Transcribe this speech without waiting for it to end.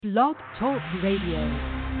Blog Talk Radio.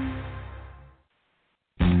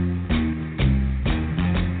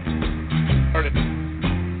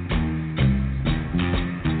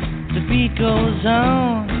 The beat goes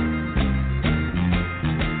on.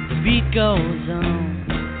 The beat goes on.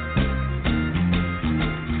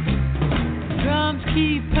 Drums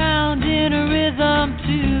keep pounding a rhythm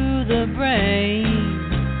to the brain.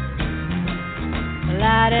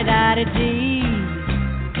 La-da-da-da-dee.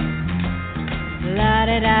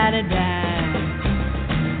 La-da-da-da-da.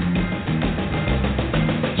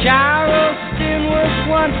 Charleston was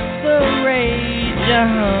once the rage,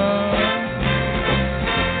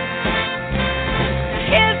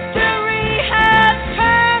 History has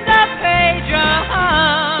turned a page,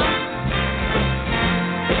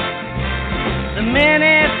 The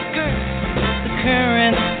miniskirt's the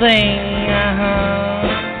current thing,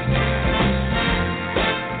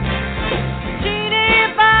 Teeny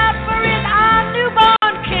Bopper is our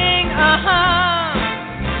newborn king,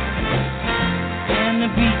 And the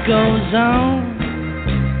beat goes on.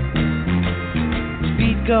 The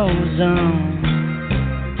beat goes on.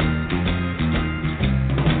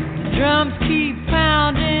 Drums keep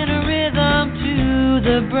pounding a rhythm to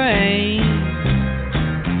the brain.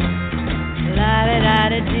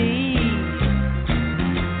 La-da-da-da-dee.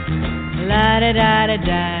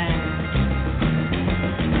 La-da-da-da-da.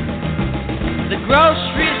 The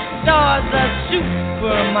grocery store's a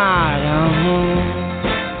supermarket.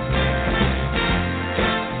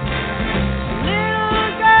 Little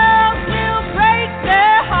girls still break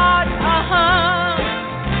their hearts,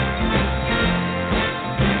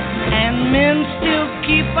 And men still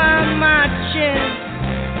keep on marching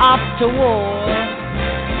off to war.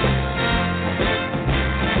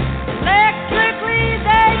 Electrically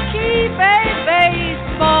they keep a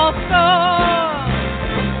baseball score.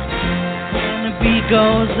 And the beat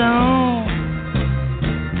goes on.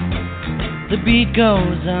 The beat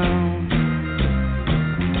goes on.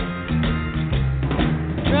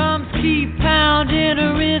 Drums keep pounding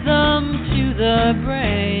a rhythm to the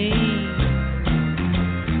brain.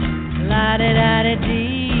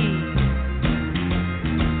 La-da-da-da-dee.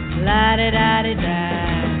 La-da-da-da-da.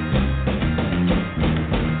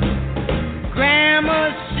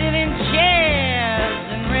 Grandmas sit in chairs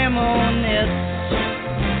and reminisce.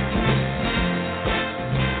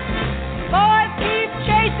 Boys keep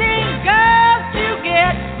chasing girls to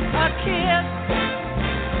get a kiss.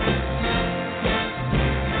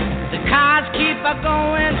 The cars keep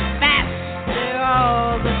going faster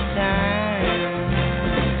all the time.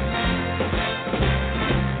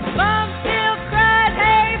 Mom still cries,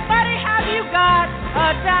 hey buddy, have you got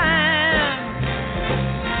a dime?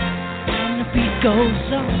 And the beat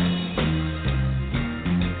goes on.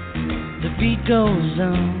 The beat goes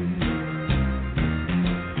on.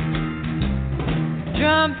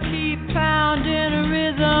 Drums keep pounding a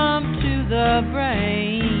rhythm to the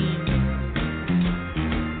brain.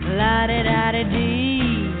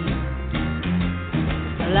 La-da-da-da-dee.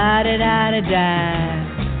 La-da-da-da-da.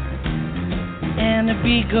 And the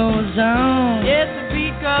beat goes on. Yes, the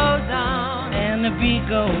beat goes on. And the beat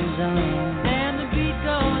goes on. And the beat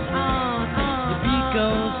goes on. The beat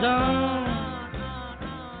goes on.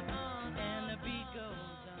 And the beat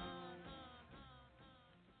goes on.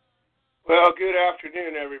 Well, good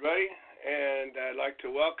afternoon, everybody, and I'd like to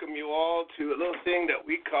welcome you all to a little thing that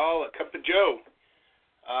we call a Cup of Joe.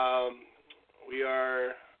 We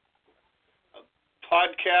are a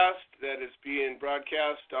podcast that is being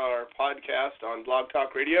broadcast, our podcast on Blog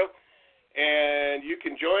Talk Radio, and you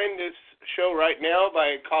can join this show right now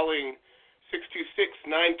by calling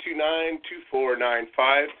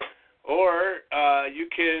 626-929-2495, or you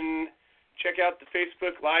can check out the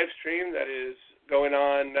Facebook live stream that is going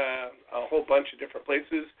on a whole bunch of different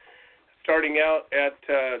places, starting out at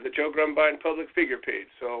the Joe Grumbine Public Figure page.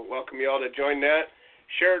 So welcome you all to join that.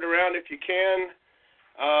 Share it around if you can.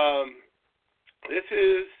 This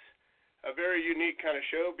is a very unique kind of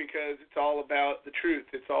show because it's all about the truth.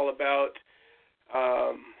 It's all about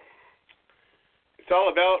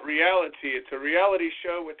reality. It's a reality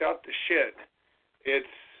show without the shit.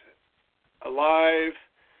 It's a live,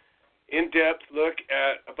 in-depth look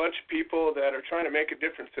at a bunch of people that are trying to make a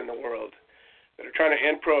difference in the world, that are trying to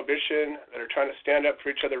end prohibition, that are trying to stand up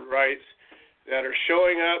for each other's rights, that are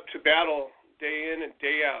showing up to battle day in and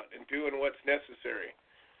day out and doing what's necessary.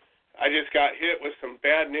 I just got hit with some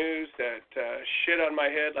bad news that shit on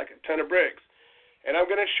my head like a ton of bricks. And I'm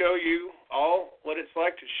going to show you all what it's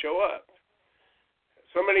like to show up.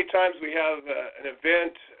 So many times we have an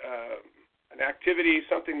event, an activity,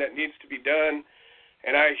 something that needs to be done,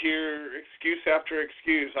 and I hear excuse after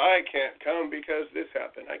excuse. I can't come because this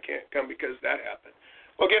happened. I can't come because that happened.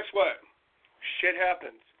 Well, guess what? Shit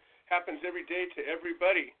happens. Happens every day to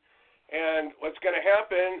everybody. And what's going to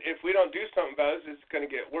happen if we don't do something about it is it's going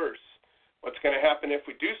to get worse. What's going to happen if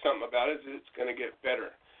we do something about it is it's going to get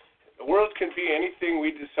better. The world can be anything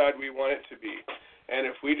we decide we want it to be. And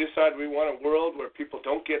if we decide we want a world where people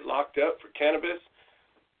don't get locked up for cannabis,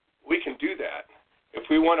 we can do that. If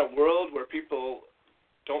we want a world where people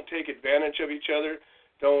don't take advantage of each other,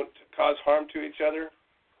 don't cause harm to each other,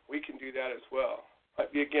 we can do that as well.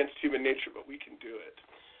 Might be against human nature, but we can do it.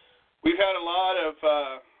 We've had a lot of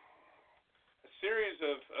series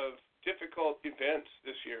of difficult events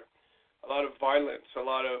this year, a lot of violence, a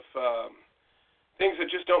lot of things that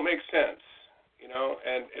just don't make sense,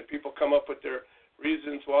 and people come up with their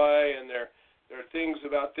reasons why, and there are things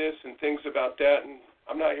about this and things about that, and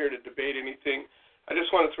I'm not here to debate anything. I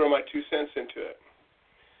just want to throw my 2 cents into it.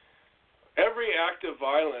 Every act of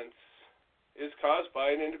violence is caused by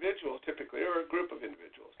an individual, typically, or a group of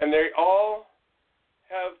individuals, and they all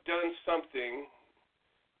have done something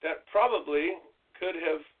that probably could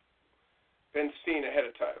have been seen ahead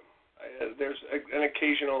of time. There's an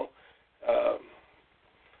occasional,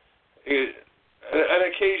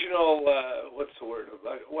 what's the word?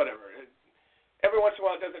 Whatever. Every once in a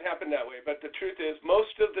while it doesn't happen that way, but the truth is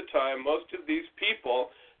most of the time, most of these people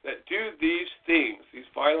that do these things, these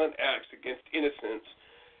violent acts against innocents,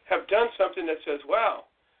 have done something that says, wow,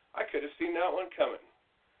 I could have seen that one coming.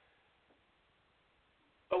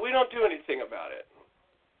 But we don't do anything about it.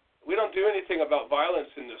 We don't do anything about violence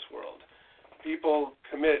in this world. People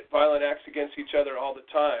commit violent acts against each other all the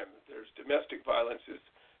time. There's domestic violence. It's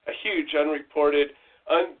a huge, unreported,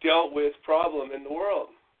 undealt with problem in the world.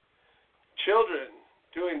 Children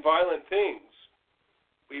doing violent things.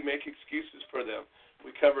 We make excuses for them.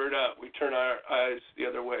 We cover it up. We turn our eyes the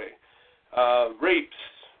other way. Rapes,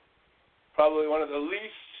 probably one of the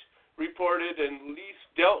least reported and least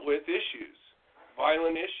dealt with issues,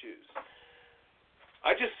 violent issues.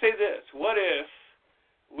 I just say this, what if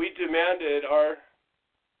we demanded our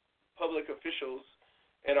public officials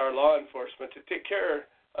and our law enforcement to take care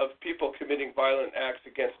of people committing violent acts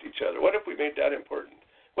against each other? What if we made that important?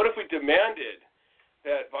 What if we demanded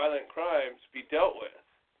that violent crimes be dealt with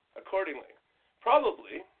accordingly?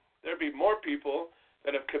 Probably there'd be more people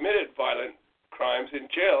that have committed violent crimes in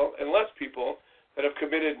jail and less people that have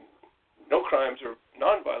committed no crimes or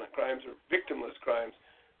nonviolent crimes or victimless crimes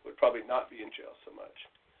would probably not be in jail so much.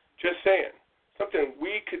 Just saying. Something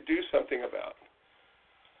we could do something about.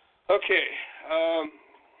 Okay.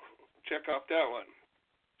 Check off that one.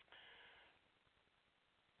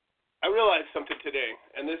 I realized something today,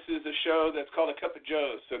 and this is a show that's called A Cup of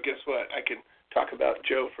Joe's, so guess what? I can talk about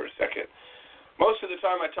Joe for a second. Most of the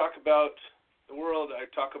time I talk about the world. I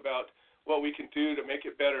talk about what we can do to make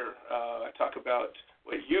it better. I talk about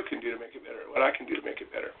what you can do to make it better, what I can do to make it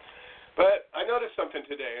better. But I noticed something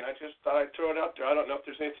today, and I just thought I'd throw it out there. I don't know if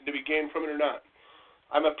there's anything to be gained from it or not.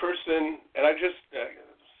 I'm a person, and I just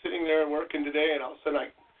sitting there and working today, and all of a sudden I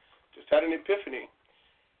just had an epiphany.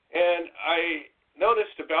 And I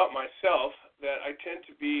noticed about myself that I tend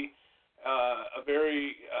to be a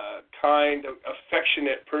very kind,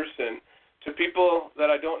 affectionate person to people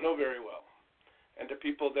that I don't know very well and to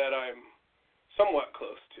people that I'm somewhat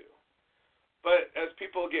close to. But as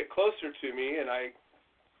people get closer to me and I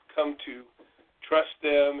come to trust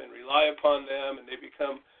them and rely upon them, and they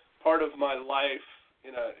become part of my life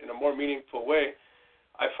in a more meaningful way,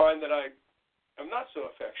 I find that I am not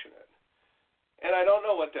so affectionate. And I don't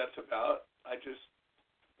know what that's about. I just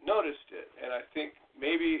noticed it, and I think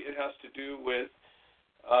maybe it has to do with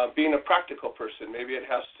being a practical person. Maybe it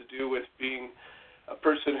has to do with being a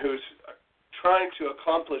person who's trying to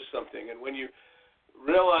accomplish something. And when you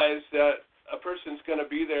realize that a person's going to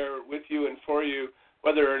be there with you and for you,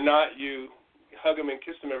 whether or not you hug them and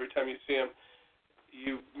kiss them every time you see them,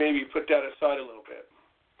 you maybe put that aside a little bit.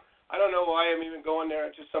 I don't know why I'm even going there.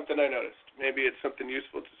 It's just something I noticed. Maybe it's something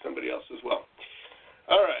useful to somebody else as well.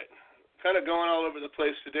 All right. Kind of going all over the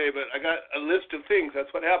place today, but I got a list of things. That's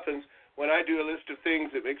what happens when I do a list of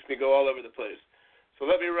things. It makes me go all over the place. So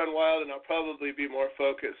let me run wild, and I'll probably be more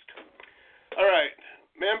focused. All right.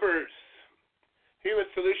 Members. Human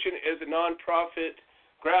Solution is a nonprofit,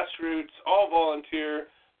 grassroots, all-volunteer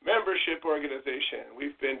membership organization.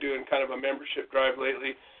 We've been doing kind of a membership drive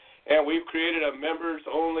lately, and we've created a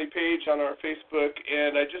members-only page on our Facebook,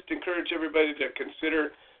 and I just encourage everybody to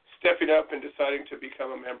consider stepping up and deciding to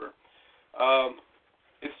become a member.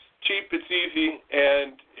 It's cheap, it's easy,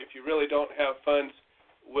 and if you really don't have funds,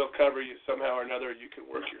 we'll cover you somehow or another. You can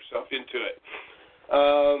work yourself into it.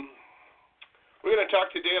 We're going to talk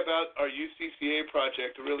today about our UCCA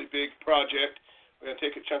project, a really big project. We're going to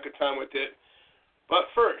take a chunk of time with it. But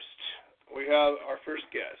first, we have our first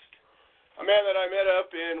guest, a man that I met up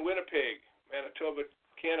in Winnipeg, Manitoba,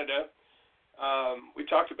 Canada. We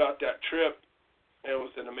talked about that trip. It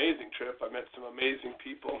was an amazing trip. I met some amazing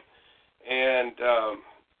people. And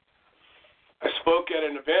I spoke at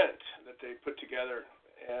an event that they put together,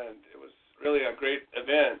 and it was really a great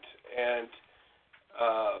event. And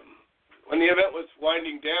when the event was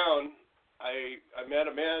winding down, I met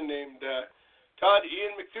a man named Todd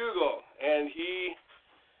McDougall, and he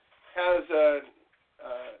has a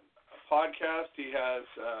podcast. He has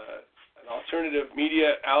an alternative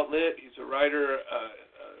media outlet. He's a writer,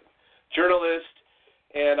 a journalist,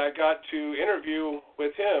 and I got to interview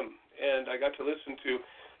with him, and I got to listen to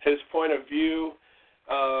his point of view,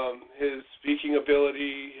 his speaking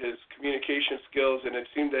ability, his communication skills, and it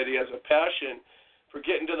seemed that he has a passion for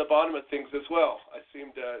getting to the bottom of things as well. I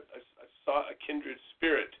saw a kindred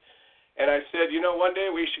spirit, and I said, one day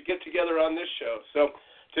we should get together on this show. So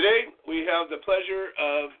today we have the pleasure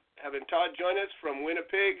of having Todd join us from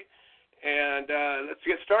Winnipeg, and let's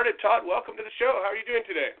get started. Todd, welcome to the show. How are you doing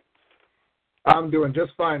today? I'm doing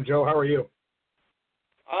just fine, Joe. How are you?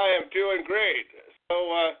 I am doing great.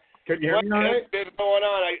 So, can you hear me all right? What's been going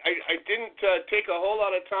on? I didn't take a whole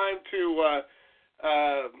lot of time to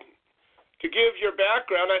give your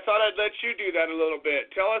background. I thought I'd let you do that a little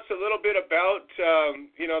bit. Tell us a little bit about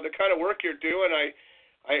the kind of work you're doing.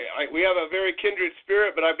 We have a very kindred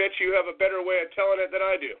spirit, but I bet you have a better way of telling it than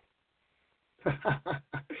I do.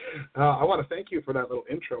 I want to thank you for that little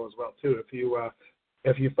intro as well too.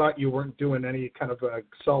 If you thought you weren't doing any kind of a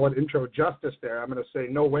solid intro justice there, I'm going to say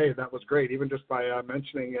no way. That was great. Even just by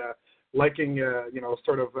mentioning, liking,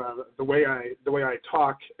 sort of the way I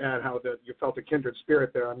talk and how you felt a kindred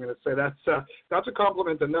spirit there. I'm going to say that's a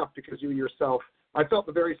compliment enough, because you yourself, I felt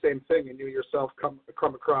the very same thing, and you yourself come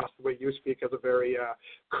across the way you speak as a very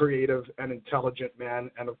creative and intelligent man.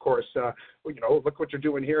 And of course, look what you're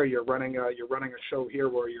doing here. You're running a show here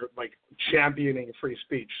where you're like championing free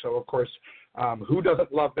speech. So of course, who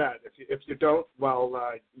doesn't love that? If you don't, well,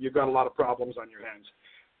 you've got a lot of problems on your hands.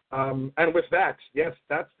 And with that, yes,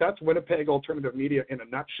 that's Winnipeg Alternative Media in a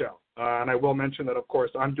nutshell. And I will mention that, of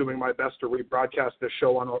course, I'm doing my best to rebroadcast this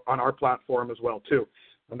show on our platform as well too.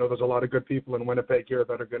 I know there's a lot of good people in Winnipeg here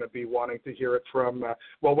that are going to be wanting to hear it from,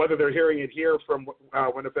 whether they're hearing it here from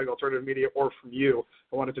Winnipeg Alternative Media or from you.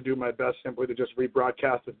 I wanted to do my best simply to just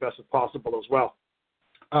rebroadcast as best as possible as well.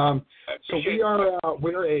 So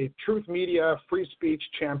we're a truth media, free speech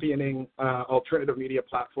championing alternative media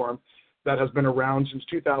platform that has been around since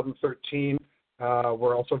 2013.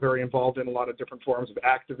 We're also very involved in a lot of different forms of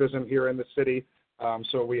activism here in the city.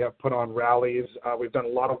 So we have put on rallies. We've done a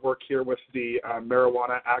lot of work here with the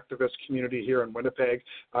marijuana activist community here in Winnipeg,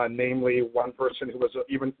 namely one person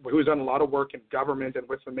who's done a lot of work in government and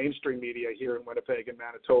with the mainstream media here in Winnipeg and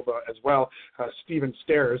Manitoba as well, Stephen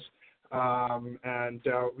Stairs.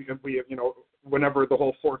 We whenever the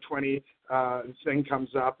whole 420 thing comes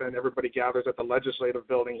up and everybody gathers at the legislative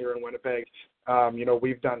building here in Winnipeg,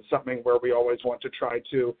 we've done something where we always want to try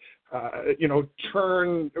to,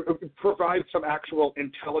 provide some actual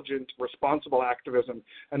intelligent, responsible activism,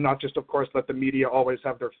 and not just, of course, let the media always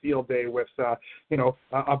have their field day with,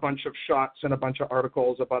 a bunch of shots and a bunch of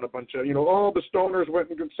articles about a bunch of, the stoners went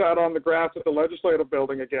and sat on the grass at the legislative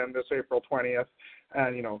building again this April 20th,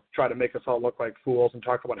 and, try to make us all look like fools and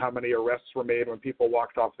talk about how many arrests were made when people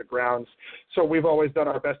walked off the grounds. So we've always done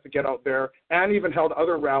our best to get out there and even held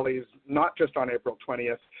other rallies, not just on April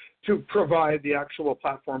 20th, to provide the actual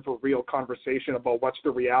platform for real conversation about what's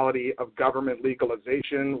the reality of government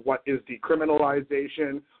legalization, what is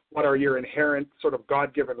decriminalization, what are your inherent sort of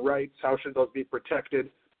God-given rights, how should those be protected,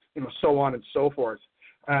 so on and so forth.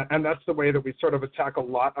 And that's the way that we sort of attack a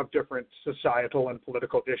lot of different societal and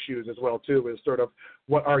political issues as well, too, is sort of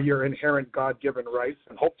what are your inherent God-given rights?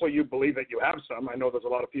 And hopefully you believe that you have some. I know there's a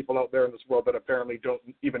lot of people out there in this world that apparently don't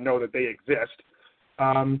even know that they exist.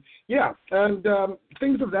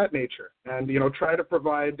 Things of that nature. And, try to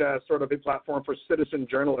provide sort of a platform for citizen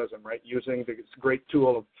journalism, right, using this great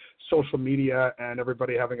tool of social media and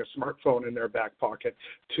everybody having a smartphone in their back pocket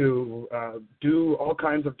to do all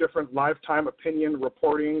kinds of different lifetime opinion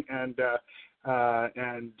reporting and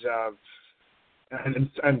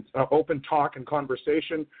open talk and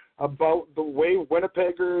conversation about the way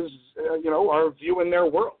Winnipeggers, are viewing their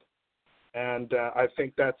world. And I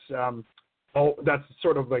think that's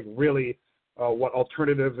sort of like really what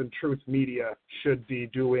alternative and truth media should be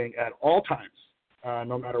doing at all times,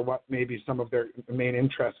 no matter what maybe some of their main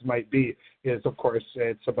interests might be, is, of course,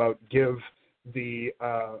 it's about give the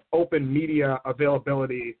open media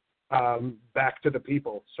availability back to the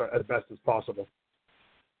people as best as possible.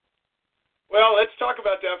 Well, let's talk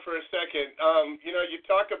about that for a second. You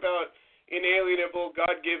talk about inalienable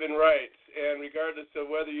God-given rights, and regardless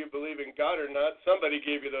of whether you believe in God or not, somebody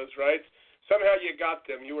gave you those rights. Somehow you got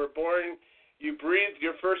them. You were born, you breathed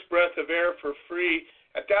your first breath of air for free.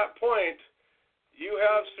 At that point, you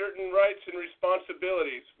have certain rights and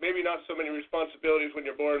responsibilities. Maybe not so many responsibilities when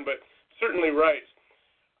you're born, but certainly rights.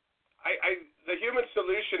 The Human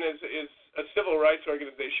Solution is a civil rights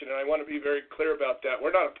organization, and I want to be very clear about that.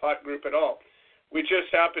 We're not a pot group at all. We just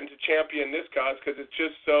happen to champion this cause because it's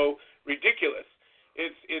just so ridiculous.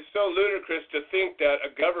 It's so ludicrous to think that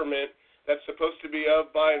a government that's supposed to be of,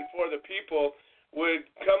 by, and for the people would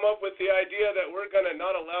come up with the idea that we're going to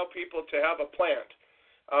not allow people to have a plant.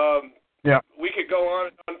 We could go on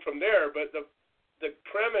and on from there, but the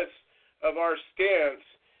premise of our stance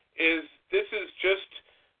is this is just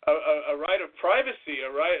a right of privacy, a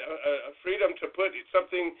freedom to put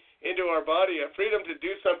something into our body, a freedom to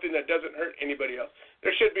do something that doesn't hurt anybody else.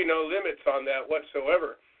 There should be no limits on that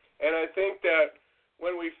whatsoever. And I think that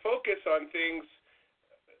when we focus on things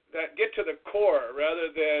that get to the core rather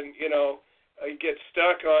than, get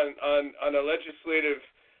stuck on a legislative,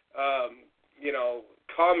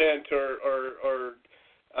 comment or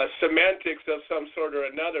semantics of some sort or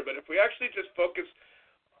another, but if we actually just focus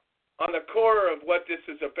on the core of what this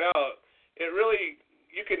is about,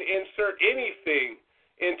 you can insert anything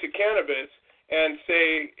into cannabis and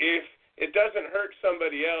say if it doesn't hurt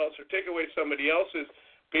somebody else or take away somebody else's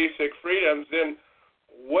basic freedoms, then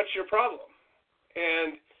what's your problem?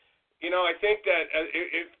 And, I think that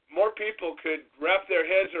if more people could wrap their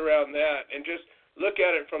heads around that and just look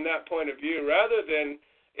at it from that point of view rather than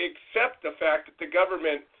accept the fact that the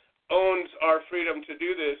government owns our freedom to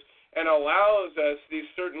do this and allows us these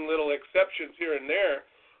certain little exceptions here and there,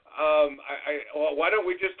 why don't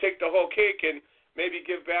we just take the whole cake and maybe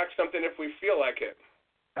give back something if we feel like it?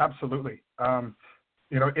 Absolutely.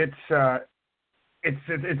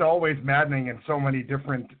 It's always maddening in so many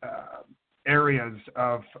different areas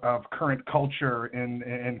of current culture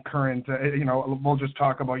and current, we'll just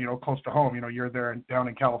talk about, close to home. You're there down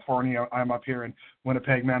in California. I'm up here in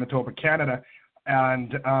Winnipeg, Manitoba, Canada.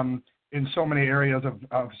 And in so many areas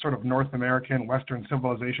of sort of North American Western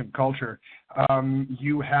civilization culture,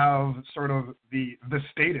 you have sort of the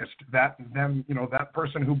statist, that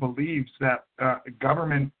person who believes that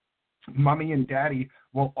government, mommy and daddy,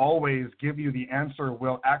 will always give you the answer,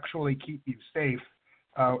 will actually keep you safe,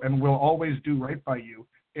 and will always do right by you.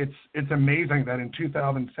 It's amazing that in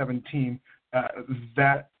 2017,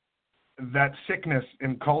 that sickness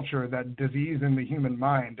in culture, that disease in the human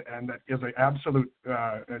mind, and that is an absolute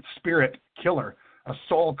spirit killer, a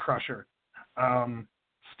soul crusher,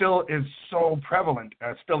 still is so prevalent,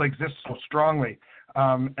 still exists so strongly.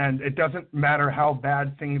 And it doesn't matter how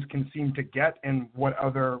bad things can seem to get in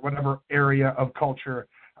whatever area of culture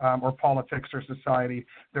or politics or society,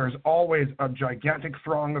 there's always a gigantic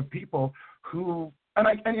throng of people who,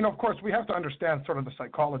 and of course, we have to understand sort of the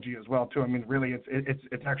psychology as well too. I mean, really,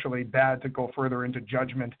 it's actually bad to go further into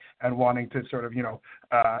judgment and wanting to sort of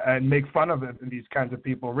and make fun of these kinds of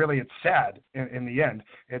people. Really, it's sad in the end.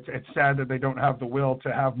 It's sad that they don't have the will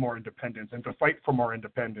to have more independence and to fight for more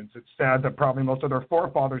independence. It's sad that probably most of their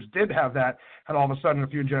forefathers did have that, and all of a sudden, a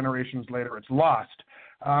few generations later, it's lost.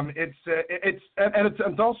 It's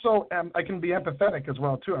also, I can be empathetic as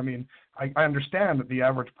well too. I mean, I understand that the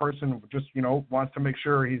average person just, wants to make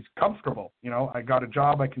sure he's comfortable. I got a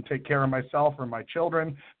job, I can take care of myself or my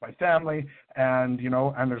children, my family, and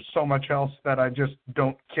there's so much else that I just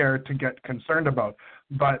don't care to get concerned about.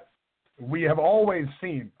 But we have always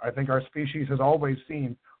seen, I think our species has always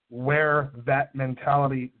seen where that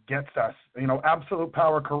mentality gets us. Absolute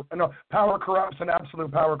power corrupts, and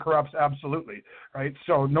absolute power corrupts absolutely, right?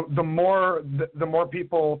 So the more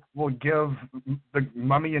people will give the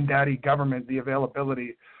mommy and daddy government the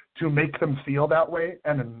availability to make them feel that way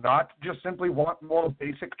and not just simply want more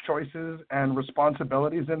basic choices and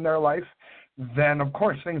responsibilities in their life, then of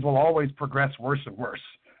course things will always progress worse and worse.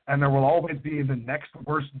 And there will always be the next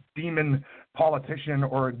worst demon politician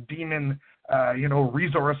or demon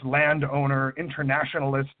resource landowner,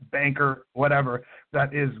 internationalist, banker, whatever,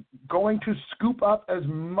 that is going to scoop up as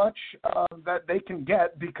much that they can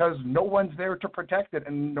get because no one's there to protect it,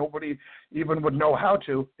 and nobody even would know how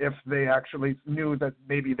to if they actually knew that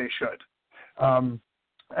maybe they should.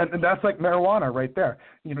 And that's like marijuana right there.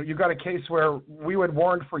 You got a case where we had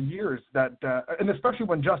warned for years that, and especially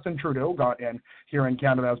when Justin Trudeau got in here in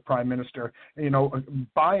Canada as Prime Minister,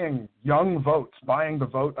 buying young votes, buying the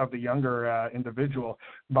vote of the younger individual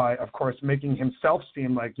by, of course, making himself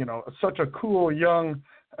seem like, such a cool, young,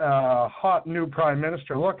 hot new Prime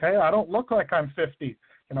Minister. Look, hey, I don't look like I'm 50.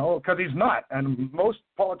 because he's not. And most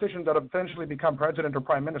politicians that eventually become president or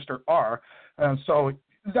prime minister are. And so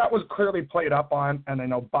that was clearly played up on,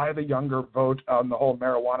 and by the younger vote on the whole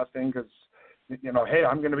marijuana thing, because, hey,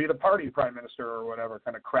 I'm going to be the party prime minister or whatever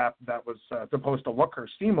kind of crap that was supposed to look or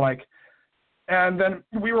seem like. And then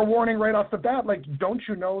we were warning right off the bat, don't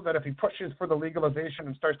you know that if he pushes for the legalization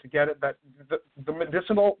and starts to get it, that the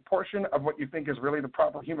medicinal portion of what you think is really the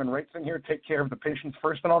proper human rights in here, take care of the patients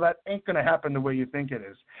first and all that, ain't going to happen the way you think it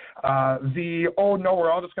is. Oh, no,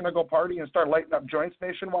 we're all just going to go party and start lighting up joints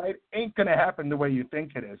nationwide, ain't going to happen the way you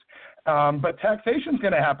think it is. But taxation's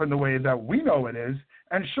going to happen the way that we know it is.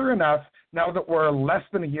 And sure enough, now that we're less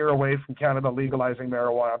than a year away from Canada legalizing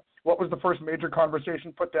marijuana, what was the first major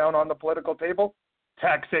conversation put down on the political table?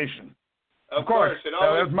 Taxation. Of course. It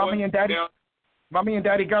always mommy and daddy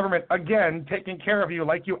government, again, taking care of you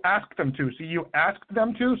like you asked them to. So you asked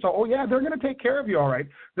them to, so, they're going to take care of you, all right.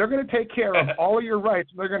 They're going to take care of all of your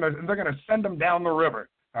rights. They're going to send them down the river,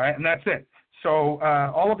 all right, and that's it. So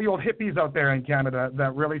all of the old hippies out there in Canada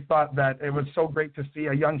that really thought that it was so great to see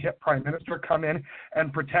a young hip prime minister come in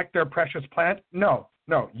and protect their precious plant, no,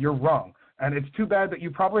 you're wrong. And it's too bad that you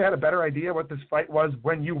probably had a better idea what this fight was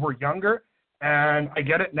when you were younger. And I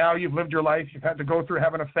get it. Now you've lived your life. You've had to go through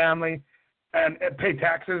having a family and pay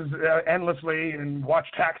taxes endlessly and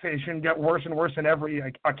watch taxation get worse and worse in every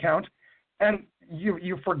account. And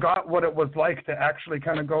you forgot what it was like to actually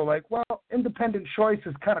kind of go independent choice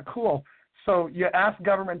is kind of cool. So you ask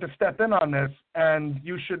government to step in on this, and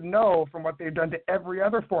you should know from what they've done to every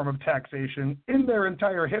other form of taxation in their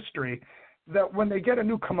entire history that when they get a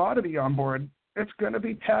new commodity on board, it's going to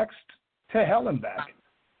be taxed to hell and back.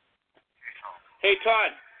 Hey, Todd,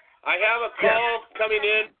 I have a call coming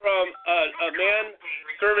in from a man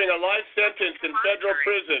serving a life sentence in federal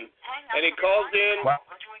prison, and he calls in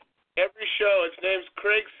every show. His name's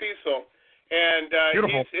Craig Cecil, and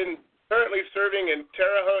he's currently serving in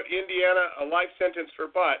Terre Haute, Indiana, a life sentence for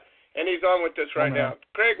pot, and he's on with us right now.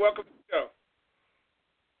 Craig, welcome to the show.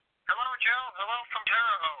 Hello, Joe. Hello from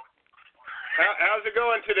Terre Haute. How's it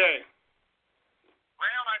going today?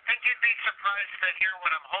 Well, I think you'd be surprised to hear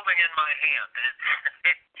what I'm holding in my hand.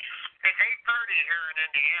 It's 8:30 here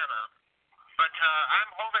in Indiana, but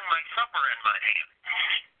I'm holding my supper in my hand.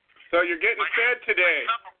 So you're getting fed today.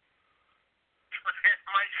 My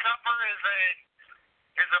supper is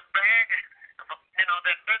a bag,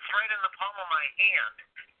 that fits right in the palm of my hand.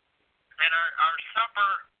 And our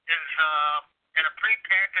supper is in a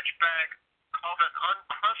prepackaged bag called an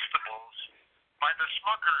Uncrustables by the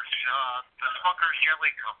Smucker's Jelly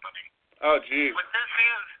Company. Oh, geez. What this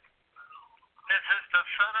is the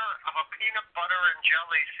center of a peanut butter and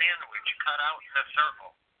jelly sandwich cut out in a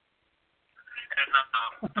circle. And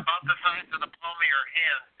about the size of the palm of your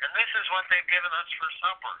hand. And this is what they've given us for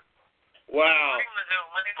supper. Wow.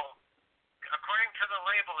 According to the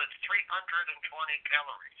label, it's 320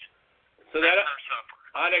 calories. So that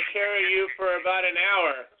ought to carry you for about an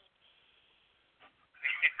hour.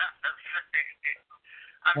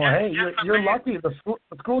 Well, hey, you're lucky. The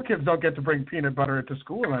school kids don't get to bring peanut butter to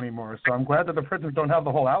school anymore, so I'm glad that the prisons don't have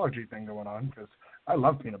the whole allergy thing going on, because I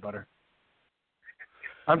love peanut butter.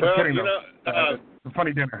 I'm just kidding, though. It's a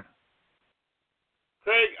funny dinner.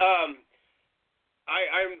 Craig, I'm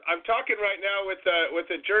talking right now with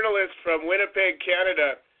a journalist from Winnipeg,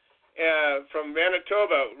 Canada, from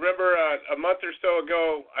Manitoba. Remember, a month or so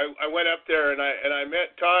ago, I went up there and I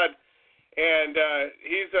met Todd, and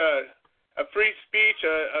he's a free speech,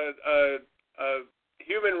 a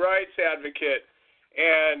human rights advocate,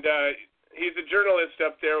 and he's a journalist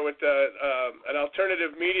up there with an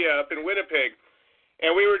alternative media up in Winnipeg.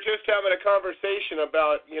 And we were just having a conversation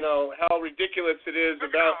about, how ridiculous it is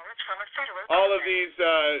about all of these,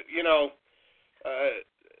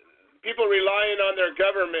 people relying on their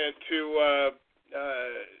government to,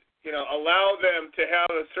 allow them to have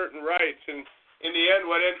a certain rights. And in the end,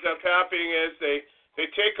 what ends up happening is they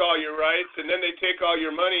take all your rights, and then they take all your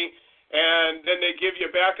money, and then they give you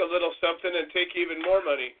back a little something and take even more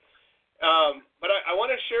money. But I want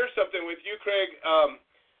to share something with you, Craig.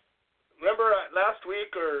 Remember last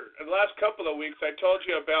week or the last couple of weeks, I told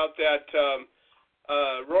you about that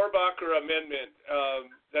Rohrabacher amendment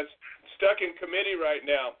that's stuck in committee right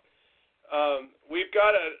now. We've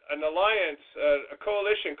got an alliance, a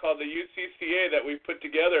coalition called the UCCA that we've put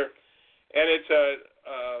together, and it's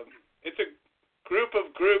a group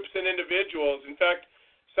of groups and individuals. In fact,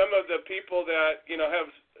 some of the people that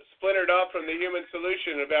have splintered off from the Human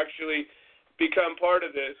Solution have actually become part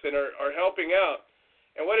of this and are helping out.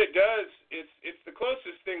 And what it does is it's the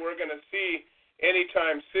closest thing we're going to see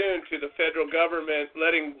anytime soon to the federal government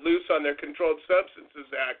letting loose on their Controlled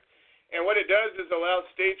Substances Act. And what it does is allow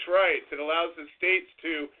states' rights. It allows the states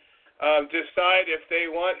to decide if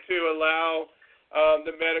they want to allow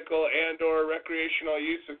the medical and or recreational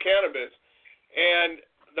use of cannabis. And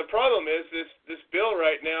the problem is this bill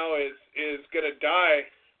right now is going to die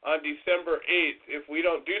on December 8th if we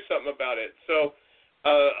don't do something about it. So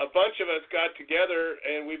a bunch of us got together,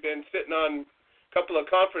 and we've been sitting on a couple of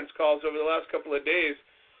conference calls over the last couple of days,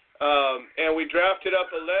 and we drafted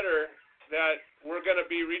up a letter that we're going to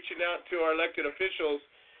be reaching out to our elected officials,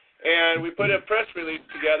 and we put a press release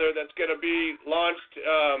together that's going to be launched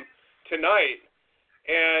tonight.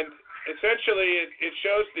 And essentially it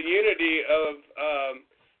shows the unity of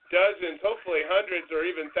dozens, hopefully hundreds or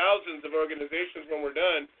even thousands of organizations when we're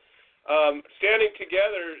done, standing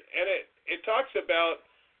together, and it talks about,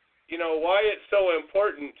 why it's so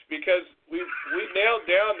important, because we've nailed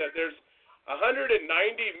down that there's 190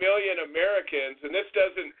 million Americans, and this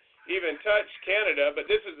doesn't even touch Canada, but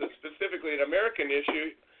this is specifically an American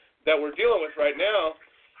issue that we're dealing with right now,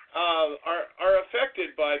 are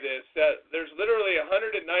affected by this, that there's literally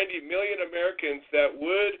 190 million Americans that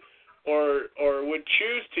would or would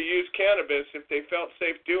choose to use cannabis if they felt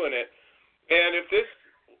safe doing it. And if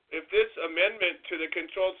this amendment to the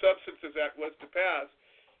Controlled Substances Act was to pass,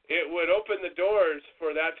 it would open the doors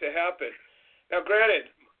for that to happen. Now,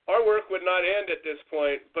 granted, our work would not end at this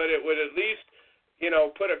point, but it would at least,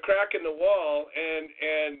 put a crack in the wall and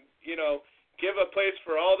give a place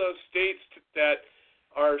for all those states that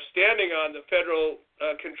are standing on the Federal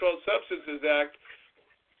Controlled Substances Act,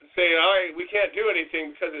 saying, we can't do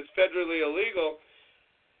anything because it's federally illegal.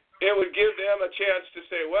 It would give them a chance to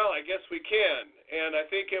say, well, I guess we can. And I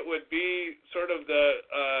think it would be sort of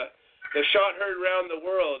the shot heard around the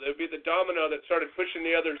world. It would be the domino that started pushing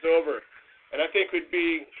the others over. And I think we'd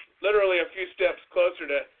be literally a few steps closer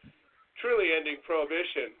to truly ending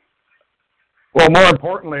prohibition. Well, more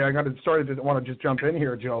importantly, I want to just jump in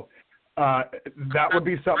here, Joe. That would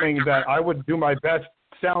be something that I would do my best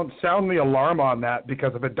sound the alarm on that,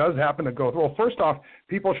 because if it does happen to go through, well, first off,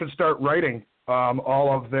 people should start writing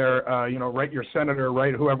all of their, write your senator,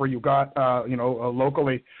 write whoever you got,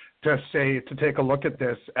 locally to take a look at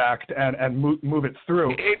this act and move it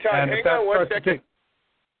through. Hey, Todd, hang on 1 second.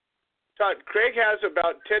 Todd, Craig has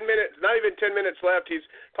about 10 minutes, not even 10 minutes left. He's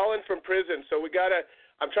calling from prison, so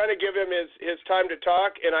I'm trying to give him his time to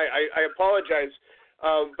talk, and I apologize,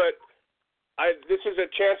 but this is a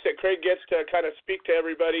chance that Craig gets to kind of speak to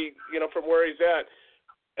everybody, from where he's at,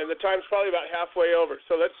 and the time's probably about halfway over.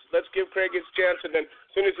 So let's give Craig his chance, and then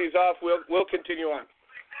as soon as he's off, we'll continue on.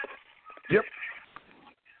 Yep.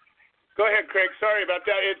 Go ahead, Craig. Sorry about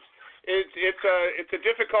that. It's a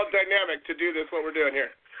difficult dynamic to do this, what we're doing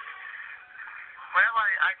here. Well,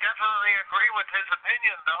 I definitely agree with his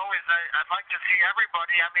opinion, though. I'd like to see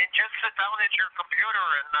everybody. I mean, just sit down at your computer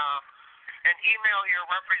and email your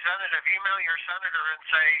representative, email your senator, and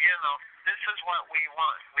say, this is what we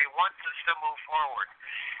want. We want this to move forward.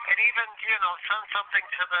 And even, send something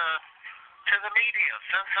to the media,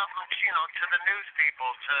 send something, to the news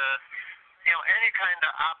people, to, any kind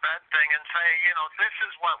of op-ed thing, and say, this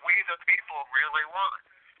is what we the people really want.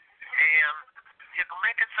 And,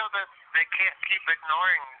 make it so that they can't keep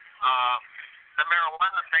ignoring the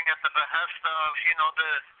marijuana thing at the behest of,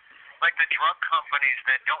 the drug companies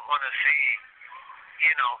that don't want to see,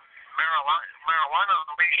 marijuana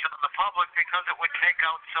unleashed on the public, because it would take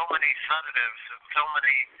out so many sedatives and so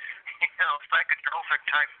many, psychotropic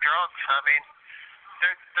type drugs. I mean,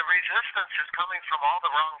 the resistance is coming from all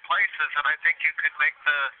the wrong places, and I think you could make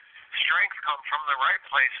the strength come from the right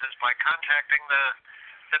places by contacting the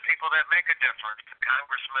people that make a difference, the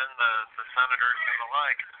congressmen, the senators, and the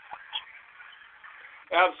like.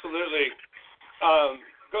 Absolutely.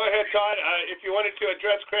 Go ahead, Todd. If you wanted to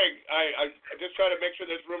address Craig, I just try to make sure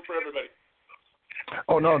there's room for everybody.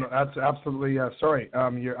 Oh, no, that's absolutely, sorry.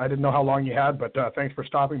 I didn't know how long you had, but thanks for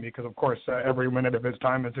stopping me, because, of course, every minute of his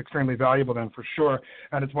time is extremely valuable then, for sure.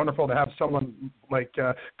 And it's wonderful to have someone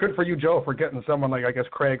good for you, Joe, for getting someone like, I guess,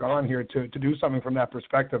 Craig on here to do something from that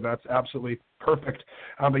perspective. That's absolutely perfect.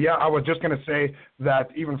 But, yeah, I was just going to say that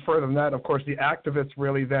even further than that, of course, the activists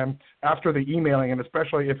really then, after the emailing, and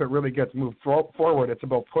especially if it really gets moved forward, it's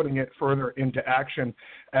about putting it further into action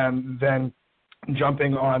and then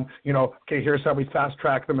jumping on, okay, here's how we fast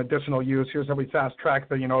track the medicinal use, here's how we fast track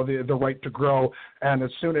the right to grow, and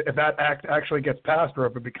if that act actually gets passed, or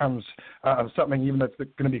if it becomes something even that's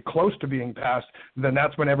going to be close to being passed, then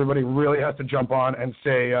that's when everybody really has to jump on and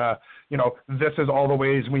say, this is all the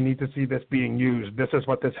ways we need to see this being used. This is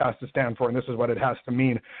what this has to stand for, and this is what it has to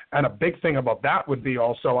mean. And a big thing about that would be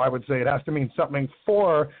also, I would say, it has to mean something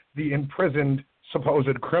for the imprisoned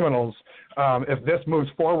supposed criminals. If this moves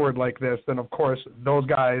forward like this, then of course those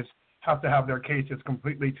guys have to have their cases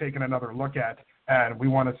completely taken another look at, and we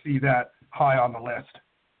want to see that high on the list.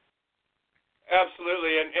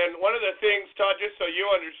 Absolutely, and one of the things, Todd, just so you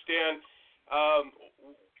understand,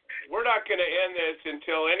 we're not going to end this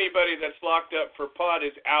until anybody that's locked up for pot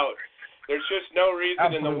is out. There's just no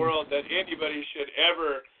reason in the world that anybody should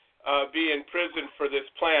ever be in prison for this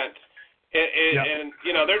plant. And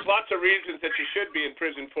you know, there's lots of reasons that you should be in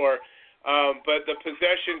prison for, but the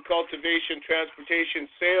possession, cultivation, transportation,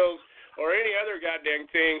 sales, or any other goddamn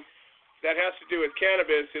thing that has to do with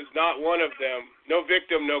cannabis is not one of them. No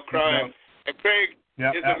victim, no crime. And Craig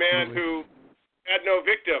is a man who had no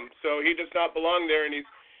victim, so he does not belong there, and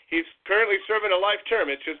he's currently serving a life term.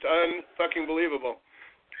 It's just unfucking believable.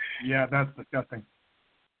 Yeah, that's disgusting.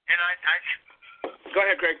 And I Go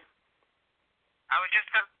ahead, Craig. I was just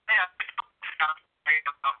going to say,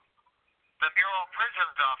 the Bureau of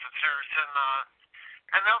Prisons officers,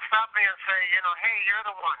 and they'll stop me and say, you know, hey, you're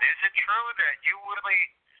the one. Is it true that you really,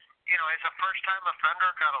 you know, as a first-time offender,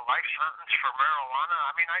 got a life sentence for marijuana?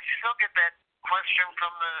 I mean, I still get that question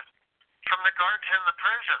from the guards in the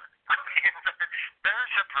prison. I mean, they're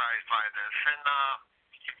surprised by this,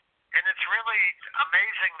 and it's really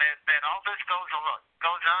amazing that all this goes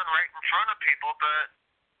on right in front of people, but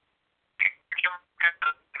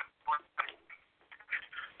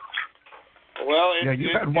well, you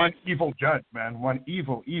had one evil judge, man. One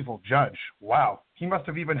evil judge. Wow. He must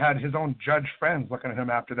have even had his own judge friends looking at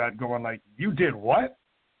him after that going like, you did what?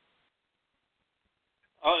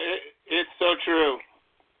 Oh, it's so true.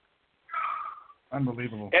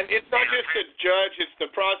 Unbelievable. And it's not just the judge, it's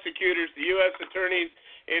the prosecutors, the U.S. attorneys.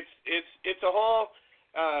 It's a whole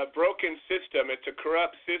broken system. It's a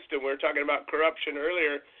corrupt system. We were talking about corruption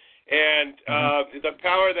earlier. And the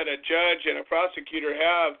power that a judge and a prosecutor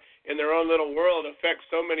have in their own little world affects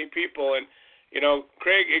so many people. And, you know,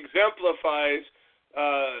 Craig exemplifies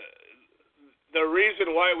the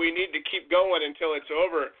reason why we need to keep going until it's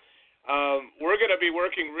over. We're going to be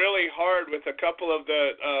working really hard with a couple of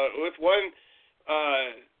with one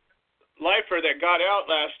lifer that got out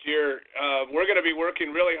last year. We're going to be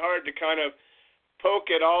working really hard to kind of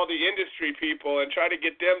poke at all the industry people and try to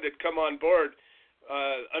get them to come on board.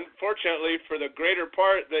 Unfortunately, for the greater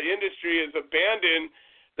part, the industry has abandoned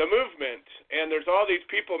the movement, and there's all these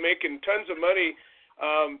people making tons of money,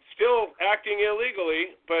 still acting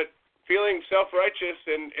illegally, but feeling self-righteous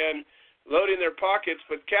and loading their pockets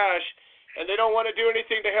with cash, and they don't want to do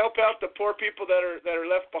anything to help out the poor people that are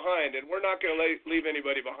left behind. And we're not going to leave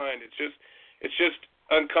anybody behind. It's just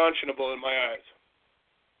unconscionable in my eyes.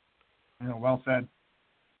 Yeah, well said.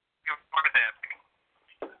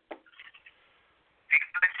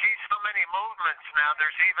 I see so many movements now.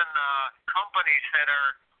 There's even companies that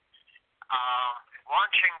are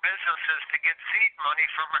launching businesses to get seed money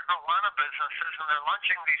for marijuana businesses, and they're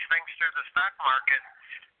launching these things through the stock market.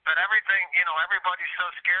 But everything, you know, everybody's so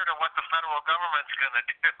scared of what the federal government's going to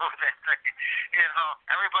do that you know,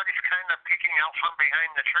 everybody's kind of peeking out from behind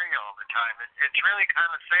the tree all the time. It's really kind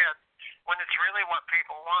of sad when it's really what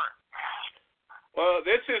people want. Well,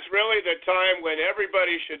 this is really the time when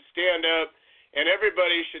everybody should stand up and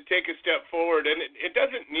everybody should take a step forward. And it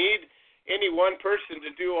doesn't need any one person to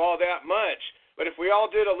do all that much. But if we all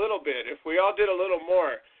did a little bit, if we all did a little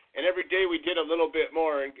more, and every day we did a little bit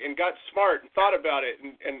more and got smart and thought about it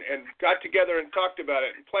and got together and talked about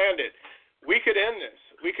it and planned it, we could end this.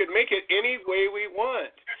 We could make it any way we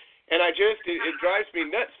want. And it drives me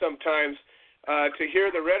nuts sometimes to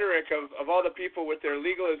hear the rhetoric of all the people with their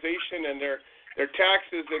legalization and their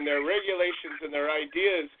taxes and their regulations and their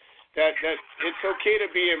ideas that it's okay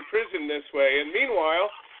to be in prison this way. And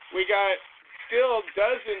meanwhile, we got still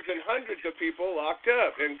dozens and hundreds of people locked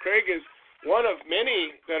up. And Craig is one of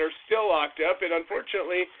many that are still locked up, and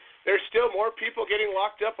unfortunately, there's still more people getting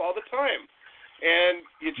locked up all the time, and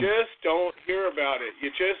you just don't hear about it.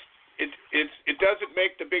 It doesn't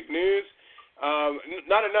make the big news,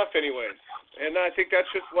 not enough, anyways. And I think that's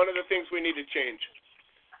just one of the things we need to change.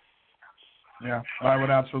 Yeah, I would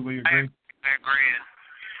absolutely agree. I agree. And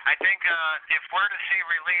I think if we're to see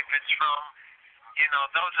relief, it's from, you know,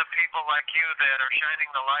 those are people like you that are shining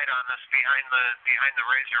the light on us behind the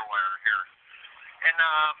razor wire here. And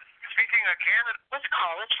speaking of Canada, This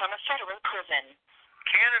call is from a federal prison.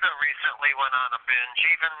 Canada recently went on a binge,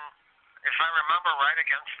 even if I remember right,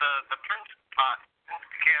 against the Prince pot in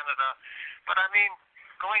Canada. But I mean,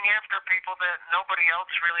 going after people that nobody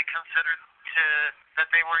else really considered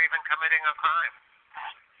that they were even committing a crime.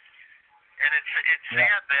 And it's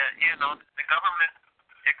sad that, you know, the government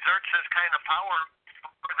exerts this kind of power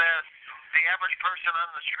that the average person on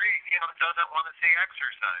the street, doesn't want to see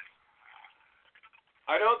exercise.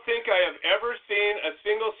 I don't think I have ever seen a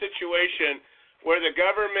single situation where the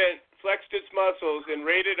government flexed its muscles and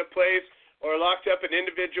raided a place or locked up an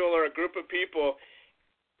individual or a group of people,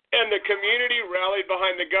 and the community rallied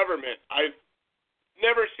behind the government. I've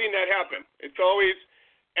never seen that happen. It's always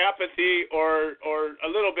apathy or a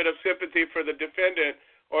little bit of sympathy for the defendant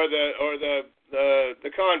or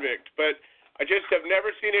the convict. But I just have never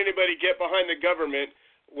seen anybody get behind the government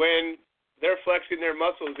when they're flexing their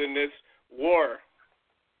muscles in this war.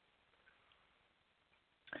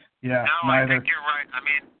 Yeah, no, I think you're right. I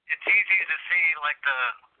mean, it's easy to see, like, the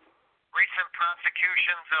recent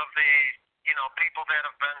prosecutions of the, people that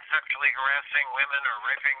have been sexually harassing women or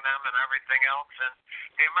raping them and everything else, and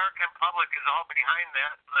the American public is all behind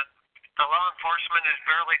that, but the law enforcement is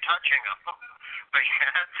barely touching them. But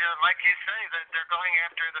yeah, like you say, that they're going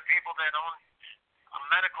after the people that own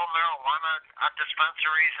medical marijuana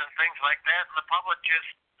dispensaries and things like that, and the public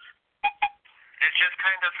it's just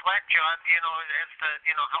kind of slack-jawed, as to,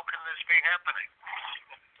 how can this be happening?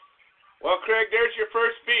 Well, Craig, there's your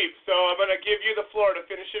first beep, so I'm going to give you the floor to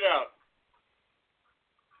finish it out.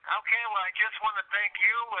 Okay, well, I just want to thank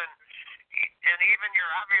you and even your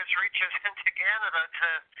obvious reaches into Canada to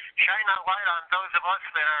shine a light on those of us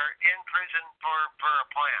that are in prison for a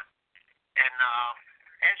plan. And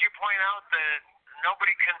as you point out, that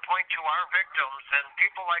nobody can point to our victims and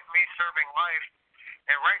people like me serving life,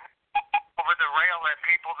 and right over the rail at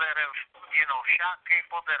people that have, shot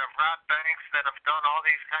people, that have robbed banks, that have done all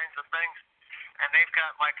these kinds of things, and they've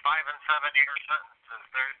got like 5 and 7 year sentences.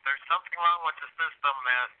 There's something wrong with the system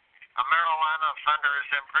that a marijuana offender is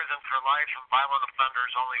in prison for life and violent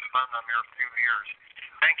offenders only spend a mere few years.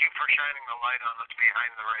 Thank you for shining the light on us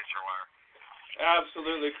behind the razor wire.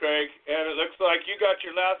 Absolutely, Craig. And it looks like you got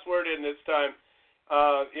your last word in this time.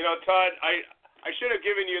 Todd, I should have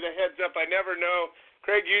given you the heads up. I never know.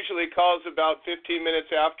 Craig usually calls about 15 minutes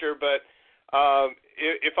after, but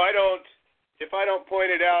if I don't point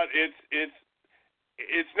it out,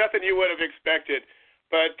 it's nothing you would have expected.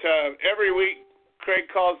 But every week, Craig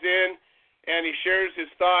calls in and he shares his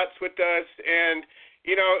thoughts with us, and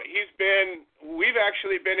we've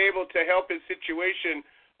actually been able to help his situation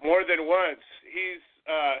more than once. He's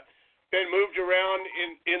been moved around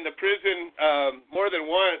in the prison more than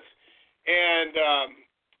once, and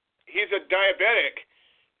he's a diabetic,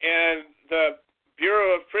 and the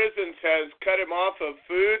Bureau of Prisons has cut him off of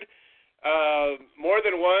food more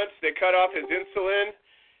than once. They cut off his insulin,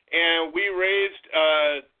 and we raised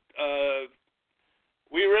a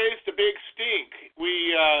big stink.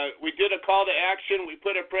 We did a call to action. We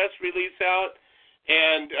put a press release out,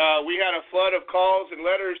 and we had a flood of calls and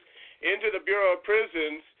letters into the Bureau of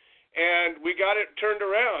Prisons, and we got it turned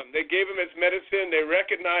around. They gave him his medicine. They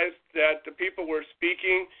recognized that the people were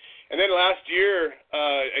speaking. And then last year,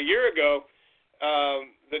 a year ago,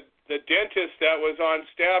 the dentist that was on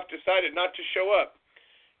staff decided not to show up.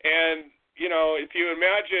 And, if you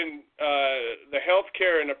imagine the health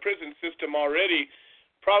care in a prison system already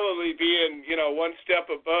probably being, one step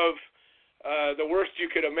above the worst you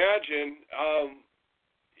could imagine,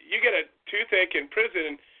 you get a toothache in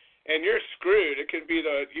prison and you're screwed.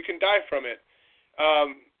 You can die from it.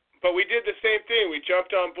 But we did the same thing. We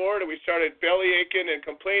jumped on board and we started belly aching and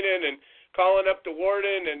complaining and calling up the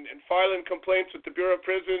warden and filing complaints with the Bureau of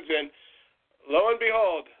Prisons. And lo and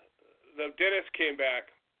behold, the dentist came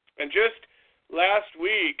back. And just last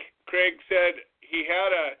week, Craig said he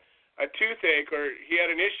had a toothache, or he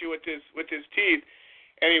had an issue with his teeth,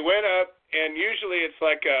 and he went up, and usually it's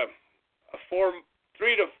like a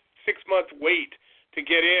 3 to 6 month wait to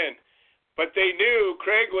get in. But they knew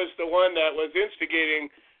Craig was the one that was instigating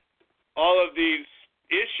all of these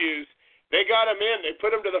issues. They got him in. They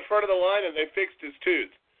put him to the front of the line, and they fixed his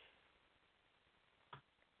tooth.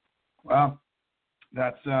 Wow,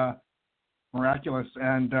 that's miraculous.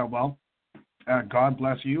 And, God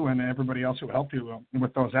bless you and everybody else who helped you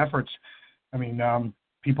with those efforts. I mean,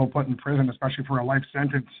 people put in prison, especially for a life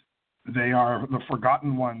sentence, they are the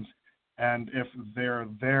forgotten ones. And if they're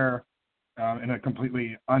there in a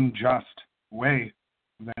completely unjust way,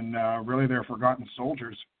 then really they're forgotten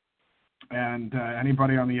soldiers. And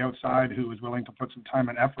anybody on the outside who is willing to put some time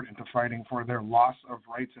and effort into fighting for their loss of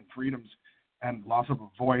rights and freedoms and loss of a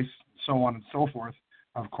voice, so on and so forth,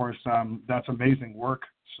 of course, that's amazing work.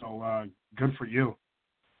 So good for you.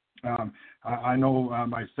 I know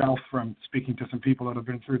myself from speaking to some people that have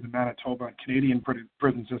been through the Manitoba and Canadian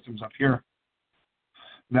prison systems up here,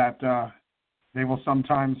 that they will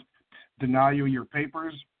sometimes deny you your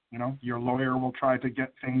papers. Your lawyer will try to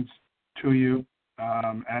get things to you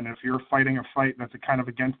And if you're fighting a fight that's kind of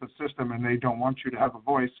against the system and they don't want you to have a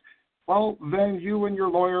voice, well, then you and your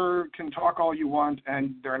lawyer can talk all you want,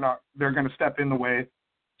 and they're going to step in the way,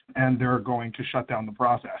 and they're going to shut down the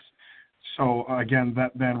process. So, again,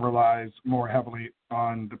 that then relies more heavily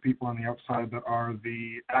on the people on the outside that are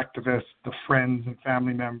the activists, the friends and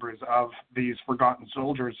family members of these forgotten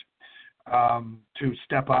soldiers, to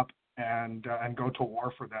step up and go to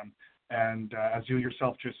war for them. And as you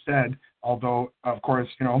yourself just said, although, of course,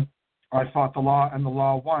 I fought the law and the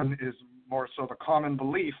law won, is more so the common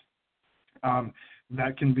belief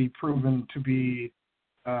that can be proven to be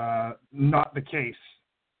not the case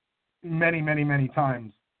many, many, many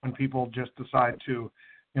times when people just decide to,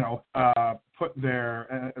 put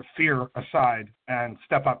their fear aside and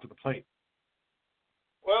step up to the plate.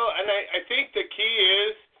 Well, and I think the key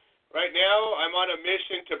is, right now, I'm on a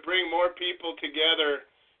mission to bring more people together,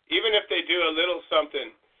 even if they do a little something.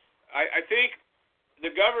 I think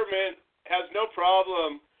the government has no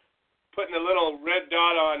problem putting a little red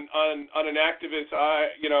dot on an activist's eye,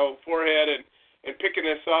 forehead and picking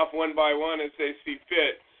us off one by one as they see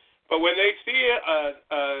fit. But when they see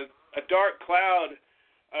a dark cloud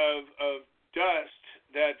of dust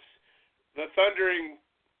that's the thundering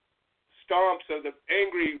stomps of the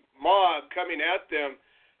angry mob coming at them,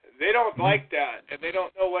 they don't like that, and they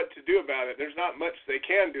don't know what to do about it. There's not much they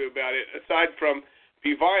can do about it aside from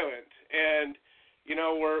be violent. And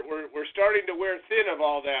we're starting to wear thin of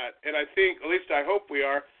all that, and I think, at least I hope we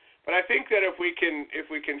are. But I think that if we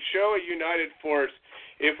can show a united force,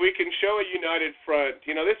 if we can show a united front,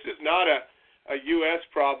 this is not a U.S.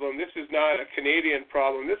 problem. This is not a Canadian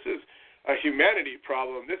problem. This is a humanity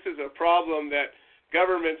problem. This is a problem that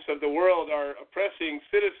governments of the world are oppressing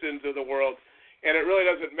citizens of the world, and it really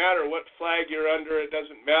doesn't matter what flag you're under. It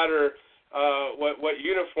doesn't matter what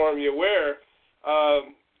uniform you wear.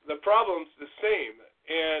 The problem's the same,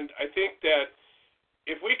 and I think that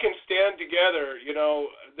if we can stand together,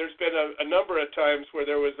 there's been a number of times where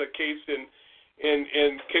there was a case in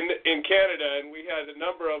Canada, and we had a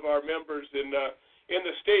number of our members in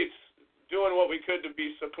the States doing what we could to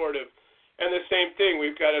be supportive. And the same thing,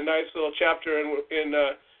 we've got a nice little chapter in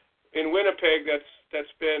Winnipeg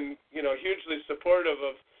that's been hugely supportive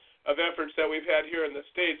of efforts that we've had here in the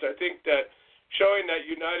States. I think that showing that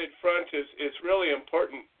united front is really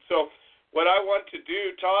important. So what I want to do,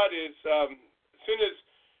 Todd, is as soon as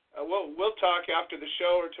we'll talk after the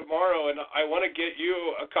show or tomorrow, and I want to get you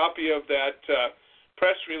a copy of that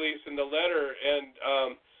press release and the letter.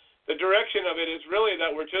 And the direction of it is really that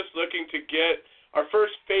we're just looking to get our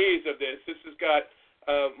first phase of this. This has got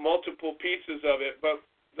multiple pieces of it, but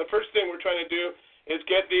the first thing we're trying to do is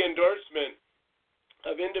get the endorsement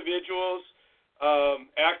of individuals,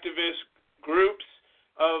 activist groups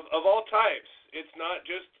of all types. It's not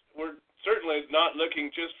just, we're certainly not looking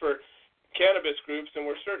just for cannabis groups, and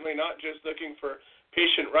we're certainly not just looking for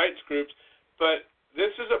patient rights groups, but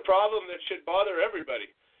this is a problem that should bother everybody.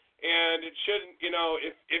 And it shouldn't,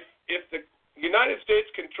 if the United States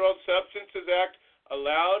Controlled Substances Act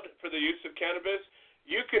allowed for the use of cannabis,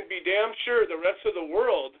 you can be damn sure the rest of the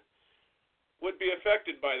world would be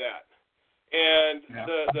affected by that. And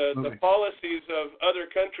the policies of other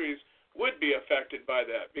countries would be affected by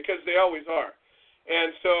that, because they always are.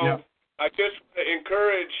 And so I just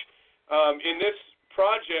encourage, in this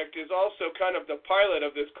project is also kind of the pilot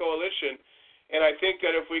of this coalition, and I think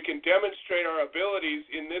that if we can demonstrate our abilities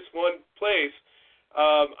in this one place,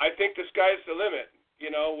 I think the sky's the limit.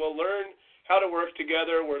 We'll learn how to work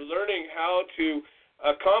together. We're learning how to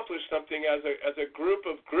accomplish something as a group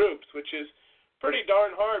of groups, which is pretty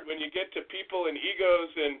darn hard when you get to people and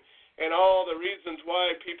egos and all the reasons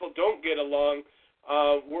why people don't get along.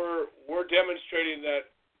 We're demonstrating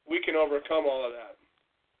that we can overcome all of that.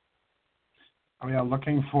 Oh yeah,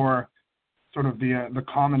 looking for sort of the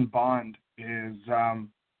common bond is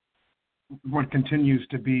what continues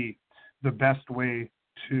to be the best way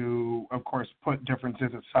to, of course, put differences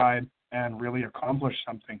aside and really accomplish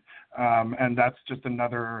something. And that's just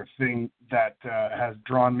another thing that has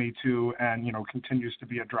drawn me to and, continues to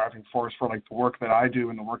be a driving force for like the work that I do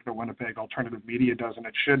and the work that Winnipeg Alternative Media does. And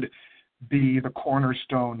it should be the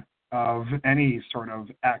cornerstone of any sort of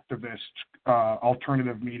activist,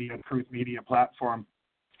 alternative media, truth media platform,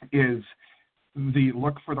 is the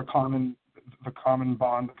look for the common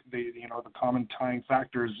bond, the common tying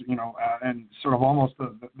factors, and sort of almost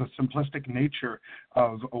the simplistic nature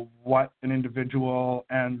of what an individual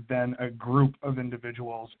and then a group of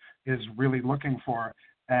individuals is really looking for.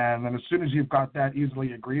 And then as soon as you've got that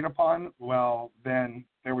easily agreed upon, well, then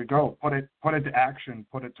there we go. Put it to action,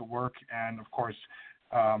 put it to work, and of course,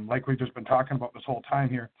 like we've just been talking about this whole time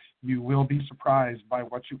here, you will be surprised by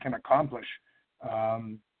what you can accomplish.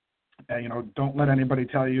 And, don't let anybody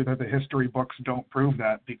tell you that the history books don't prove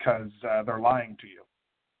that, because they're lying to you.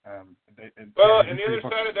 And the other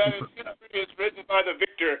side of that is history is written by the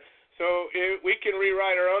victor. So we can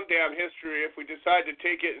rewrite our own damn history if we decide to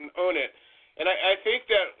take it and own it. And I think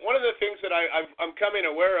that one of the things that I'm coming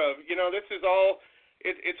aware of, this is all,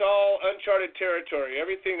 it's all uncharted territory.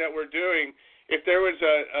 Everything that we're doing, if there was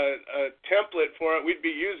a template for it, we'd be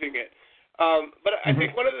using it. But I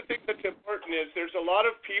think one of the things that's important is there's a lot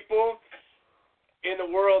of people in the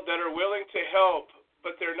world that are willing to help,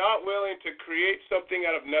 but they're not willing to create something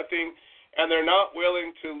out of nothing, and they're not willing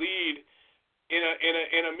to lead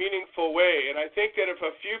in a meaningful way. And I think that if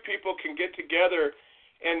a few people can get together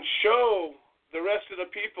and show the rest of the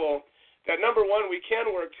people that, number one, we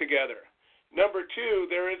can work together. Number two,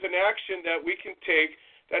 there is an action that we can take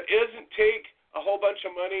that isn't take a whole bunch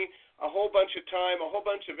of money, a whole bunch of time, a whole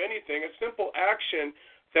bunch of anything, a simple action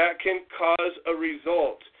that can cause a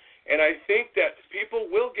result. And I think that people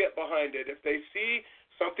will get behind it if they see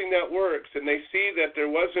something that works and they see that there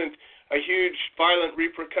wasn't a huge violent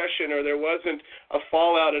repercussion or there wasn't a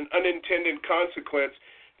fallout, an unintended consequence,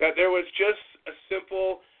 that there was just a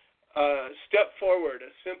simple step forward,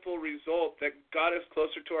 a simple result that got us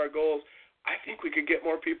closer to our goals. I think we could get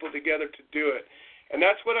more people together to do it. And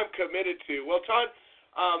that's what I'm committed to. Well, Todd,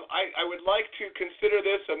 I would like to consider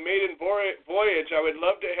this a maiden voyage. I would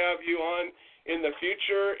love to have you on in the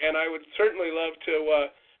future, and I would certainly love to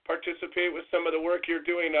participate with some of the work you're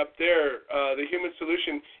doing up there. The Human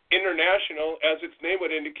Solution International, as its name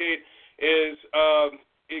would indicate, is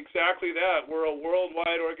exactly that. We're a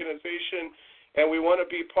worldwide organization, and we want to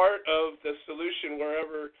be part of the solution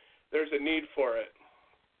wherever there's a need for it.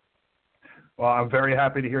 Well, I'm very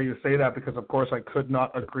happy to hear you say that, because, of course, I could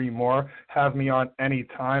not agree more. Have me on any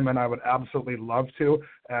time, and I would absolutely love to.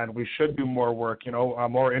 And we should do more work,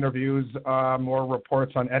 more interviews, more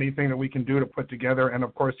reports on anything that we can do to put together. And,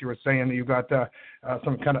 of course, you were saying that you got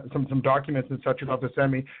some documents and such you'd love to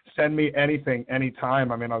send me. Send me anything,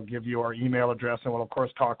 anytime. I mean, I'll give you our email address, and we'll, of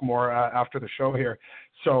course, talk more after the show here.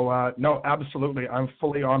 So, no, absolutely. I'm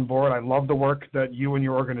fully on board. I love the work that you and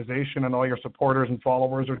your organization and all your supporters and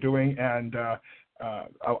followers are doing, and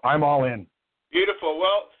I'm all in. Beautiful.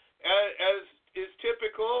 Well, as is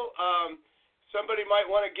typical, somebody might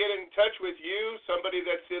want to get in touch with you, somebody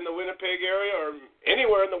that's in the Winnipeg area or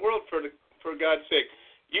anywhere in the world, for God's sake.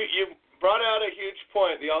 You brought out a huge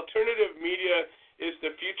point. The alternative media is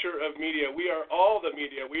the future of media. We are all the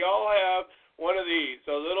media. We all have one of these,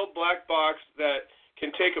 a little black box that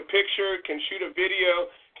can take a picture, can shoot a video,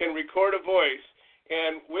 can record a voice.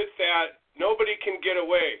 And with that, nobody can get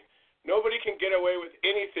away. Nobody can get away with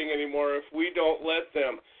anything anymore if we don't let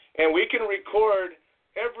them. And we can record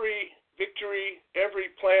every victory, every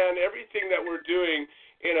plan, everything that we're doing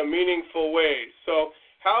in a meaningful way. So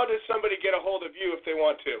how does somebody get a hold of you if they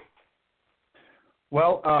want to?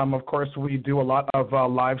 Well, of course, we do a lot of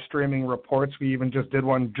live streaming reports. We even just did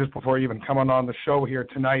one just before even coming on the show here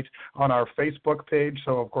tonight on our Facebook page.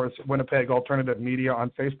 So, of course, Winnipeg Alternative Media on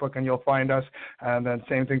Facebook, and you'll find us. And then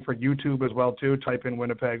same thing for YouTube as well, too. Type in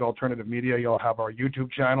Winnipeg Alternative Media. You'll have our YouTube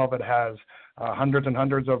channel that has hundreds and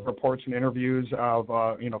hundreds of reports and interviews of,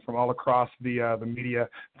 from all across the media,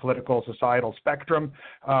 political, societal spectrum.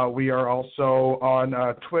 We are also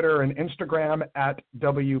on Twitter and Instagram at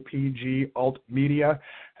WPG Alt Media.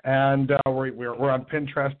 And we're on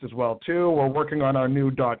Pinterest as well, too. We're working on our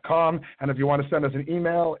new .com. And if you want to send us an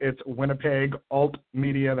email, it's Winnipeg Alt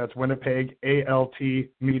Media. That's Winnipeg ALT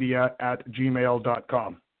Media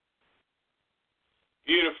 @gmail.com.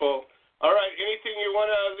 Beautiful. All right. Anything you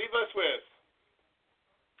want to leave us with?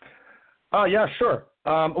 Yeah, sure.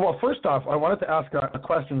 Well, first off, I wanted to ask a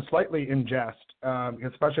question slightly in jest,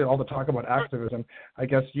 especially all the talk about activism. I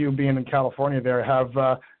guess you being in California there,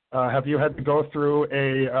 have you had to go through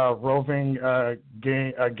a roving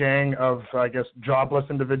gang of, I guess, jobless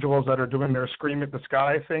individuals that are doing their Scream at the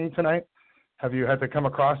Sky thing tonight? Have you had to come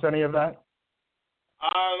across any of that?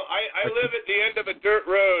 I live at the end of a dirt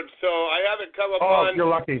road, so I haven't come upon you're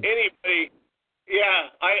lucky. Anybody. Yeah,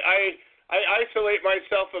 I isolate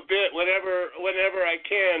myself a bit whenever I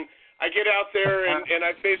can. I get out there and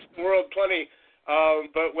I face the world plenty.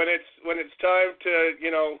 But when it's time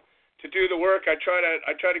to do the work, I try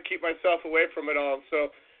to keep myself away from it all. So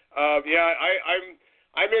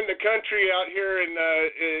I'm in the country out here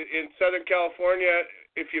in Southern California.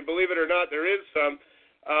 If you believe it or not, there is some.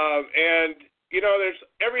 And there's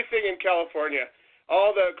everything in California.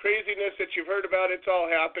 All the craziness that you've heard about, it's all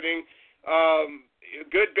happening.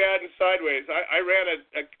 Good, bad, and sideways. I ran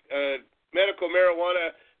medical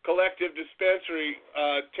marijuana collective dispensary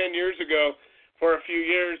 10 years ago for a few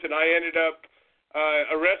years, and I ended up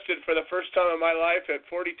arrested for the first time in my life at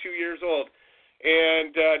 42 years old,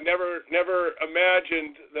 and never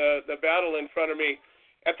imagined the battle in front of me.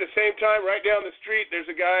 At the same time, right down the street, there's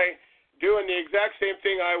a guy doing the exact same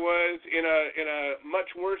thing I was in a much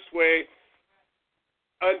worse way,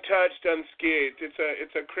 untouched, unscathed.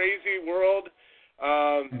 It's a crazy world.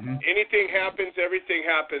 Anything happens, everything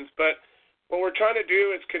happens. But what we're trying to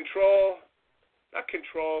do is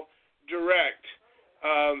direct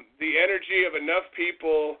the energy of enough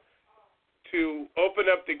people to open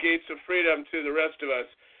up the gates of freedom to the rest of us.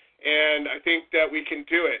 And I think that we can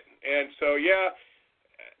do it. And so, yeah,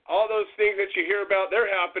 all those things that you hear about, they're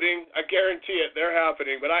happening. I guarantee it, they're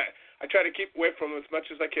happening. But I try to keep away from them as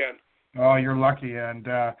much as I can. Oh, you're lucky, and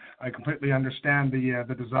I completely understand the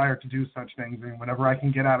desire to do such things. And whenever I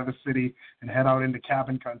can get out of the city and head out into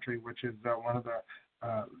cabin country, which is one of the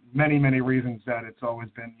many reasons that it's always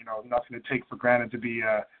been, nothing to take for granted to be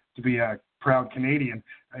a proud Canadian,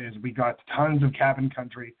 is we got tons of cabin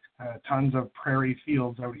country, tons of prairie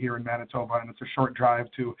fields out here in Manitoba, and it's a short drive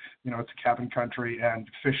to, to cabin country, and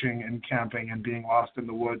fishing and camping and being lost in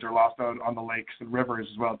the woods or lost out on the lakes and rivers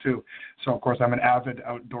as well too. So of course I'm an avid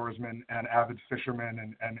outdoorsman and avid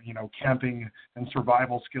fisherman and camping and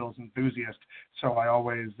survival skills enthusiast. So I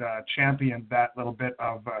always champion that little bit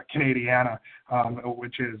of Canadiana,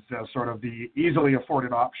 which is sort of the easily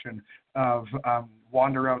afforded option of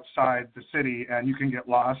wander outside the city and you can get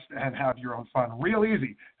lost and have your own fun real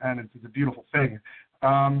easy, and it's a beautiful thing.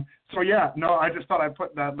 I just thought I'd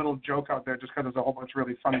put that little joke out there just because there's a whole bunch of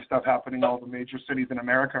really funny stuff happening in all the major cities in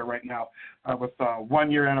America right now with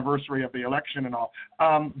 1 year anniversary of the election and all.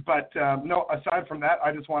 Aside from that,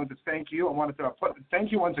 I just wanted to thank you. I wanted to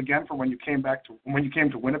thank you once again for when you came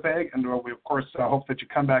to Winnipeg, and we of course hope that you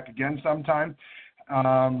come back again sometime.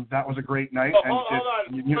 That was a great night. Hold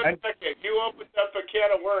on. One second. You opened up a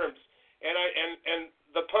can of worms, and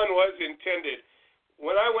the pun was intended.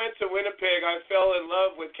 When I went to Winnipeg, I fell in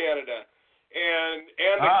love with Canada and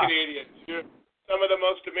the Canadians. You're some of the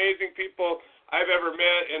most amazing people I've ever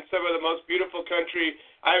met, and some of the most beautiful country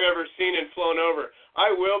I've ever seen and flown over. I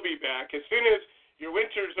will be back as soon as your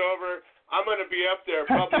winter's over. I'm going to be up there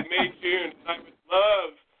probably May, June. I would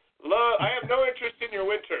love. I have no interest in your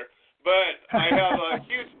winter. But I have a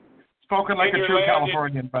huge... Spoken like a true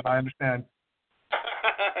Californian, but I understand.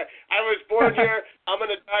 I was born here. I'm going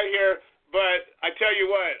to die here. But I tell you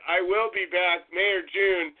what, I will be back May or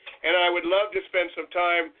June, and I would love to spend some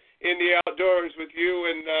time in the outdoors with you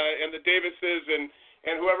and the Davises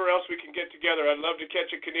and whoever else we can get together. I'd love to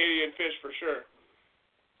catch a Canadian fish for sure.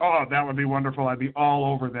 Oh, that would be wonderful. I'd be all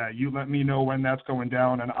over that. You let me know when that's going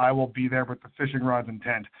down, and I will be there with the fishing rods and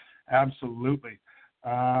tent. Absolutely.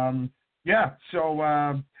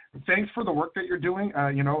 Thanks for the work that you're doing.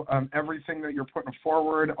 Everything that you're putting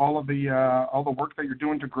forward, all the work that you're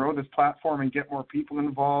doing to grow this platform and get more people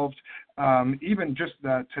involved. Even just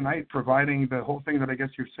tonight, providing the whole thing that I guess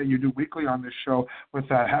you say you do weekly on this show with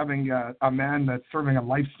having a man that's serving a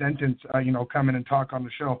life sentence, come in and talk on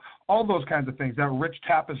the show. All those kinds of things. That rich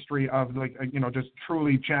tapestry of just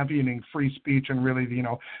truly championing free speech and really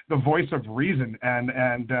the voice of reason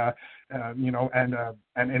and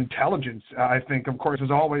intelligence, I think, of course,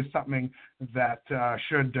 is always something that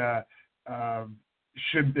should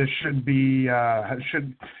be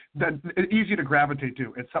easy to gravitate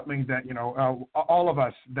to. It's something that all of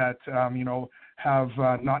us that have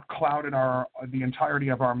not clouded the entirety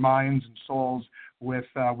of our minds and souls with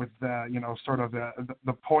sort of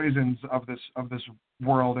the poisons of this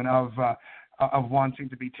world and of wanting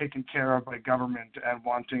to be taken care of by government and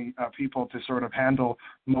wanting people to sort of handle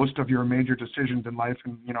most of your major decisions in life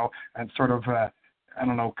and sort of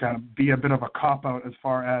kind of be a bit of a cop-out as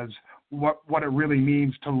far as what it really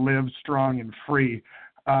means to live strong and free.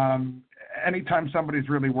 Anytime somebody's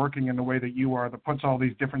really working in the way that you are, that puts all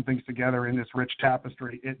these different things together in this rich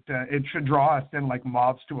tapestry, it should draw us in like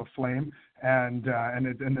moths to a flame, and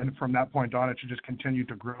then from that point on, it should just continue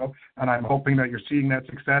to grow. And I'm hoping that you're seeing that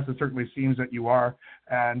success. It certainly seems that you are,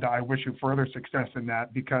 and I wish you further success in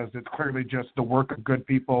that, because it's clearly just the work of good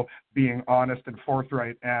people being honest and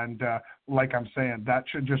forthright. And like I'm saying, that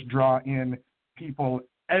should just draw in people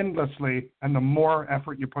endlessly, and the more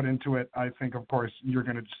effort you put into it, I think, of course, you're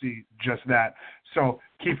going to see just that. So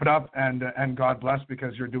keep it up, and God bless,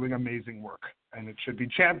 because you're doing amazing work, and it should be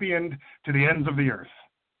championed to the ends of the earth.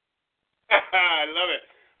 I love it.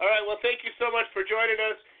 All right, well, thank you so much for joining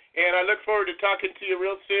us, and I look forward to talking to you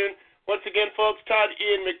real soon. Once again, folks, Todd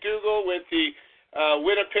Ian McDougall with the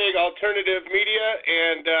Winnipeg Alternative Media,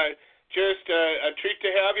 and just a treat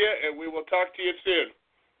to have you, and we will talk to you soon.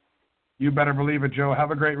 You better believe it, Joe.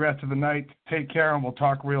 Have a great rest of the night. Take care, and we'll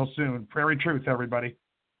talk real soon. Prairie Truth, everybody.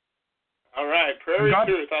 All right, Prairie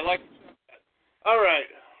Truth. I like that. All right,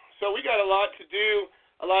 so we got a lot to do,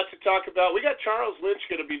 a lot to talk about. We got Charles Lynch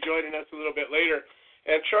going to be joining us a little bit later,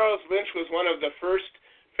 and Charles Lynch was one of the first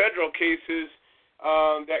federal cases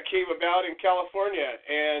that came about in California,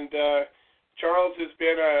 and Charles has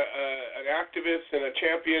been an activist and a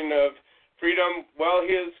champion of freedom while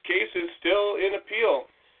his case is still in appeal.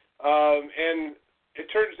 And it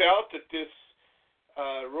turns out that this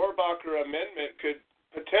Rohrabacher amendment could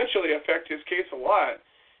potentially affect his case a lot.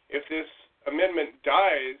 If this amendment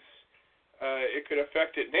dies, it could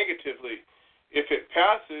affect it negatively. If it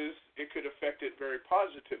passes, it could affect it very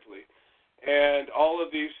positively. And all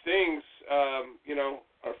of these things, are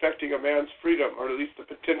affecting a man's freedom, or at least the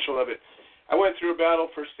potential of it. I went through a battle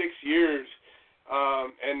for 6 years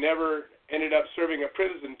and never ended up serving a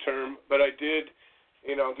prison term, but I did,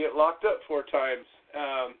 get locked up 4 times.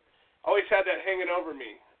 Always had that hanging over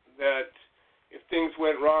me, that if things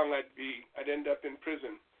went wrong, I'd end up in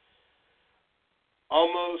prison.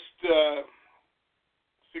 Almost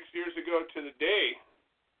 6 years ago to the day,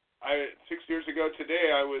 6 years ago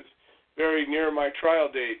today, I was very near my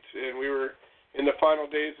trial date, and we were in the final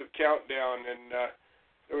days of countdown, and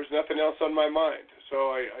there was nothing else on my mind.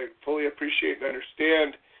 So I fully appreciate and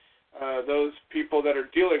understand those people that are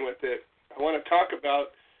dealing with it. I want to talk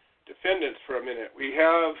about defendants for a minute. We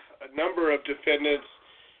have a number of defendants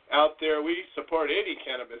out there. We support any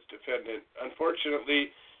cannabis defendant.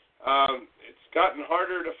 Unfortunately, it's gotten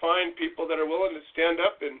harder to find people that are willing to stand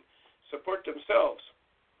up and support themselves.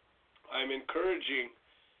 I'm encouraging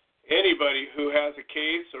anybody who has a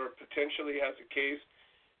case or potentially has a case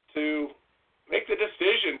to make the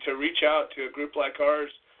decision to reach out to a group like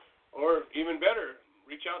ours, or even better,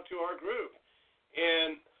 reach out to our group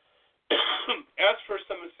and ask for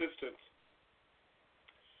some assistance.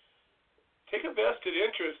 Take a vested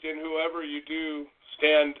interest in whoever you do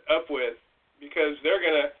stand up with, because they're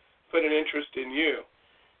going to put an interest in you.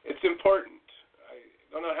 It's important. I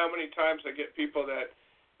don't know how many times I get people that,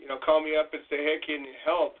 call me up and say, hey, can you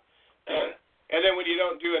help? And then when you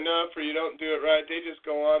don't do enough or you don't do it right, they just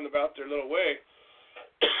go on about their little way.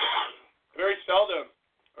 Very seldom,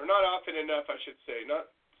 or not often enough, I should say,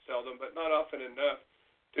 not seldom, but not often enough,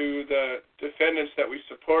 do the defendants that we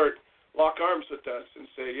support lock arms with us and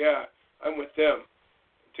say, yeah, I'm with them.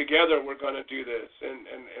 Together we're going to do this.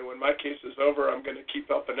 And when my case is over, I'm going to keep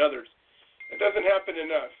helping others. It doesn't happen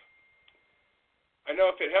enough. I know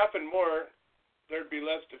if it happened more, there'd be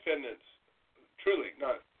less defendants. Truly,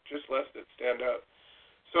 not just less that stand up.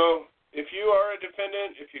 So if you are a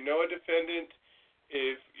defendant, if you know a defendant,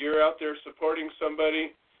 if you're out there supporting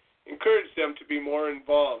somebody, encourage them to be more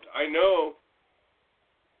involved. I know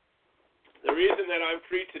the reason that I'm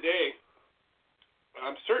free today,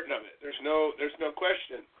 I'm certain of it. There's no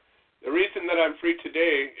question. The reason that I'm free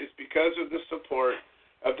today is because of the support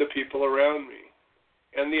of the people around me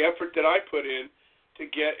and the effort that I put in to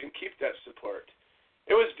get and keep that support.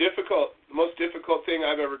 It was difficult, the most difficult thing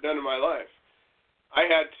I've ever done in my life. I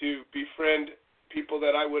had to befriend people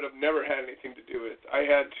that I would have never had anything to do with. I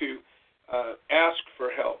had to ask for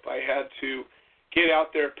help. I had to get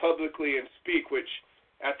out there publicly and speak, which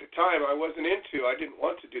at the time I wasn't into. I didn't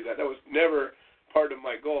want to do that. That was never part of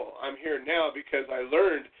my goal. I'm here now because I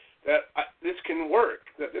learned that this can work,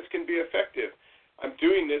 that this can be effective. I'm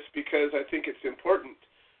doing this because I think it's important.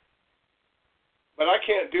 But I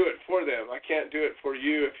can't do it for them. I can't do it for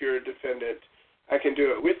you if you're a defendant. I can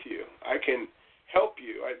do it with you. I can help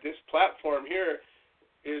you. This platform here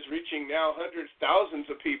is reaching now hundreds, thousands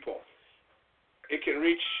of people. It can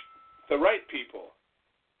reach the right people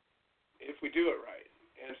if we do it right.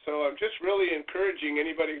 And so I'm just really encouraging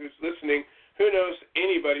anybody who's listening, who knows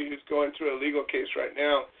anybody who's going through a legal case right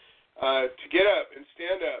now, to get up and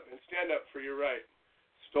stand up for your right.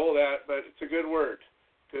 Stole that, but it's a good word,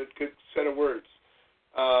 good set of words.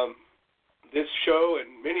 This show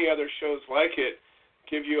and many other shows like it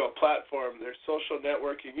give you a platform. There's social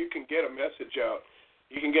networking. You can get a message out.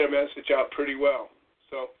 You can get a message out pretty well.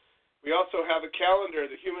 So we also have a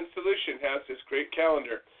calendar. The Human Solution has this great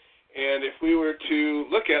calendar. And if we were to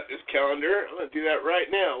look at this calendar, I'm going to do that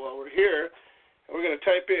right now while we're here. And we're going to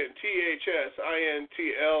type in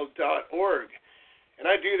thsintl.org. And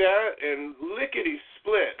I do that, and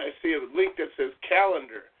lickety-split, I see a link that says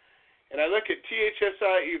calendar. And I look at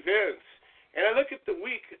THSI events, and I look at the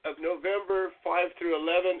week of November 5 through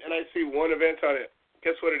 11, and I see one event on it.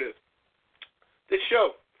 Guess what it is? This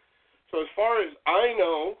show. So as far as I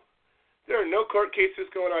know, there are no court cases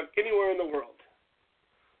going on anywhere in the world.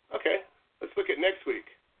 Okay, let's look at next week.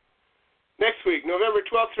 Next week, November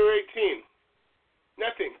 12th through 18th.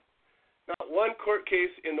 Nothing. Not one court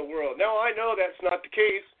case in the world. Now, I know that's not the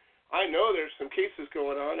case. I know there's some cases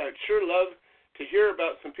going on. I'd sure love to hear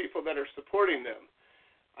about some people that are supporting them.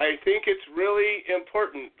 I think it's really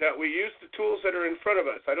important that we use the tools that are in front of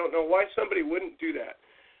us. I don't know why somebody wouldn't do that,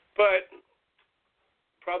 but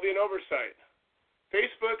probably an oversight.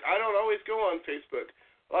 Facebook, I don't always go on Facebook.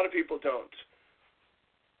 A lot of people don't.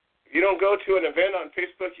 You don't go to an event on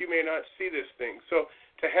Facebook, you may not see this thing. So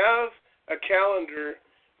to have a calendar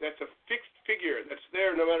that's a fixed figure, that's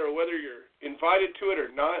there no matter whether you're invited to it or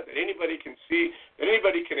not, that anybody can see, that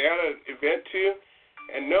anybody can add an event to,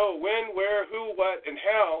 and know when, where, who, what, and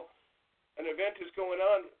how an event is going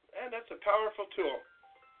on, and that's a powerful tool.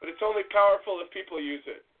 But it's only powerful if people use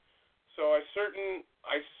it. So I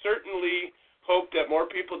certainly hope that more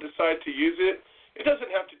people decide to use it. It doesn't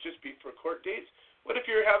have to just be for court dates. What if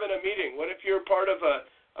you're having a meeting? What if you're part of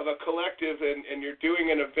a collective and you're doing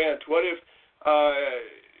an event? What if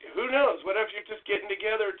who knows? What if you're just getting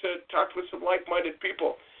together to talk with some like-minded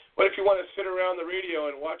people? What if you want to sit around the radio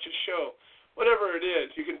and watch a show? Whatever it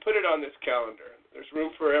is, you can put it on this calendar. There's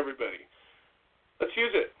room for everybody. Let's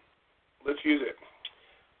use it. Let's use it.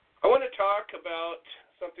 I want to talk about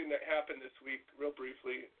something that happened this week real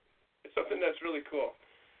briefly. It's something that's really cool.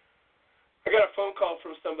 I got a phone call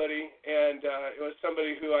from somebody, and it was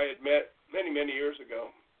somebody who I had met many, many years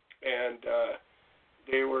ago, and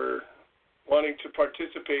they were wanting to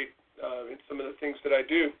participate in some of the things that I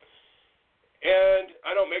do. And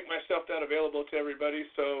I don't make myself that available to everybody,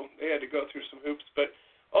 so they had to go through some hoops. But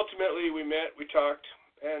ultimately we met, we talked,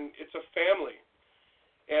 and it's a family.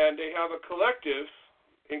 And they have a collective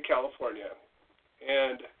in California,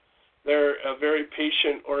 and they're a very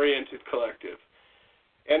patient-oriented collective.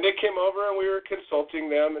 And they came over, and we were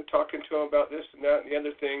consulting them and talking to them about this and that and the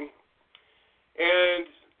other thing. And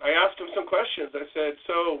I asked them some questions. I said,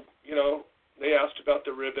 so, they asked about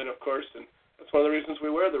the ribbon, of course, and that's one of the reasons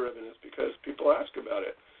we wear the ribbon is because people ask about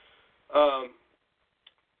it.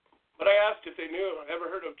 But I asked if they ever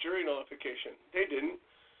heard of jury nullification. They didn't.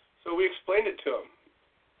 So we explained it to them.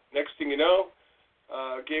 Next thing you know,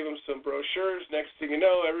 gave them some brochures. Next thing you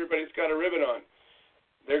know, everybody's got a ribbon on.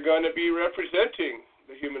 They're going to be representing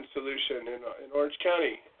the Human Solution in Orange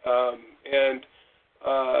County. And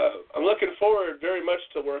I'm looking forward very much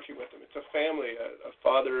to working with them. It's a family, a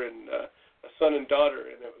father and a son and daughter,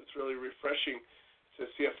 and it was really refreshing to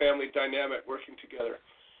see a family dynamic working together.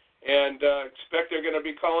 And expect they're going to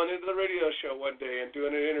be calling into the radio show one day and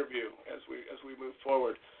doing an interview as we move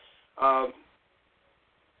forward.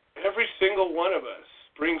 Every single one of us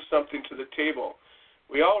brings something to the table.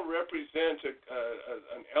 We all represent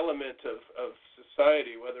an element of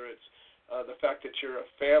society, whether it's the fact that you're a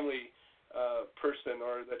family person,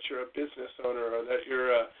 or that you're a business owner, or that you're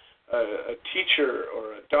a teacher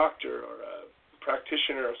or a doctor or a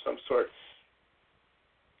practitioner of some sort.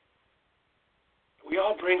 We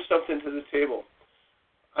all bring something to the table.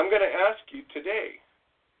 I'm going to ask you today,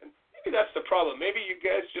 and maybe that's the problem. Maybe you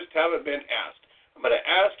guys just haven't been asked. I'm going to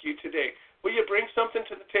ask you today, will you bring something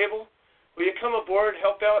to the table? Will you come aboard,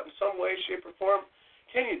 help out in some way, shape, or form?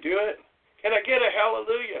 Can you do it? Can I get a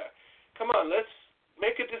hallelujah? Come on, let's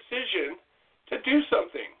make a decision to do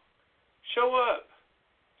something. Show up.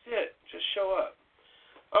 That's it. Just show up.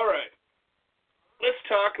 All right. Let's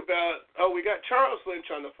talk about, we got Charles Lynch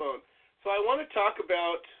on the phone. So I want to talk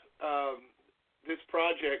about this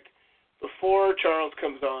project before Charles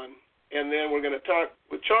comes on, and then we're going to talk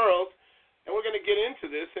with Charles, and we're going to get into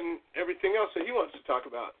this and everything else that he wants to talk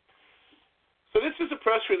about. So this is a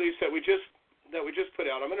press release that we just put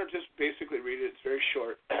out. I'm going to just basically read it. It's very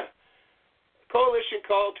short. Coalition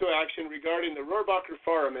call to action regarding the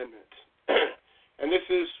Rohrabacher-Farr Amendment. And this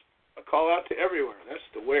is a call out to everywhere. That's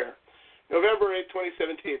the where. November 8,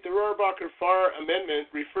 2017. The Rohrabacher-Farr Amendment,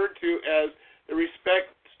 referred to as the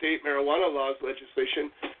Respect State Marijuana Laws legislation,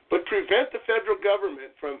 would prevent the federal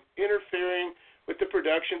government from interfering with the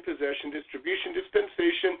production, possession, distribution,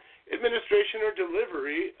 dispensation, administration, or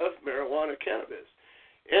delivery of marijuana cannabis,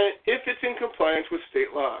 and if it's in compliance with state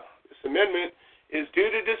law. This amendment is due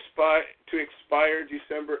to expire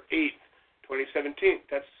December 8, 2017.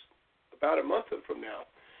 That's about a month from now.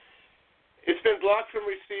 It's been blocked from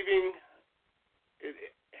receiving,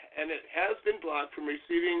 and it has been blocked from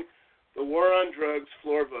receiving the war on drugs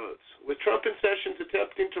floor votes. With Trump and Sessions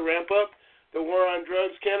attempting to ramp up the war on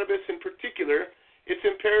drugs, cannabis in particular, it's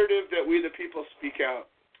imperative that we the people speak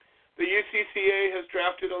out. The UCCA has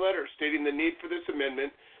drafted a letter stating the need for this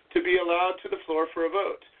amendment to be allowed to the floor for a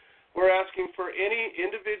vote. We're asking for any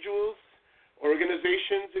individuals,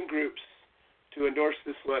 organizations, and groups to endorse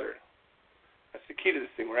this letter. That's the key to this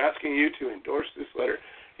thing. We're asking you to endorse this letter.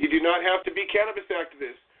 You do not have to be cannabis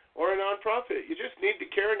activists or a nonprofit. You just need to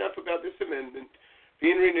care enough about this amendment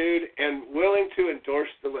being renewed and willing to endorse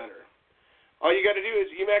the letter. All you got to do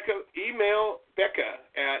is email Becca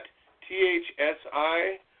at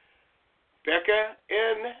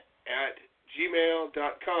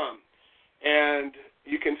thsibeccan@gmail.com. And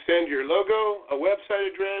you can send your logo, a website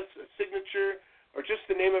address, a signature, or just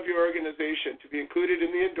the name of your organization to be included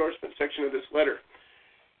in the endorsement section of this letter.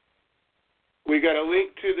 We got a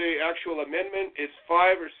link to the actual amendment. It's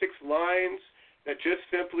 5 or 6 lines that just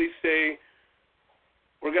simply say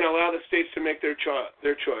we're going to allow the states to make their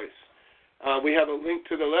choice. We have a link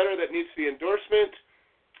to the letter that needs the endorsement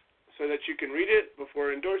so that you can read it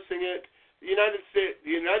before endorsing it. The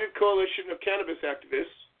United Coalition of Cannabis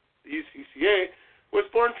Activists, the UCCA, was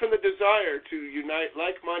born from the desire to unite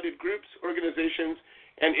like-minded groups, organizations,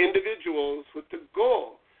 and individuals with the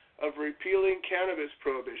goal of repealing cannabis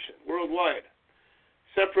prohibition worldwide.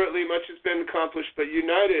 Separately, much has been accomplished, but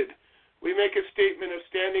united, we make a statement of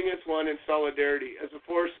standing as one in solidarity, as a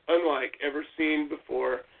force unlike ever seen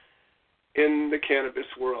before in the cannabis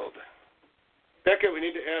world. Becca, we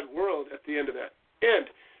need to add world at the end of that. And,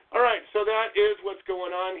 all right, so that is what's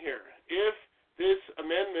going on here. If this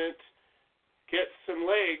amendment gets some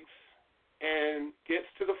legs and gets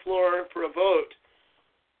to the floor for a vote,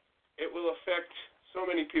 it will affect so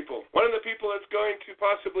many people. One of the people it's going to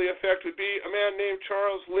possibly affect would be a man named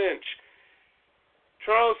Charles Lynch.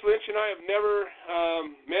 Charles Lynch and I have never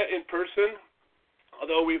met in person,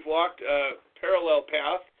 although we've walked a parallel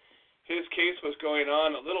path. His case was going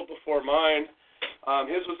on a little before mine.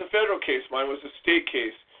 His was a federal case. Mine was a state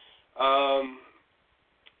case. I'm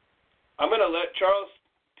going to let Charles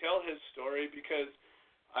tell his story because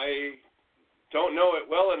I don't know it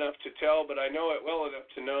well enough to tell, but I know it well enough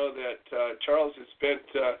to know that Charles has spent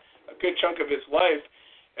a good chunk of his life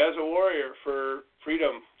as a warrior for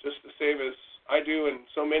freedom, just the same as I do and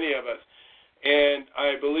so many of us. And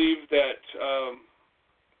I believe that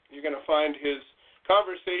you're going to find his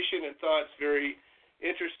conversation and thoughts very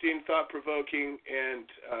interesting, thought-provoking, and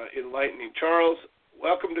enlightening. Charles,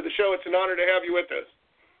 welcome to the show. It's an honor to have you with us.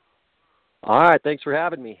 All right, thanks for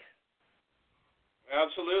having me.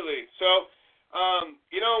 Absolutely. So,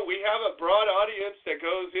 we have a broad audience that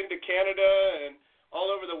goes into Canada and all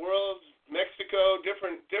over the world, Mexico,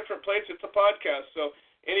 different places. It's a podcast, so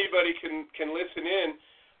anybody can listen in.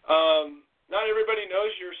 Not everybody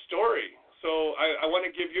knows your story, so I want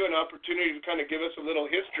to give you an opportunity to kind of give us a little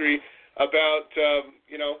history about,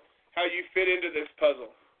 how you fit into this puzzle.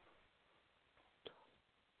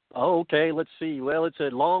 Oh, okay, let's see. Well, it's a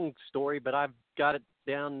long story, but I've got it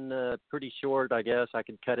down pretty short, I guess. I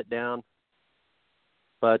can cut it down.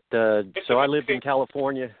 But so I lived in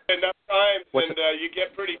California. Enough times, and you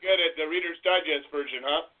get pretty good at the Reader's Digest version,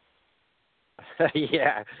 huh?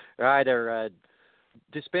 Yeah, right. Or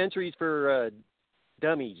dispensaries for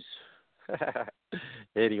dummies.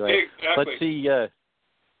 Anyway, exactly. Let's see.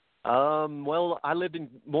 Well, I lived in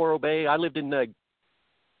Morro Bay. I lived in the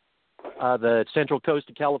central coast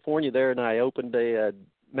of California there, and I opened a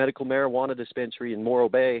medical marijuana dispensary in Morro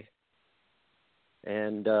Bay.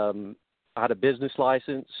 And I had a business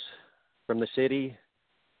license from the city,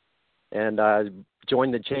 and I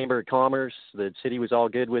joined the Chamber of Commerce. The city was all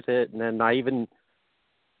good with it, and then I even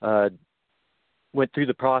went through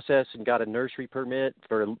the process and got a nursery permit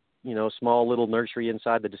for a small little nursery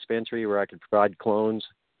inside the dispensary where I could provide clones.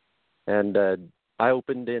 And I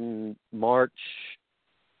opened in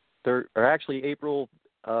April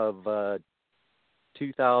of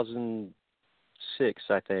 2006,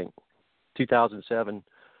 I think, 2007.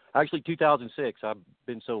 Actually, 2006. I've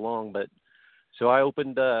been so long, but so I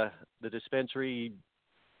opened the dispensary,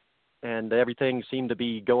 and everything seemed to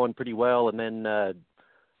be going pretty well. And then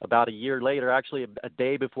about a year later, actually a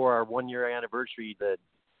day before our 1-year anniversary, the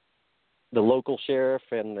local sheriff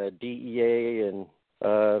and the DEA and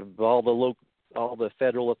all the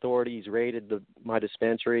federal authorities raided my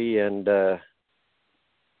dispensary and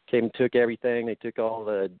came and took everything. They took all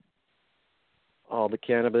the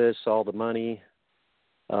cannabis, all the money.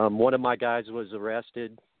 One of my guys was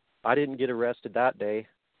arrested. I didn't get arrested that day.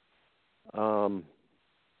 And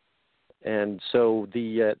so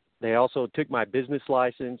they also took my business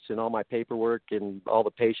license and all my paperwork and all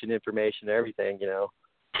the patient information, everything,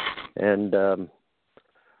 And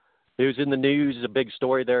it was in the news, a big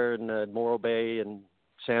story there in Morro Bay and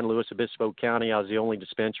San Luis Obispo County. I was the only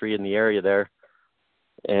dispensary in the area there.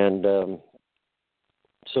 And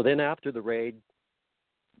so then after the raid,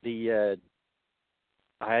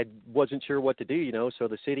 I wasn't sure what to do, so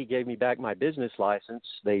the city gave me back my business license.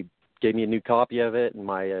 They gave me a new copy of it and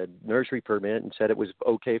my nursery permit and said it was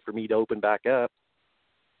okay for me to open back up.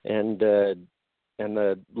 And the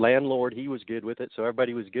landlord, he was good with it, so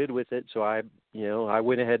everybody was good with it. So I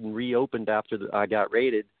went ahead and reopened after I got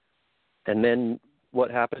raided. And then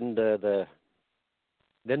what happened?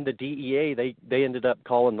 Then the DEA, they ended up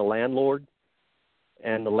calling the landlord,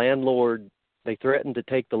 and the landlord, they threatened to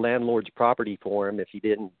take the landlord's property for him if he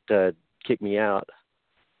didn't kick me out.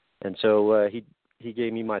 And so he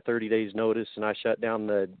gave me my 30 days notice, and I shut down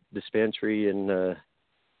the dispensary in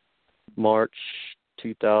March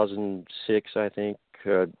 2006, I think.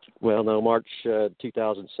 March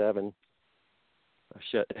 2007. I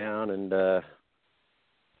shut down and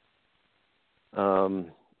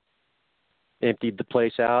emptied the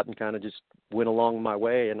place out and kind of just went along my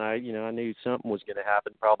way. And I knew something was going to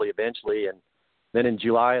happen probably eventually. And then in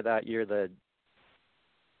July of that year, the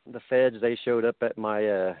feds, they showed up at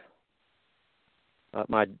my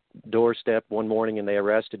doorstep one morning, and they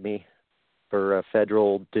arrested me for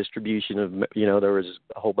federal distribution of, there was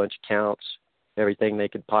a whole bunch of counts, everything they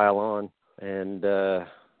could pile on. And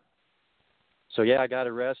so I got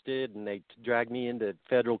arrested, and they dragged me into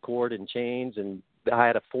federal court in chains, and I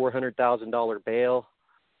had a $400,000 bail.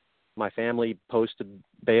 My family posted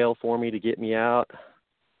bail for me to get me out.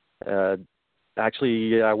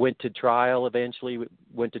 Actually, I went to trial eventually, and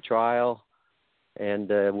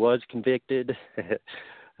was convicted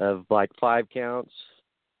of like 5 counts.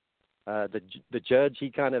 The judge, he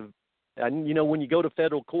kind of, and when you go to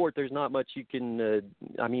federal court, there's not much you can,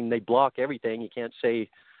 they block everything. You can't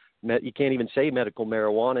even say medical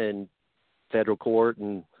marijuana in federal court,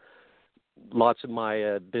 and lots of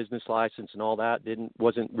my business license and all that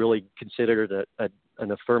wasn't really considered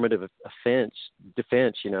an affirmative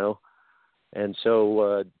defense, and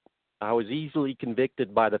so I was easily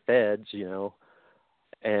convicted by the feds,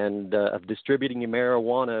 and of distributing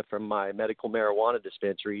marijuana from my medical marijuana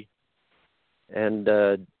dispensary. And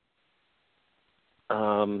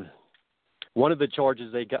one of the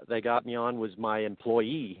charges they got me on was my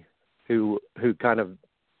employee, who kind of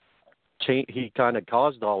he kind of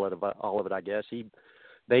caused all of it, I guess.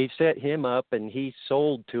 They set him up, and he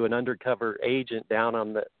sold to an undercover agent down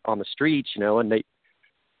on the streets, and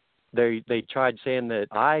they tried saying that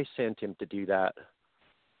I sent him to do that.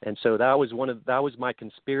 And so that was my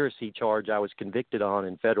conspiracy charge I was convicted on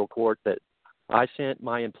in federal court, that I sent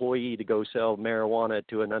my employee to go sell marijuana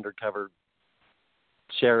to an undercover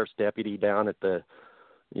sheriff's deputy down at down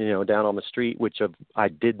on the street, I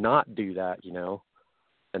did not do that,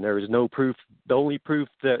 and there was no proof. The only proof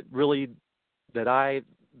that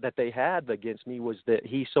they had against me was that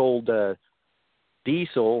he sold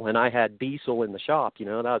diesel, and I had diesel in the shop. That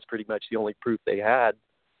was pretty much the only proof they had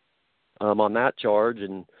on that charge.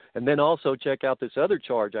 And then also check out this other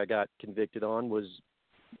charge I got convicted on was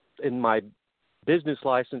in my business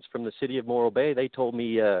license from the city of Morro Bay. They told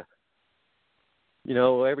me,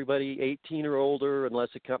 everybody 18 or older, unless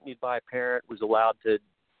accompanied by a parent, was allowed to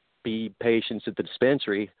be patients at the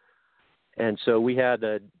dispensary. And so we had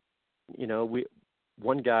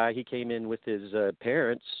one guy, he came in with his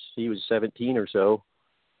parents. He was 17 or so.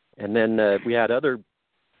 And then we had other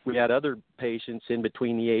patients in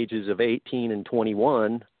between the ages of 18 and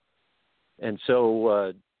 21. And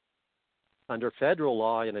so under federal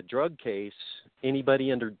law, in a drug case,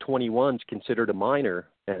 anybody under 21 is considered a minor.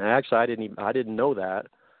 And actually, I didn't know that.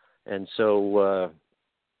 And so,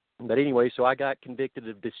 but anyway, so I got convicted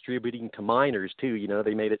of distributing to minors too.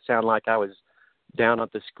 They made it sound like I was down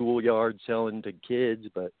at the schoolyard selling to kids,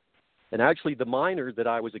 and actually the minor that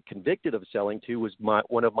I was convicted of selling to was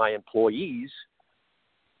one of my employees,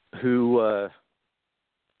 who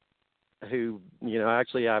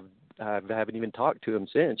actually I haven't even talked to him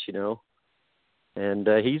since, and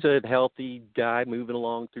he's a healthy guy moving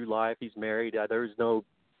along through life. He's married. There's no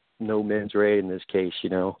mens rea in this case,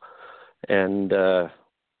 and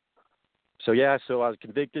so I was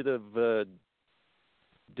convicted of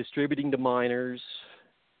distributing to minors,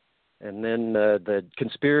 and then the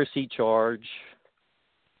conspiracy charge,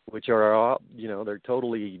 which are they're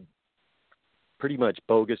totally pretty much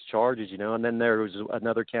bogus charges, and then there was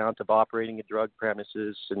another count of operating a drug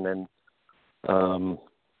premises, and then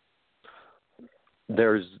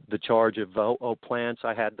there's the charge of plants.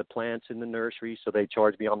 I had the plants in the nursery, so they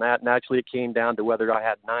charged me on that, and actually it came down to whether I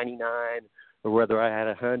had 99 or whether I had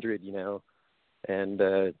 100, and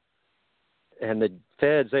the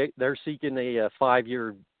feds, they're seeking a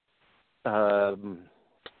 5-year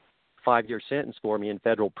sentence for me in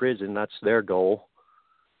federal prison. That's their goal.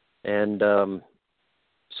 And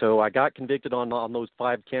so I got convicted on those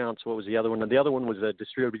 5 counts. What was the other one? The other one was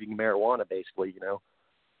distributing marijuana, basically,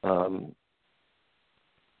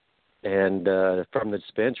 and from the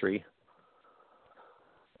dispensary.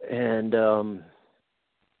 And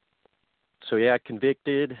so yeah,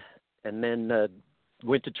 convicted, and then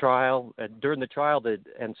went to trial. During the trial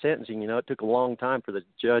and sentencing, it took a long time for the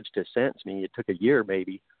judge to sentence me. It took a year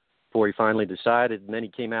maybe before he finally decided. And then he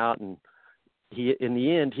came out, and in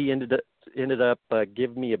the end he ended up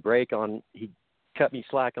giving me a break on. He cut me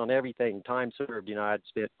slack on everything. Time served. I'd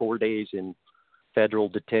spent 4 days in federal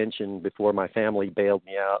detention before my family bailed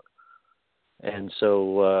me out, and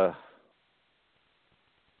so.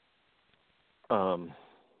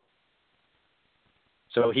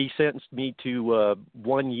 So he sentenced me to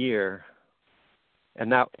 1 year,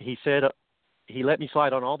 and that he said he let me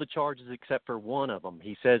slide on all the charges except for one of them.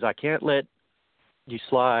 He says, I can't let you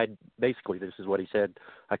slide. Basically, this is what he said.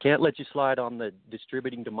 I can't let you slide on the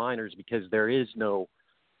distributing to minors because there is no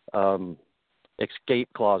escape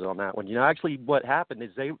clause on that one. Actually what happened is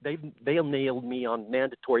they nailed me on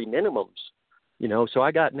mandatory minimums, so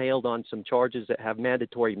I got nailed on some charges that have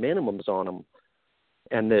mandatory minimums on them.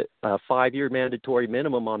 And the 5-year mandatory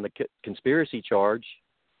minimum on the conspiracy charge,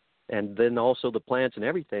 and then also the plants and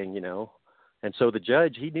everything, And so the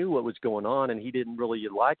judge, he knew what was going on, and he didn't really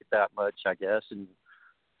like it that much, I guess. And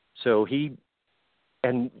so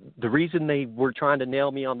and the reason they were trying to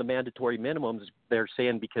nail me on the mandatory minimums, they're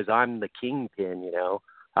saying because I'm the kingpin,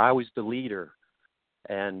 I was the leader.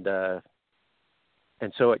 And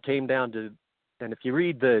so it came down to, and if you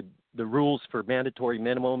read the rules for mandatory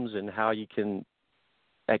minimums and how you can,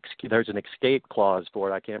 there's an escape clause for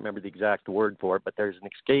it. I can't remember the exact word for it, but there's an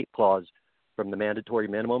escape clause from the mandatory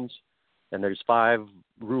minimums, and there's 5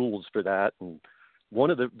 rules for that. And one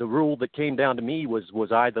of the rule that came down to me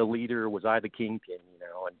was I the leader, was I the kingpin,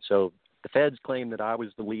 And so the feds claimed that I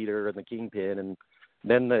was the leader and the kingpin, and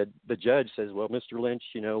then the judge says, well, Mr. Lynch,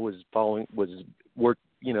 was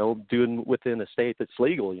doing within a state that's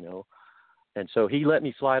legal, And so he let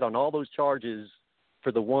me slide on all those charges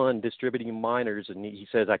for the one distributing minors, and he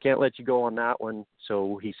says, I can't let you go on that one.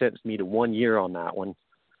 So he sentenced me to 1 year on that one.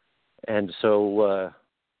 And so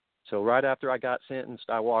right after I got sentenced,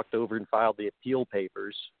 I walked over and filed the appeal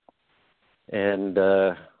papers, and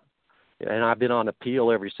I've been on appeal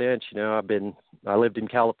ever since. I lived in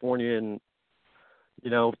California, and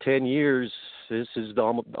 10 years. This is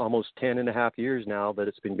almost 10 and a half years now that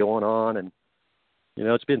it's been going on, and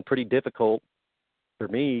it's been pretty difficult for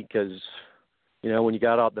me because when you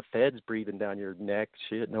got all the feds breathing down your neck,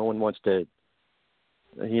 shit, no one wants to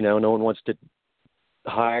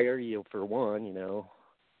hire you for one,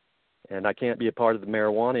 and I can't be a part of the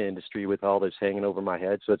marijuana industry with all this hanging over my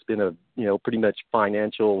head. So it's been a, pretty much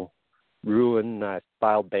financial ruin. I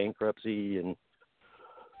filed bankruptcy, and,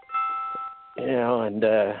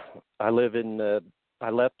 I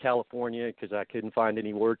left California because I couldn't find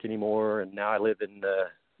any work anymore. And now I live in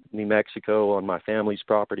New Mexico on my family's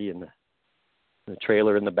property in the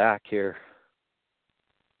trailer in the back here.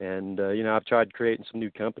 And, I've tried creating some new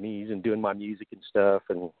companies and doing my music and stuff.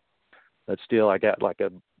 But still, I got like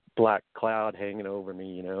a black cloud hanging over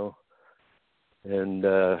me, And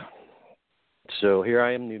so here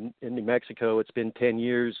I am in New Mexico. It's been 10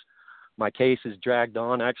 years. My case is dragged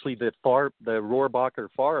on. Actually, the Rohrabacher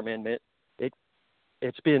FAR amendment,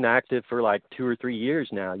 it's been active for like 2 or 3 years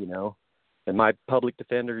now, And my public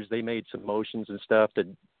defenders, they made some motions and stuff to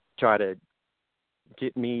try to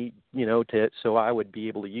get me, so I would be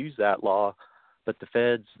able to use that law. But the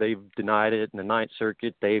feds, they've denied it. In the Ninth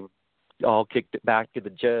Circuit, they've all kicked it back to the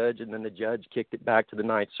judge, and then the judge kicked it back to the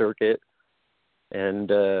Ninth Circuit. And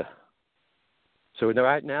so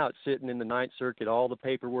right now it's sitting in the Ninth Circuit. All the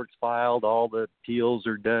paperwork's filed, all the appeals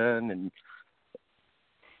are done, and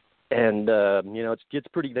it gets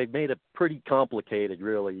pretty. They've made it pretty complicated,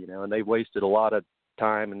 really, and they've wasted a lot of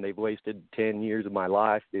time, and they've wasted 10 years of my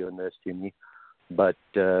life doing this to me. But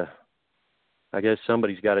I guess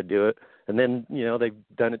somebody's got to do it. And then they've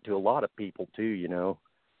done it to a lot of people too,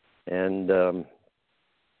 and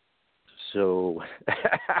so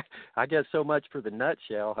I guess so much for the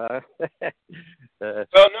nutshell, huh? But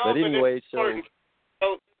anyway, so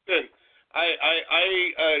listen, I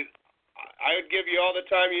would give you all the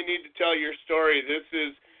time you need to tell your story. This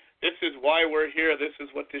is why we're here. This is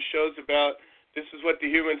what this show's about. This is what the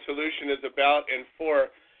Human Solution is about and for.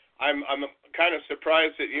 I'm kind of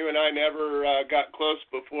surprised that you and I never got close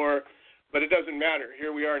before, but it doesn't matter.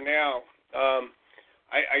 Here we are now.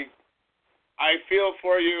 I feel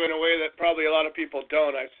for you in a way that probably a lot of people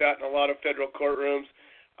don't. I've sat in a lot of federal courtrooms.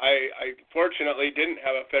 I fortunately didn't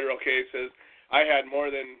have a federal case, as I had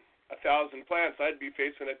more than 1,000 plants. I'd be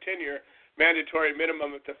facing a 10-year mandatory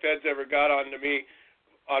minimum if the feds ever got onto me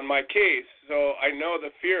on my case. So I know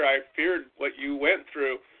the fear. I feared what you went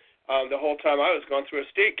through, the whole time I was going through a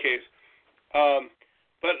state case.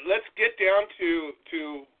 But let's get down to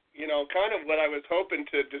kind of what I was hoping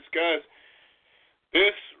to discuss.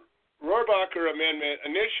 This Rohrabacher amendment,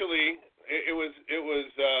 initially it was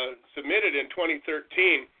submitted in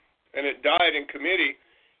 2013, and it died in committee,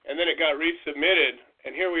 and then it got resubmitted,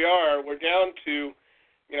 and here we are. We're down to,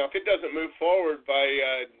 if it doesn't move forward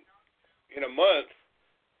by in a month,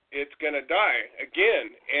 it's going to die again.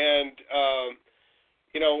 And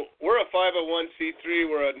we're a 501c3.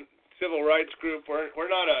 We're a civil rights group. We're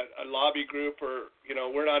not a lobby group, or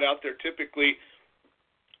we're not out there typically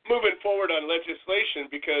moving forward on legislation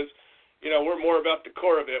because we're more about the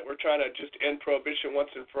core of it. We're trying to just end prohibition once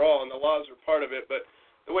and for all, and the laws are part of it. But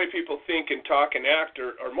the way people think and talk and act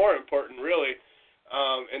are more important, really,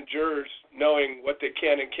 and jurors knowing what they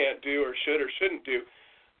can and can't do or should or shouldn't do.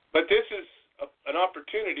 But this is an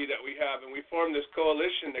opportunity that we have, and we formed this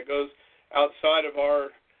coalition that goes outside of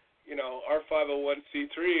our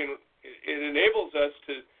 501c3, and it enables us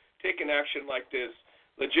to take an action like this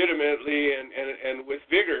legitimately and with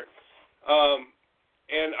vigor.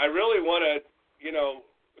 And I really want to,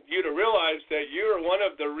 you to realize that you are one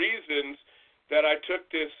of the reasons that I took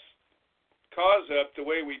this cause up the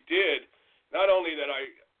way we did. Not only that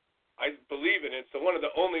I believe in it, it's one of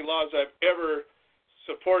the only laws I've ever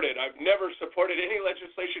supported. I've never supported any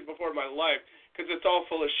legislation before in my life because it's all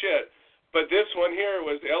full of shit. But this one here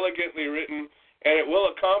was elegantly written, and it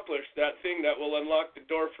will accomplish that thing that will unlock the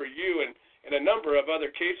door for you and a number of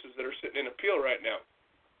other cases that are sitting in appeal right now.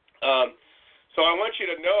 So I want you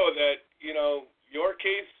to know that, your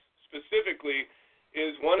case specifically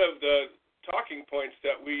is one of the talking points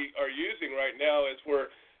that we are using right now as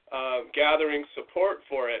we're gathering support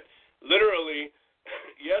for it. Literally,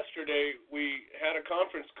 yesterday we had a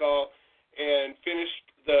conference call and finished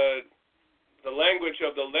the language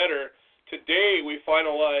of the letter. Today we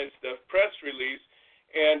finalized the press release,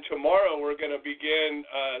 and tomorrow we're going to begin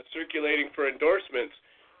circulating for endorsements.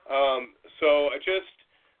 So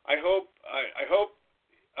I hope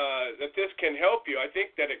that this can help you. I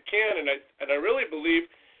think that it can, and I really believe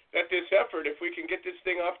that this effort, if we can get this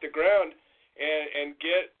thing off the ground and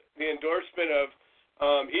get the endorsement of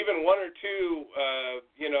even one or two,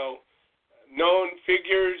 known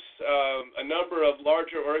figures, a number of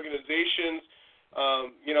larger organizations,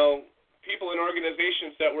 people in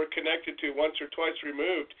organizations that we're connected to once or twice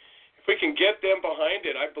removed, if we can get them behind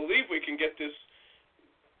it, I believe we can get this.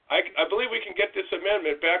 I believe we can get this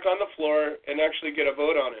amendment back on the floor and actually get a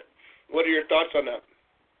vote on it. What are your thoughts on that?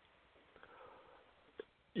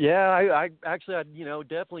 Yeah, I actually,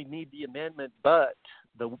 definitely need the amendment, but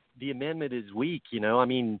the amendment is weak.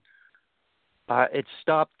 It's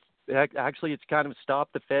stopped. Actually, it's kind of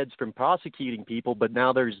stopped the feds from prosecuting people, but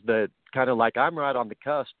now there's the kind of like I'm right on the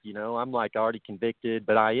cusp. I'm like already convicted,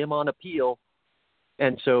 but I am on appeal.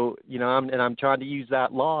 And so, I'm trying to use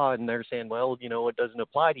that law, and they're saying, well, it doesn't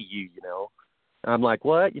apply to you, I'm like,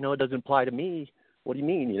 what? It doesn't apply to me. What do you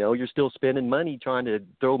mean? You're still spending money trying to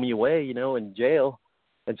throw me away, in jail.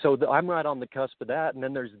 And so I'm right on the cusp of that. And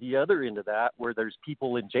then there's the other end of that where there's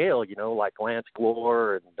people in jail, like Lance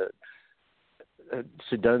Glore and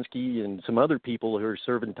Sadunsky and some other people who are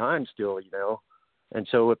serving time still, And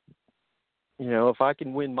so, if I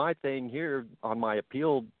can win my thing here on my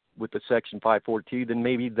appeal with the Section 542, then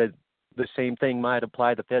maybe the same thing might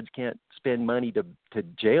apply. The feds can't spend money to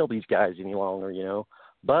jail these guys any longer,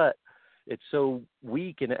 But it's so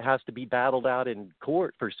weak, and it has to be battled out in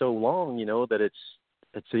court for so long, that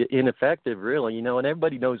it's ineffective, really, and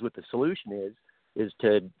everybody knows what the solution is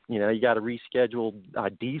to, you got to reschedule,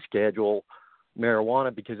 deschedule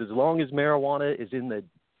marijuana, because as long as marijuana is in the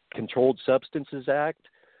Controlled Substances Act,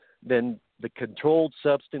 then the Controlled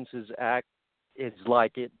Substances Act is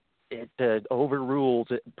like it overrules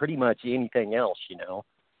pretty much anything else,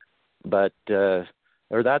 But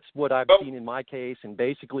or that's what I've seen in my case, and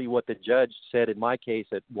basically what the judge said in my case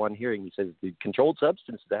at one hearing. He says the Controlled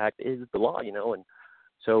Substances Act is the law, and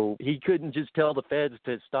so he couldn't just tell the feds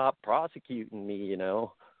to stop prosecuting me,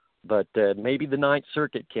 But maybe the Ninth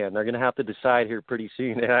Circuit can. They're going to have to decide here pretty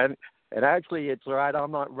soon. And actually, it's right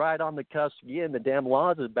on the cusp again. The damn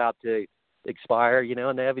law is about to expire,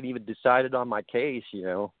 and they haven't even decided on my case,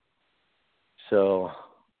 So,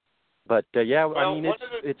 but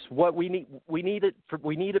it's what we need. We need it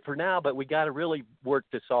for now, but we got to really work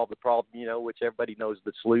to solve the problem, which everybody knows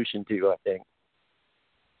the solution to, I think.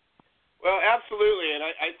 Well, absolutely, and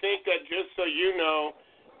I think that just so you know,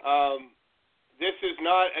 this is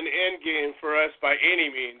not an end game for us by any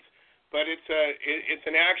means, but it's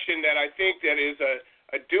an action that I think that is a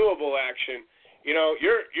doable action.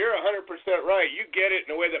 You're 100% right. You get it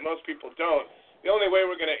in a way that most people don't. the only way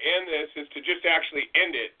we're going to end this is to just actually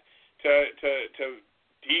end it, to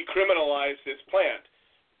decriminalize this plant.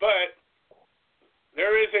 But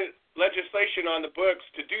there isn't legislation on the books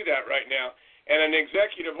to do that right now, and an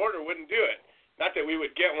executive order wouldn't do it. Not that we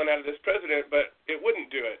would get one out of this president, but it wouldn't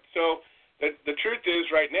do it. So the truth is,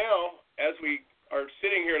 right now, as we are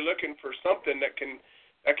sitting here looking for something that can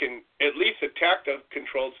at least attack the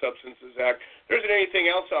Controlled Substances Act, there isn't anything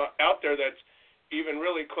else out there that's even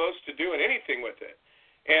really close to doing anything with it.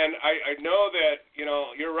 And I know that,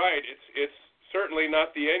 you're right. It's certainly not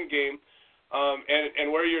the end game. And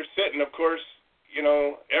where you're sitting, of course,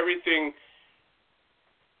 everything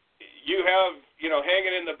you have,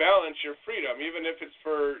 hanging in the balance, your freedom, even if it's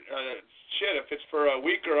for if it's for a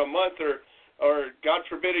week or a month or God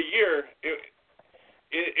forbid a year,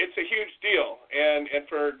 it's a huge deal. And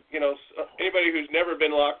for anybody who's never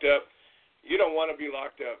been locked up, you don't want to be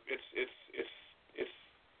locked up. It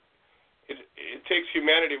takes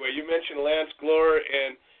humanity away. You mentioned Lance Glore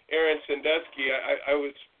and Aaron Sandusky. I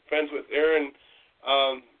was friends with Aaron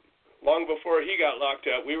long before he got locked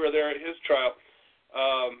up. We were there at his trial,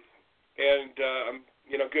 and I'm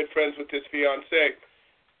good friends with his fiancée.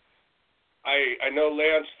 I know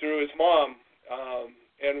Lance through his mom,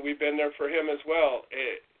 and we've been there for him as well,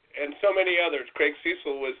 and so many others. Craig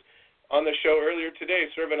Cecil was on the show earlier today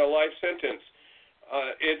serving a life sentence.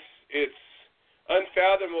 It's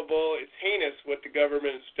unfathomable. It's heinous what the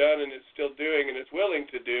government has done and is still doing and is willing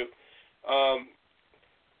to do.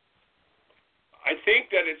 I think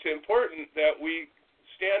that it's important that we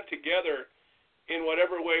stand together in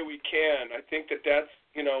whatever way we can. I think that that's,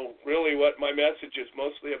 really what my message is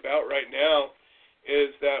mostly about right now,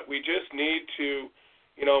 is that we just need to,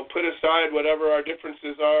 put aside whatever our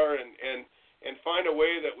differences are and find a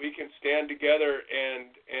way that we can stand together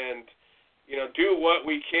and do what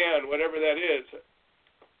we can, whatever that is.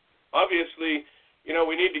 Obviously,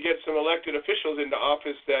 we need to get some elected officials into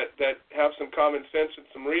office that have some common sense and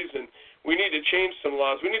some reason. We need to change some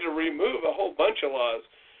laws. We need to remove a whole bunch of laws.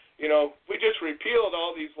 If we just repealed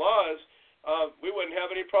all these laws, we wouldn't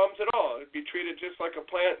have any problems at all. It'd be treated just like a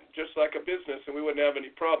plant, just like a business, and we wouldn't have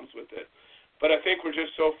any problems with it. But I think we're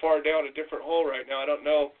just so far down a different hole right now. I don't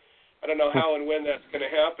know how and when that's going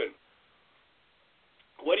to happen.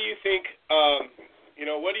 What do you think?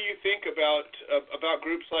 What do you think about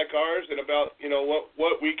groups like ours and about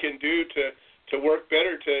what we can do to work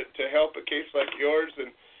better to help a case like yours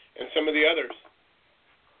and some of the others?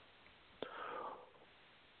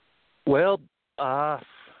 Well,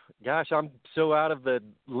 gosh, I'm so out of the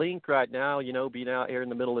link right now, being out here in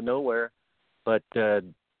the middle of nowhere. But I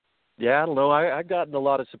don't know. I've gotten a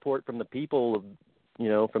lot of support from the people of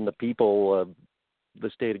the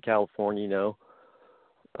state of California,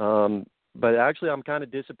 But actually, I'm kind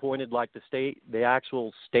of disappointed, like the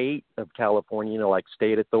actual state of California, like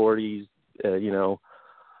state authorities,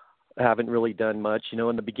 haven't really done much.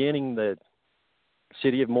 In the beginning, the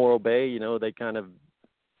city of Morro Bay, they kind of,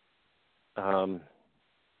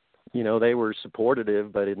 they were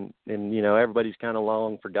supportive, but in everybody's kind of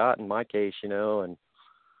long forgotten my case, and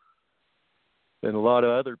a lot of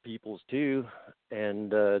other people's too.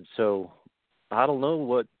 And so I don't know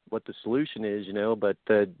what the solution is, but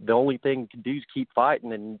the only thing we can do is keep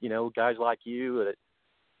fighting. And, guys like you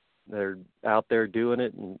that are out there doing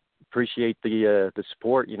it, and appreciate the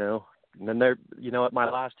support, And then at my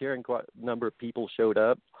last hearing, quite a number of people showed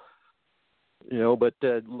up, but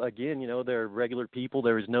again, they're regular people.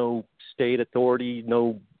 There was no state authority,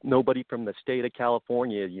 nobody from the state of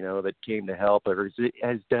California, that came to help or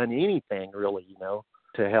has done anything really,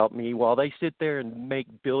 to help me. While they sit there and make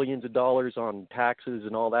billions of dollars on taxes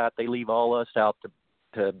and all that, they leave all us out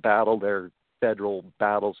to battle their federal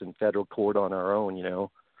battles in federal court on our own,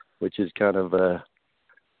 which is kind of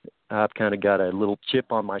I've kind of got a little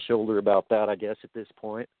chip on my shoulder about that, I guess, at this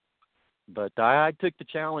point. But I took the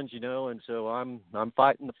challenge, and so I'm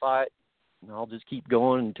fighting the fight, and I'll just keep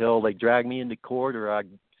going until they drag me into court or I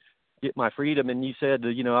get my freedom. And you said,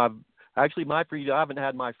 my freedom, I haven't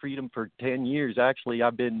had my freedom for 10 years. Actually, I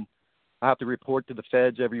have to report to the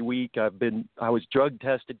feds every week. I was drug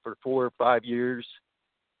tested for 4 or 5 years.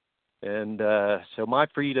 And so my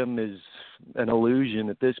freedom is an illusion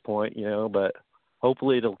at this point, but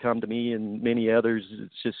hopefully it'll come to me and many others.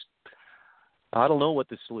 It's just, I don't know what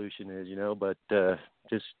the solution is, but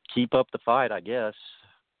just keep up the fight, I guess.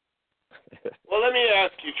 Well, let me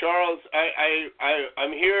ask you, Charles.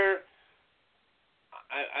 I'm here.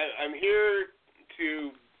 I'm here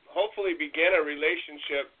to hopefully begin a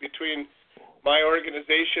relationship between my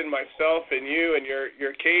organization, myself, and you, and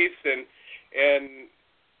your case, and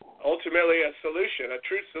ultimately a solution, a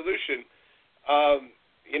true solution.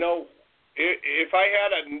 if I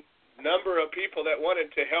had a number of people that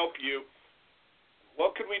wanted to help you,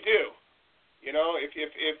 what could we do? You know,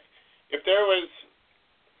 if there was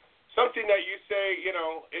something that you say, you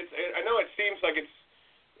know, I know it seems like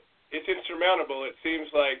it's insurmountable. It seems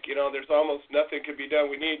like, you know, there's almost nothing could be done.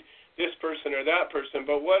 We need this person or that person.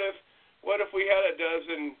 But what if we had a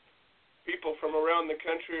dozen people from around the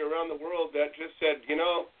country, around the world that just said, you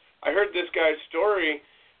know, I heard this guy's story.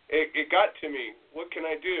 It got to me. What can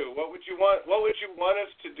I do? What would you want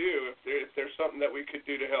us to do if there's something that we could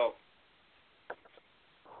do to help?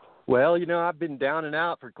 Well, you know, I've been down and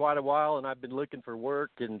out for quite a while, and I've been looking for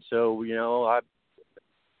work, and so, you know,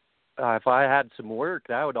 if I had some work,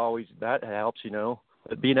 that helps, you know.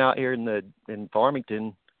 But being out here in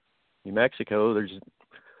Farmington, New Mexico, there's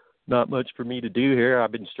not much for me to do here.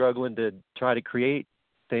 I've been struggling to try to create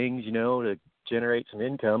things, you know, to generate some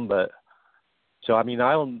income, but so I mean,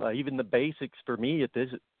 even the basics for me at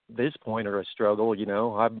this point are a struggle, you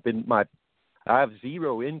know. I have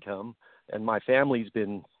zero income, and my family's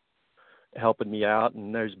been helping me out,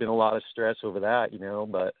 and there's been a lot of stress over that, you know,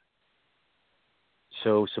 but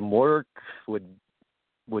so some work would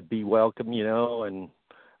be welcome, you know. And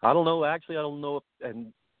I don't know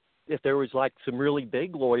if there was like some really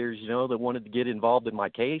big lawyers, you know, that wanted to get involved in my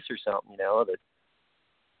case or something, you know, that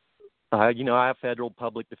you know, I have federal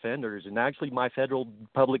public defenders, and actually my federal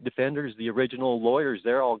public defenders, the original lawyers,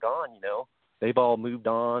 they're all gone, you know. They've all moved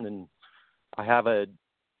on, and I have a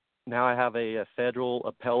federal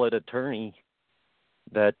appellate attorney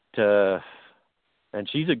that and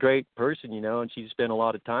she's a great person, you know, and she's spent a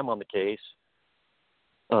lot of time on the case.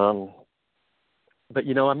 But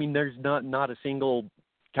you know, I mean, there's not a single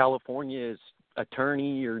California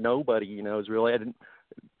attorney or nobody, you know, is really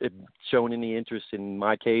shown any interest in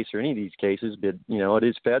my case or any of these cases. But you know, it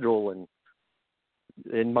is federal, and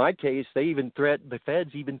in my case, the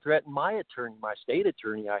feds even threatened my attorney, my state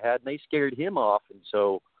attorney I had, and they scared him off. And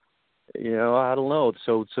so, you know, I don't know.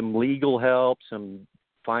 So some legal help, some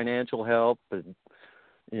financial help, and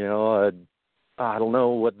you know, I don't know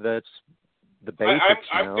what that's the basics.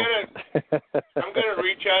 I'm gonna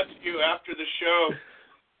reach out to you after the show,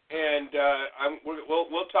 and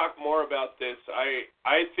we'll talk more about this.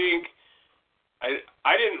 I think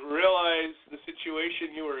I didn't realize the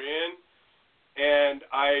situation you were in, and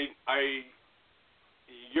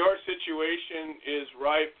your situation is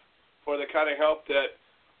ripe for the kind of help that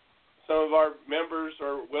some of our members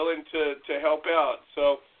are willing to help out.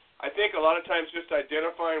 So I think a lot of times just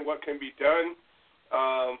identifying what can be done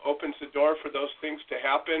opens the door for those things to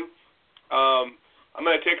happen. I'm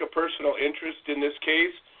going to take a personal interest in this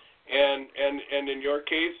case and in your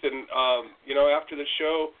case, and you know, after the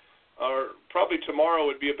show, or probably tomorrow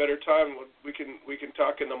would be a better time. We can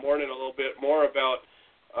talk in the morning a little bit more about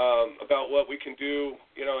what we can do,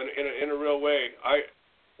 you know, in a real way.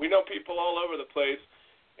 We know people all over the place,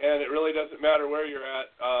 and it really doesn't matter where you're at.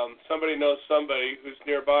 Somebody knows somebody who's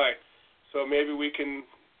nearby, so maybe we can.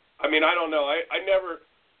 I mean, I don't know. I never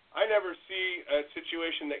see a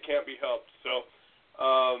situation that can't be helped. So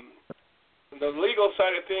the legal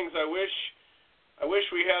side of things, I wish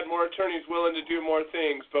we had more attorneys willing to do more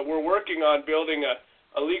things, but we're working on building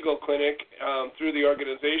a legal clinic through the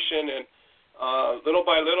organization, and little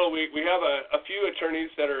by little, we have a few attorneys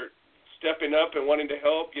that are stepping up and wanting to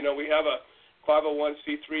help. You know, we have a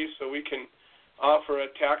 501c3, so we can offer a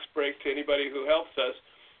tax break to anybody who helps us,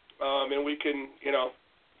 and we can, you know,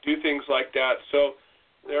 do things like that. So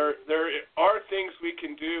there are things we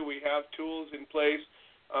can do. We have tools in place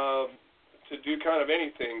to do kind of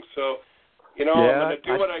anything. So, you know, I'm going to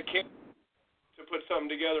do what I can to put something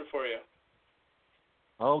together for you.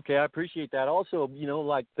 Okay, I appreciate that. Also, you know,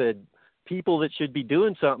 like the people that should be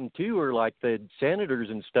doing something too are like the senators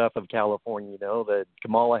and stuff of California, you know, the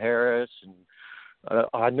Kamala Harris, and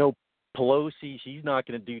I know Pelosi, she's not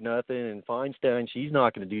going to do nothing, and Feinstein, she's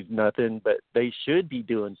not going to do nothing, but they should be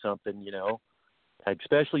doing something, you know,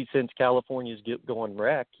 especially since California's going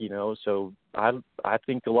wreck, you know. So I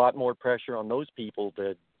think a lot more pressure on those people,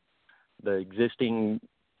 the existing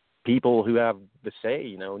people who have the say,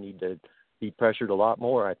 you know, need to be pressured a lot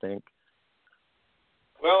more, I think.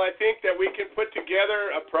 Well, I think that we can put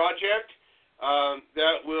together a project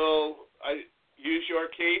that will use your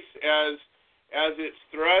case as its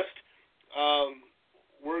thrust.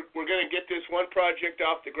 We're going to get this one project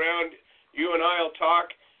off the ground. You and I will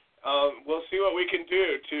talk. We'll see what we can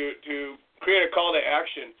do to create a call to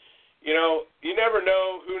action. You know, you never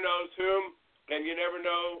know who knows whom, and you never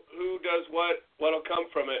know who does what'll come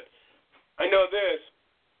from it. I know this.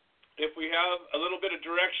 If we have a little bit of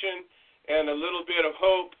direction and a little bit of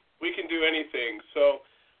hope, we can do anything. So,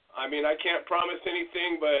 I mean, I can't promise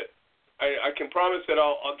anything, but I can promise that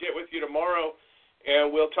I'll get with you tomorrow,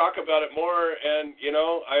 and we'll talk about it more. And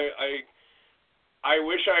I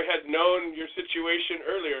wish I had known your situation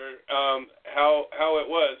earlier, how it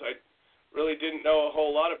was. I really didn't know a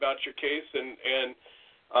whole lot about your case, and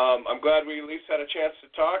I'm glad we at least had a chance to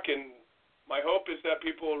talk. And my hope is that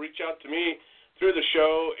people will reach out to me through the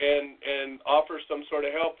show and offer some sort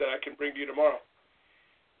of help that I can bring to you tomorrow.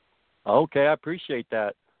 Okay, I appreciate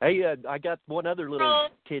that. Hey, I got one other little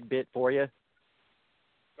tidbit for you.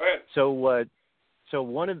 Go ahead. So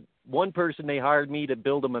one person, they hired me to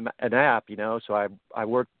build them an app, So I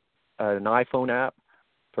worked an iPhone app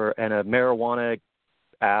and a marijuana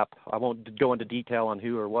app. I won't go into detail on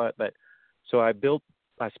who or what, but so I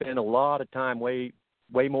spent a lot of time, way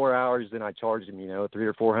more hours than I charged them, 300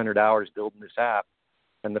 or 400 hours building this app.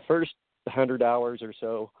 And the first 100 hours or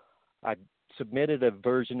so, I submitted a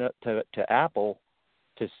version up to Apple,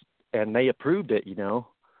 and they approved it. I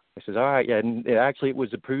says, all right, and it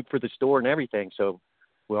was approved for the store and everything. So,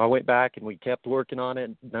 I went back and we kept working on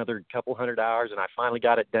it another couple 100 hours, and I finally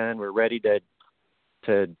got it done. We're ready to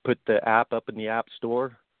put the app up in the App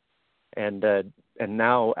Store, and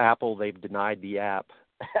now Apple, they've denied the app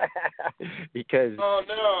because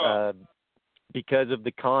because of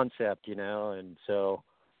the concept, and so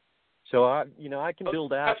I I can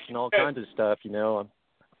build apps and all kinds of stuff,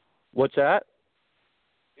 What's that?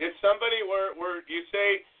 If somebody were you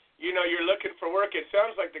say, you're looking for work, it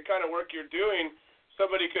sounds like the kind of work you're doing,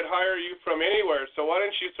 somebody could hire you from anywhere. So why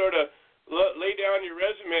don't you sort of lay down your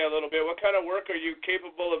resume a little bit? What kind of work are you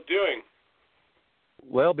capable of doing?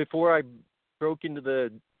 Well, before I broke into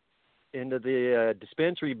the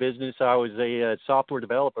dispensary business, I was a software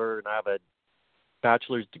developer, and I have a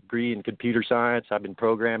bachelor's degree in computer science. I've been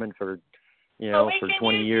programming for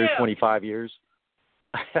 20 years, 25 years.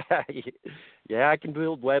 Yeah, I can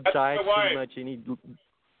build websites, pretty much any,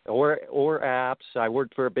 or apps. I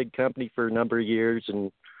worked for a big company for a number of years,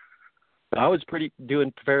 and I was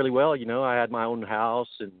doing fairly well. I had my own house,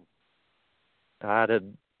 and I had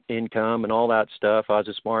an income and all that stuff. I was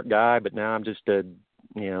a smart guy, but now I'm just a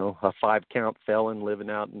 5-count felon living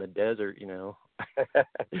out in the desert.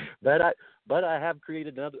 But I have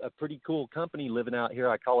created a pretty cool company living out here.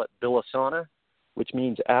 I call it Villasana, which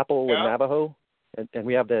means apple in Navajo. And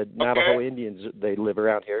we have the Navajo Indians, they live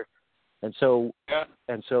around here. And so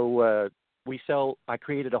I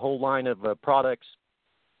created a whole line of products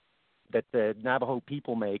that the Navajo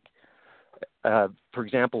people make. For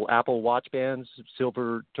example, Apple watch bands,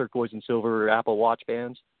 silver, turquoise and silver Apple watch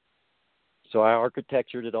bands. So I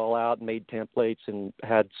architectured it all out and made templates and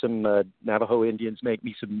had some Navajo Indians make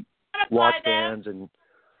me some watch bands. And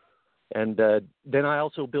then I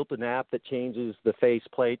also built an app that changes the face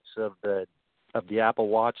plates of the Apple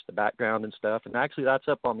Watch, the background and stuff. And actually that's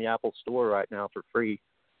up on the Apple Store right now for free.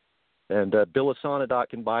 And Villasana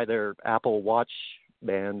can buy their Apple Watch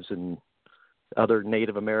bands and other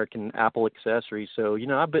Native American Apple accessories. So,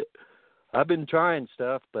 I've been trying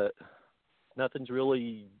stuff, but nothing's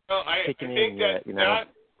really kicking in yet, that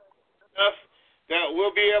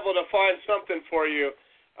we'll be able to find something for you.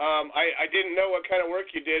 I didn't know what kind of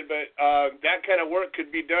work you did, but that kind of work could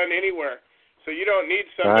be done anywhere. So you don't need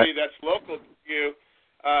somebody that's local to you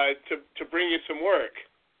to bring you some work.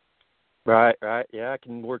 Right. Yeah, I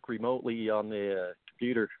can work remotely on the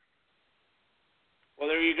computer. Well,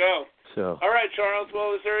 there you go. So. All right, Charles.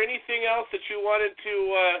 Well, is there anything else that you wanted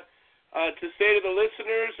to say to the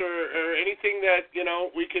listeners, or anything that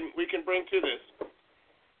we can bring to this?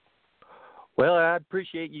 Well, I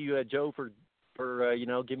appreciate you, Joe, for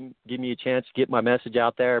giving me a chance to get my message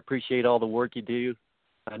out there. I appreciate all the work you do.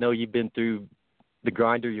 I know you've been through the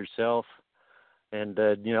grinder yourself, and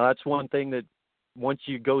that's one thing that once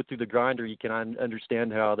you go through the grinder, you can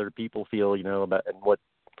understand how other people feel, about and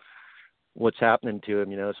what's happening to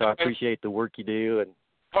them. So I appreciate the work you do,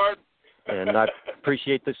 and I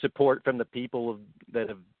appreciate the support from the people that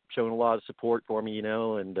have shown a lot of support for me,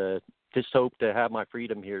 and just hope to have my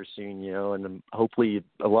freedom here soon, and hopefully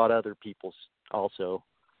a lot of other people's also.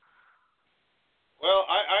 Well,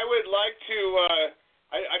 I would like to.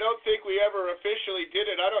 I don't think we ever officially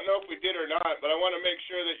did it. I don't know if we did or not, but I want to make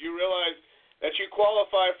sure that you realize that you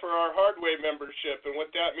qualify for our Hardway membership. And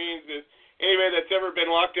what that means is anybody that's ever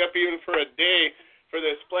been locked up even for a day for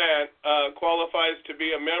this plant qualifies to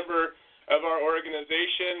be a member of our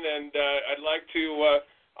organization. And I'd like to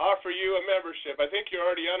offer you a membership. I think you're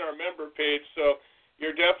already on our member page, so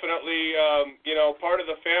you're definitely part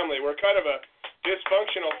of the family. We're kind of a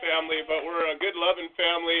dysfunctional family, but we're a good, loving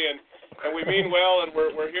family, and we mean well, and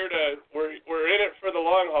we're here we're in it for the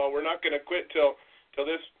long haul. We're not going to quit till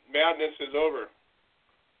this madness is over.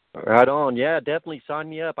 Right on. Yeah, definitely sign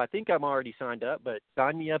me up. I think I'm already signed up, but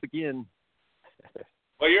sign me up again.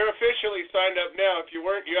 Well, you're officially signed up now. If you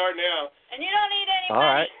weren't, you are now. And you don't need any All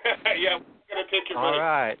money. right. Yeah, we're going to take your All money.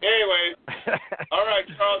 right. Anyway, all right,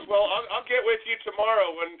 Charles. Well, I'll get with you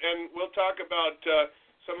tomorrow, and we'll talk about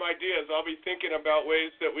some ideas. I'll be thinking about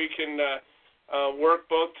ways that we can work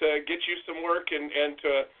both to get you some work and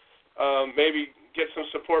to maybe get some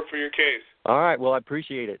support for your case. All right. Well, I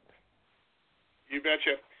appreciate it. You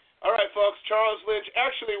betcha. All right, folks. Charles Lynch.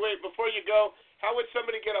 Actually, wait, before you go, how would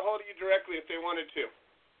somebody get a hold of you directly if they wanted to?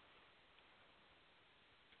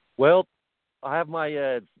 Well, I have my,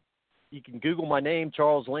 you can Google my name,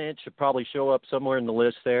 Charles Lynch. It'll probably show up somewhere in the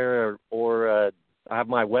list there. Or I have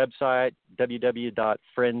my website,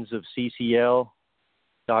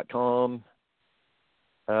 www.friendsofccl.com.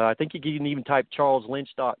 I think you can even type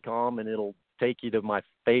charleslynch.com, and it'll take you to my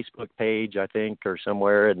Facebook page, I think, or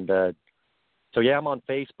somewhere. And so, yeah, I'm on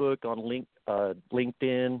Facebook, on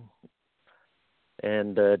LinkedIn,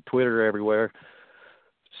 and Twitter, everywhere.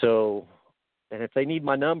 So, and if they need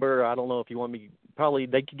my number, I don't know if you want me, probably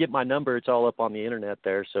they could get my number. It's all up on the internet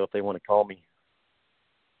there, so if they want to call me.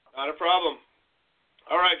 Not a problem.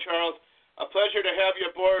 All right, Charles. A pleasure to have you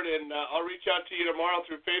aboard, and I'll reach out to you tomorrow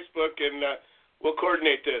through Facebook, and we'll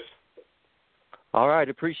coordinate this. All right.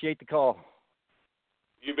 Appreciate the call.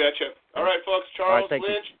 You betcha. All right, folks. Charles Lynch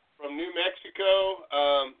you. From New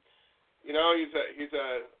Mexico. You know, he's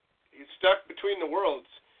stuck between the worlds.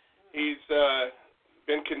 He's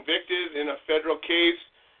been convicted in a federal case,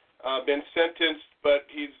 been sentenced, but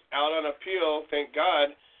he's out on appeal, thank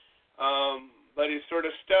God. But he's sort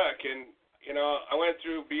of stuck. And, you know, I went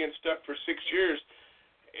through being stuck for 6 years,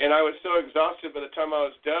 and I was so exhausted by the time I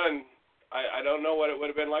was done, I don't know what it would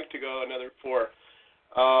have been like to go another 4.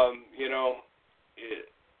 You know,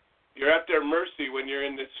 you're at their mercy when you're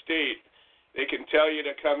in this state. They can tell you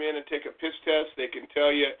to come in and take a piss test. They can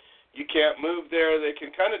tell you you can't move there. They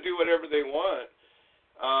can kind of do whatever they want.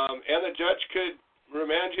 And the judge could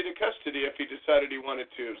remand you to custody if he decided he wanted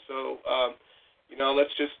to. So, you know,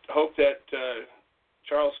 let's just hope that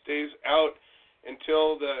Charles stays out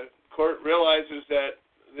until the court realizes that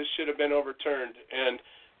this should have been overturned. And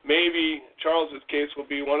maybe Charles's case will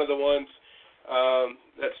be one of the ones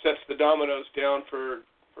that sets the dominoes down for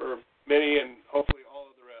many and hopefully all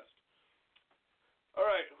of the rest. All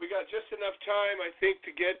right, we got just enough time, I think,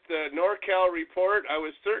 to get the NorCal report. I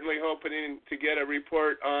was certainly hoping to get a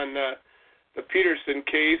report on the Peterson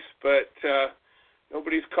case, but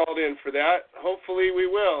nobody's called in for that. Hopefully we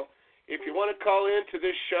will. If you want to call in to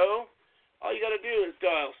this show, all you got to do is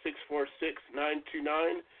dial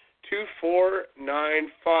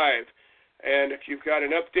 646-929-2495. And if you've got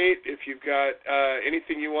an update, if you've got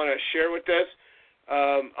anything you want to share with us,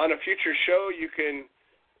 on a future show, you can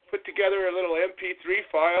put together a little MP3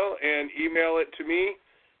 file and email it to me.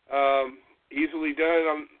 Easily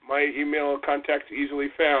done. My email contact's easily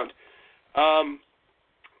found.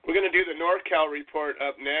 We're going to do the NorCal report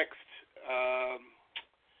up next. I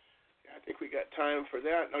think we got time for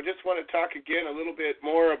that. I just want to talk again a little bit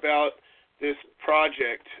more about this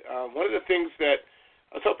project. One of the things that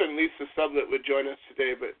I was hoping Lisa Sublet would join us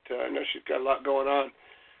today, but I know she's got a lot going on.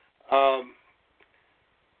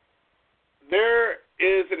 There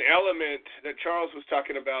is an element that Charles was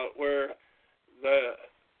talking about where the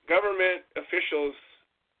government officials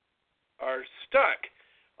are stuck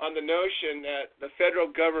on the notion that the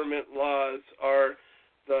federal government laws are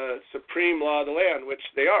the supreme law of the land, which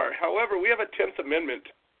they are. However, we have a 10th Amendment,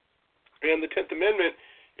 and the 10th Amendment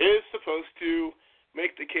is supposed to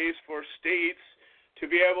make the case for states to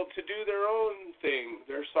be able to do their own thing,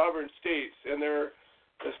 their sovereign states, and the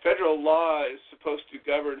federal law is supposed to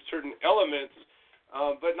govern certain elements,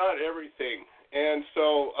 but not everything. And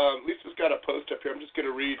so Lisa's got a post up here I'm just going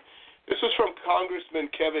to read. This was from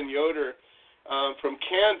Congressman Kevin Yoder from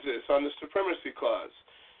Kansas on the Supremacy Clause.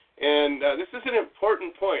 And this is an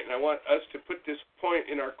important point, and I want us to put this point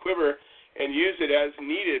in our quiver and use it as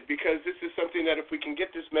needed, because this is something that if we can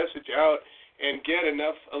get this message out and get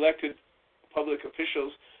enough elected public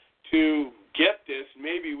officials to get this,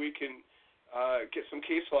 maybe we can get some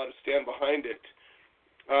case law to stand behind it.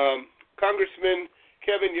 Congressman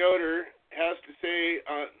Kevin Yoder has to say,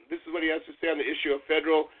 this is what he has to say on the issue of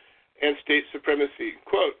federal and state supremacy.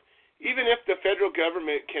 Quote, even if the federal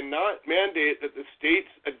government cannot mandate that the states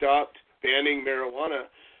adopt banning marijuana,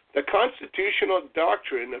 the constitutional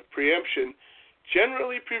doctrine of preemption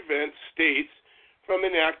generally prevents states from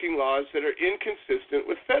enacting laws that are inconsistent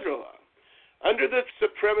with federal law. Under the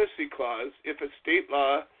Supremacy Clause, if a state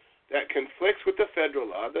law that conflicts with the federal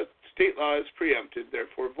law, the state law is preempted,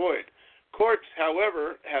 therefore void. Courts,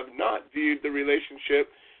 however, have not viewed the relationship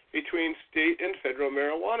between state and federal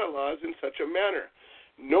marijuana laws in such a manner,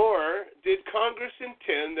 nor did Congress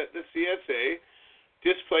intend that the CSA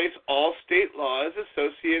displace all state laws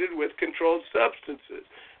associated with controlled substances.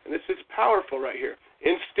 And this is powerful right here.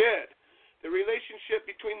 Instead, the relationship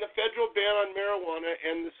between the federal ban on marijuana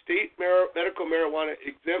and the state medical marijuana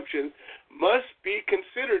exemptions must be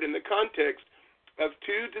considered in the context of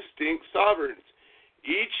two distinct sovereigns,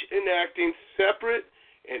 each enacting separate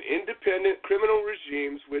and independent criminal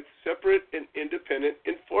regimes with separate and independent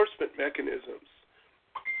enforcement mechanisms,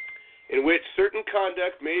 in which certain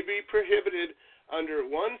conduct may be prohibited under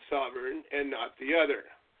one sovereign and not the other.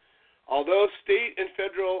 Although state and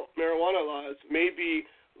federal marijuana laws may be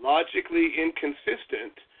logically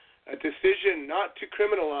inconsistent, a decision not to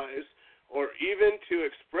criminalize or even to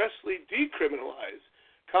expressly decriminalize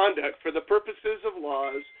conduct for the purposes of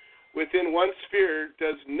laws within one sphere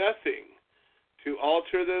does nothing to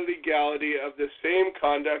alter the legality of the same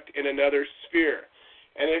conduct in another sphere.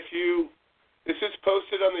 And this is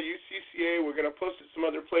posted on the UCCA, we're going to post it some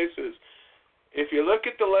other places. If you look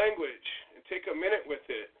at the language and take a minute with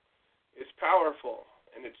it, it's powerful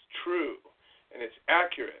and it's true and it's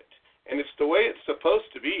accurate and it's the way it's supposed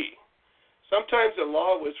to be. Sometimes a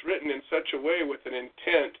law was written in such a way with an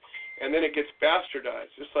intent and then it gets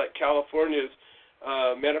bastardized, just like California's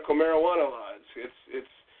medical marijuana laws. It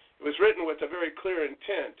was written with a very clear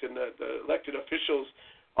intent, and the elected officials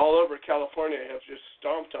all over California have just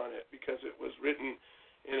stomped on it because it was written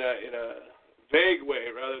in a vague way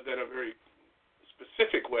rather than a very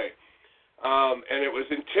specific way. And it was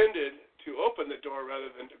intended to open the door rather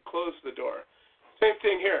than to close the door. Same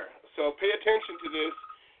thing here. So pay attention to this.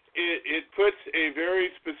 It puts a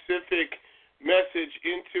very specific message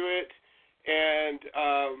into it, and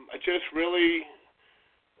I just really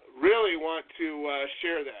want to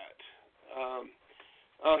share that.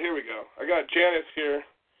 Here we go. I got Janice here.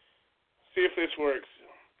 See if this works.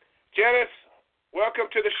 Janice, welcome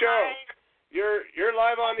to the show. Hi. You're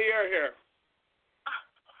live on the air here.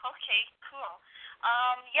 Okay, cool.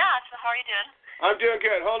 So how are you doing? I'm doing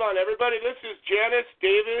good. Hold on, everybody. This is Janice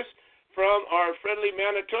Davis from our Friendly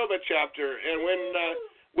Manitoba chapter. And when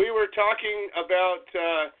we were talking about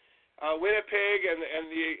Winnipeg and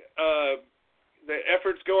the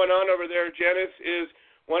efforts going on over there, Janice is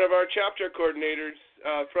one of our chapter coordinators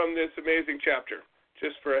from this amazing chapter,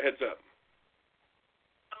 just for a heads up.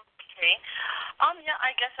 Okay.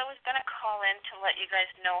 I guess I was going to call in to let you guys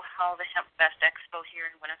know how the Hemp Fest Expo here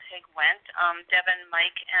in Winnipeg went. Devin,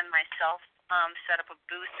 Mike, and myself set up a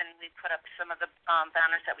booth, and we put up some of the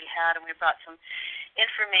banners that we had, and we brought some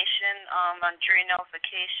information on jury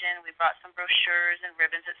nullification. We brought some brochures and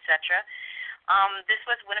ribbons, etc. This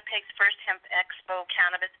was Winnipeg's first Hemp Expo,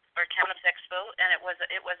 Cannabis Expo, and it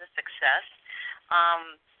was a success.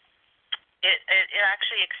 It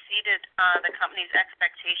actually exceeded the company's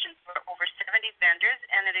expectations for over 70 vendors,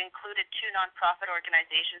 and it included two nonprofit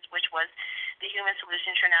organizations, which was the Human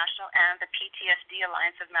Solution International and the PTSD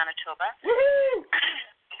Alliance of Manitoba. Woohoo!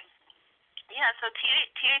 Yeah, so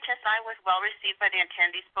THSI was well received by the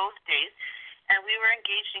attendees both days, and we were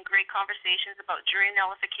engaged in great conversations about jury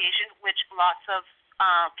nullification, which lots of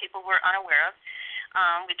people were unaware of.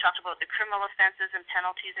 We talked about the criminal offenses and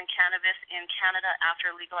penalties in cannabis in Canada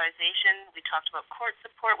after legalization. We talked about court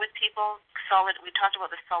support with people. We talked about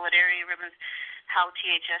the solidarity ribbons, how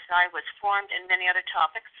THSI was formed, and many other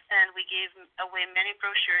topics. And we gave away many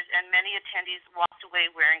brochures, and many attendees walked away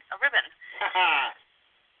wearing a ribbon.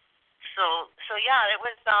 So yeah, it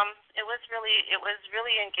was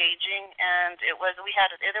really engaging, and there was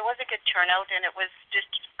a good turnout, and it was just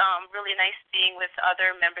really nice being with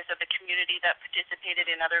other members of the community that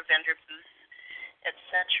participated in other vendor booths,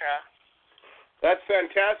 etc. That's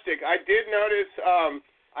fantastic. I did notice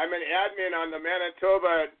I'm an admin on the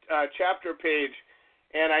Manitoba chapter page,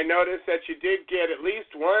 and I noticed that you did get at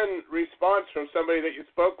least one response from somebody that you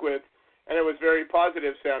spoke with, and it was very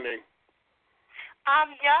positive sounding.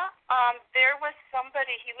 There was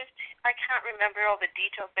somebody, I can't remember all the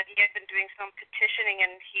details, but he had been doing some petitioning,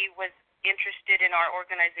 and he was interested in our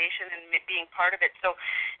organization and being part of it. So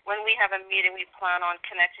when we have a meeting, we plan on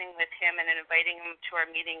connecting with him and inviting him to our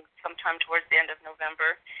meeting sometime towards the end of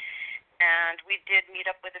November. And we did meet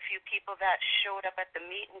up with a few people that showed up at the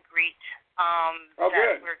meet and greet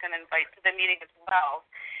that we're going to invite to the meeting as well.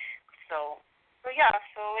 So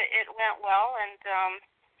it went well, and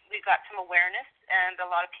we got some awareness, and a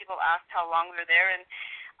lot of people asked how long we were there, and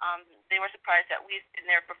they were surprised that we've been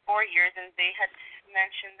there for 4 years, and they had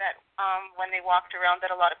mentioned that when they walked around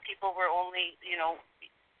that a lot of people were only,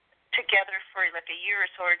 together for like a year or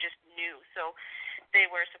so or just new. So they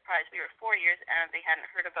were surprised we were 4 years and they hadn't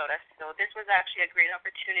heard about us. So this was actually a great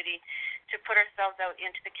opportunity to put ourselves out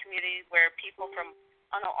into the community where people from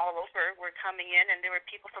all over were coming in, and there were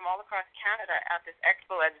people from all across Canada at this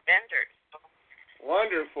expo as vendors. So,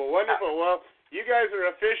 wonderful. Well, you guys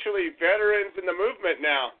are officially veterans in the movement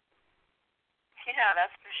now. Yeah,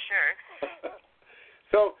 that's for sure.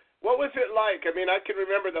 So what was it like? I mean, I can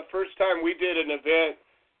remember the first time we did an event,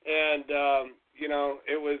 and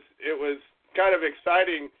it was kind of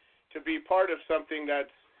exciting to be part of something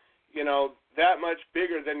that's that much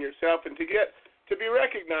bigger than yourself, and to be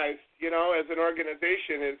recognized as an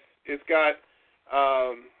organization is got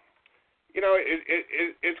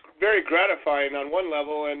it's very gratifying on one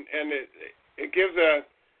level, and it gives a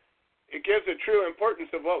true importance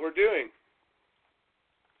of what we're doing.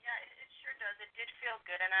 Yeah, it sure does. It did feel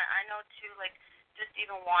good, and I know too, like just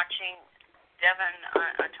even watching Devin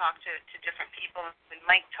talk to different people, and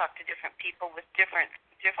Mike talk to different people with different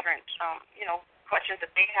questions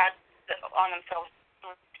that they had on themselves.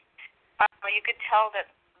 You could tell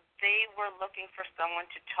that they were looking for someone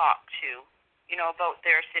to talk to, about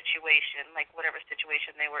their situation, like whatever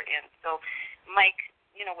situation they were in. So Mike,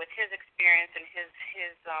 with his experience and his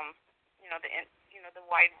the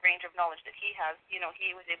wide range of knowledge that he has,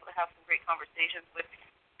 he was able to have some great conversations with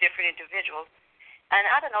different individuals. And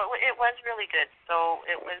I don't know, it was really good. So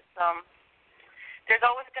it was, there's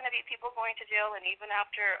always going to be people going to jail, and even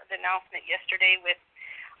after the announcement yesterday with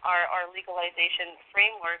our legalization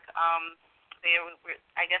framework,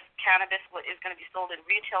 I guess cannabis is going to be sold in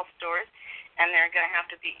retail stores, and they're going to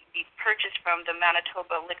have to be purchased from the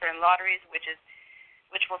Manitoba Liquor and Lotteries, which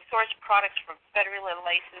will source products from federally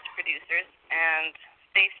licensed producers, and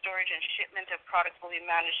safe storage and shipment of products will be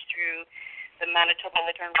managed through the Manitoba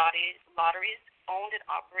Liquor and Lotteries, owned and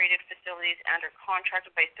operated facilities, and are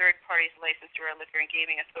contracted by third parties licensed through our Liquor and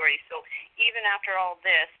Gaming Authority. So even after all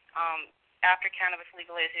this, after cannabis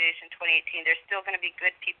legalization 2018, there's still going to be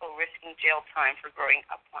good people risking jail time for growing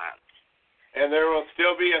up plants. And there will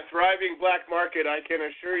still be a thriving black market, I can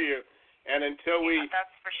assure you. And until we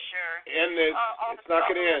that's for sure. end this, it's not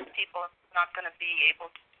going to end. People are not going to be able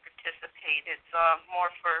to participate. It's more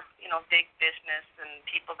for big business and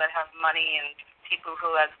people that have money and people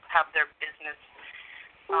who have their business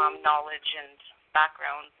knowledge and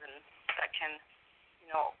backgrounds, and that can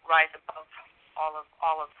rise above all of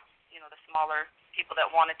the smaller people that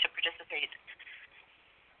wanted to participate.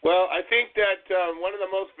 Well, I think that one of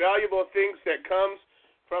the most valuable things that comes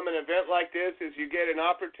from an event like this is you get an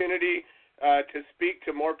opportunity to speak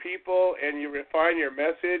to more people, and you refine your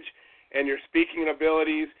message and your speaking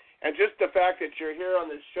abilities. And just the fact that you're here on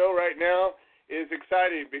this show right now is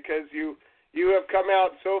exciting, because you have come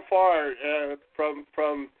out so far from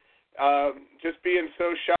just being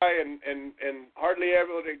so shy and hardly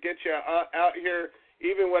able to get you out here.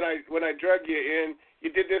 Even when I drug you in, you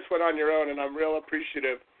did this one on your own, and I'm real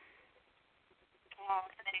appreciative. Oh,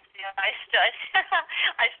 thanks. Yeah,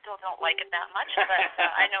 I still don't like it that much, but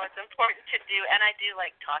I know it's important to do, and I do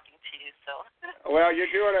like talking to you. So. Well, you're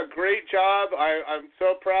doing a great job. I'm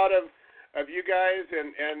so proud of you guys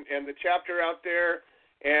and the chapter out there,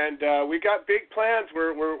 and we got big plans.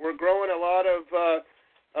 We're growing a lot of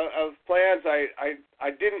plans. I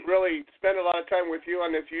didn't really spend a lot of time with you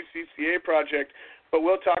on this UCCA project, but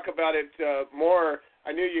we'll talk about it more.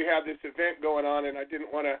 I knew you had this event going on, and I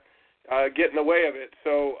didn't want to get in the way of it.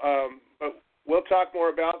 So but we'll talk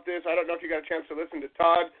more about this. I don't know if you got a chance to listen to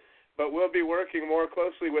Todd, but we'll be working more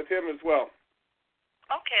closely with him as well.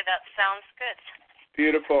 Okay, that sounds good.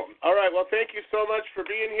 Beautiful. All right, well, thank you so much for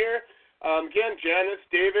being here. Again, Janice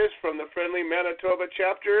Davis from the Friendly Manitoba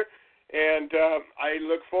chapter, and I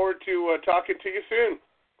look forward to talking to you soon.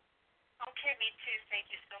 Okay, me too.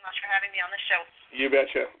 Thank you so much for having me on the show. You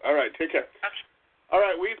betcha. All right, take care. Okay. All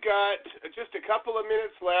right, we've got just a couple of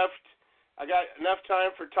minutes left. I got enough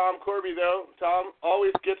time for Tom Corby, though. Tom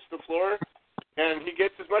always gets the floor, and he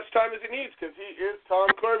gets as much time as he needs because he is Tom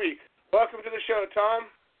Corby. Welcome to the show, Tom.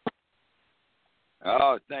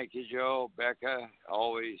 Oh, thank you, Joe, Becca,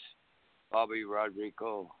 always, Bobby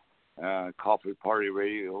Rodrigo, Coffee Party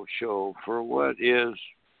Radio Show for what is,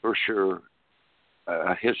 for sure,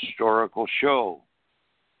 a historical show.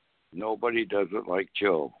 Nobody does it like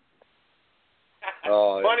Joe.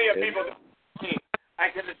 Plenty of people, I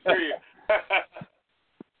can assure you.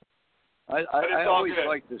 I always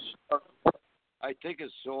like to start. I think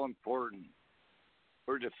it's so important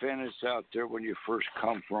for defendants out there when you first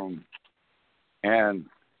come from. And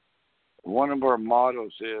one of our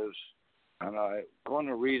mottos is, and I'm going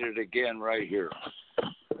to read it again right here.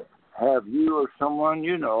 Have you or someone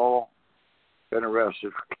you know been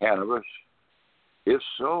arrested for cannabis? If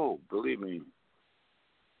so, believe me,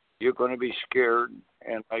 You're going to be scared,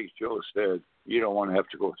 and like Joe said, you don't want to have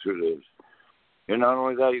to go through this. And not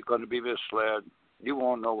only that, you're going to be misled. You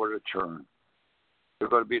won't know where to turn. You're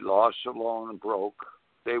going to be lost, alone, and broke.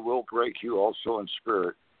 They will break you also in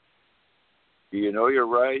spirit. Do you know your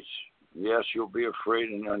rights? Yes, you'll be afraid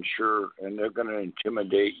and unsure, and they're going to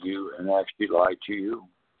intimidate you and actually lie to you.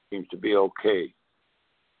 Seems to be okay.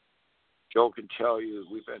 Joe can tell you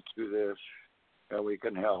we've been through this, and we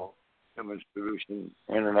can help.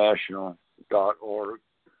 HumanSolutionInternational.org.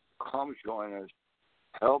 Come join us.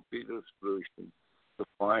 Help be the solution to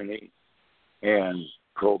finding and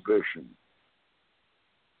prohibition.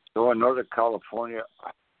 So in Northern California,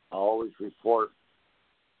 I always report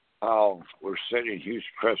how we're setting huge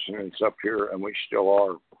precedents up here, and we still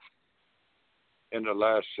are. In the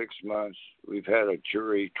last 6 months, we've had a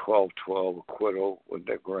jury 12-12 acquittal with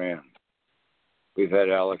the grand. We've had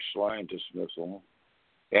Alex Lyon dismissal,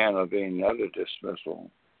 Dan Levine another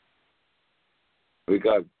dismissal. We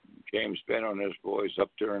got James Ben and his boys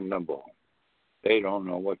up there in limbo. They don't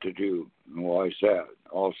know what to do. And why is that?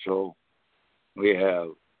 Also, we have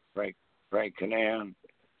Frank Canan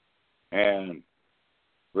and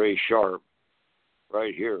Ray Sharp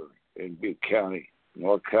right here in Butte County,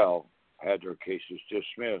 NorCal, had their cases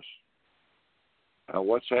dismissed. Now,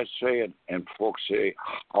 what's that saying? And folks say,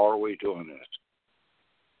 how are we doing this?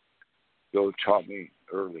 Joe taught me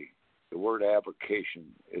early. The word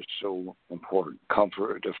avocation is so important.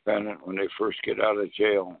 Comfort a defendant when they first get out of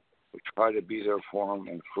jail. We try to be there for them,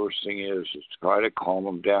 and the first thing is try to calm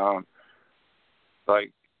them down.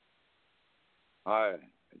 Like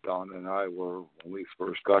Don and I were when we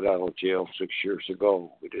first got out of jail 6 years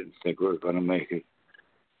ago. We didn't think we were going to make it.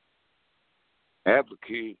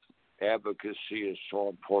 Advocacy is so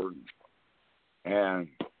important. And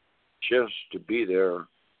just to be there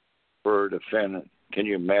for a defendant. Can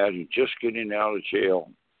you imagine just getting out of jail,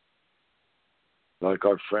 like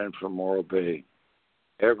our friend from Morro Bay?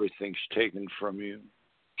 Everything's taken from you.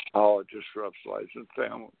 How it disrupts lives and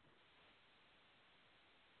family.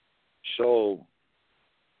 So,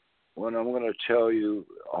 when I'm going to tell you,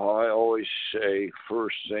 I always say,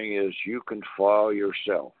 first thing is you can file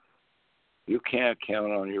yourself. You can't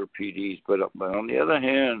count on your PDs, but on the other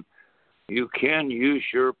hand, you can use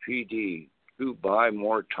your PD to buy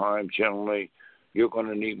more time. Generally, you're going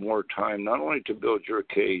to need more time, not only to build your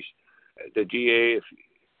case. The DA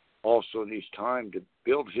also needs time to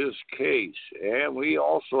build his case. And we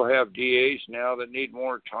also have DAs now that need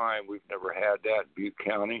more time. We've never had that in Butte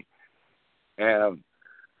County. And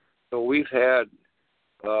so we've had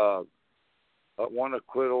one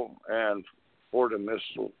acquittal and 4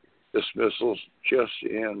 dismissals just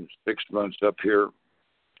in 6 months up here.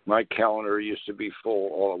 My calendar used to be full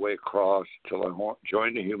all the way across until I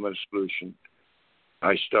joined the Human Solution.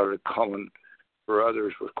 I started coming for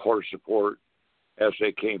others with court support as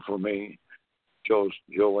they came for me. Joe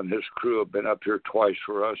and his crew have been up here twice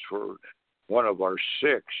for us for one of our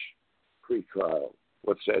 6 pre-trials.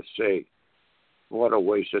 What's that say? What a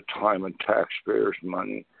waste of time and taxpayers'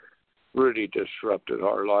 money. Really disrupted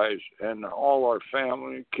our lives and all our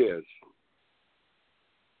family and kids.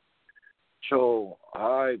 So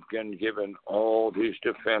I've been given all these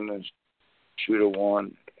defendants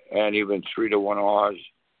 2-1 and even 3-1 odds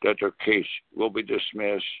that their case will be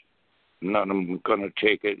dismissed. None of them are going to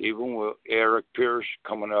take it. Even with Eric Pierce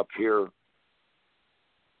coming up here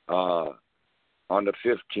on the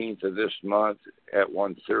 15th of this month at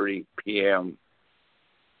 1:30 p.m.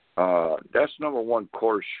 That's number 1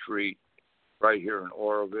 Court Street right here in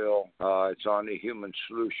Oroville. It's on the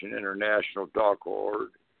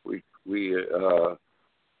HumanSolutionInternational.org. We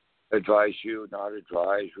advise you, not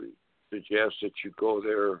advise. We suggest that you go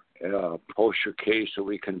there and post your case so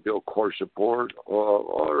we can build court support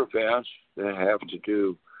or events that have to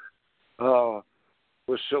do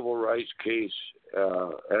with civil rights case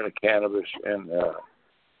and a cannabis. And I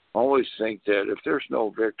always think that if there's no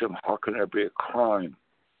victim, how can there be a crime?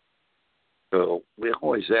 So we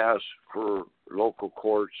always ask for local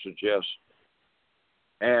courts, suggest.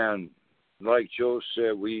 And like Joe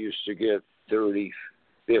said, we used to get 30,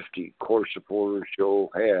 50 court supporters. Joe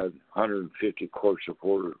had 150 court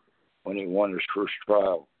supporters when he won his first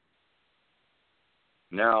trial.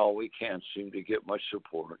 Now we can't seem to get much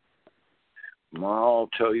support. I'll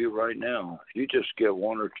tell you right now, if you just get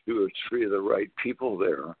 1 or 2 or 3 of the right people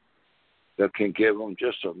there that can give them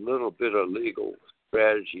just a little bit of legal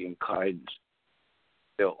strategy and guidance,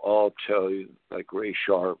 they'll all tell you, like Ray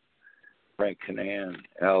Sharp, Frank Canan,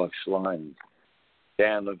 Alex Lyon,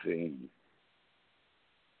 Dan Levine,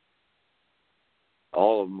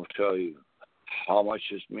 all of them will tell you how much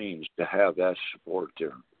it means to have that support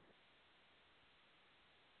there.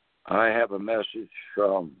 I have a message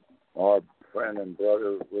from our friend and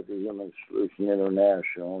brother with the Human Solution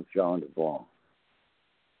International, John DeBlanc.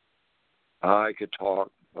 I could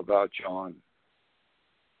talk about John,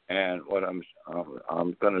 and what I'm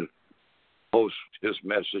going to post his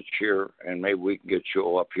message here, and maybe we can get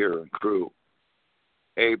you up here and crew.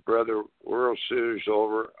 Hey, brother, World Series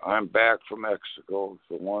over. I'm back from Mexico,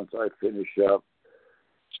 so once I finish up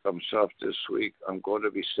some stuff this week, I'm going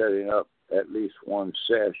to be setting up at least one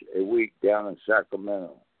sesh a week down in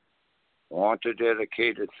Sacramento. I want to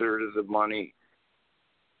dedicate a third of the money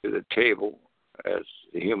to the table as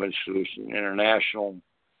the Human Solution International,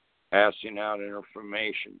 passing out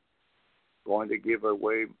information. Going to give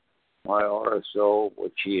away my RSO,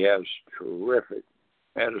 which he has terrific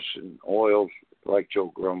medicine oils like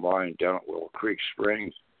Joe Grumbine down at Willow Creek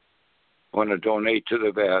Springs. Going to donate to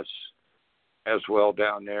the vets as well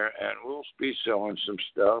down there, and we'll be selling some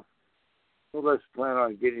stuff. So let's plan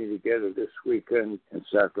on getting together this weekend in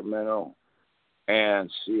Sacramento and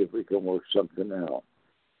see if we can work something out.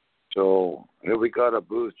 So here we got a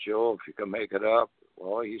booth, Joe, if you can make it up.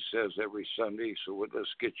 Well, he says every Sunday, so we'll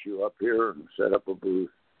just get you up here and set up a booth,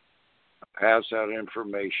 pass out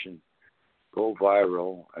information, go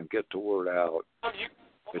viral, and get the word out. You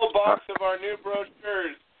have a whole box of our new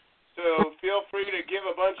brochures, so feel free to give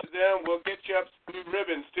a bunch of them. We'll get you up some new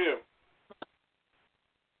ribbons, too.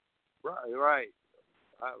 Right.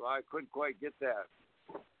 I couldn't quite get that.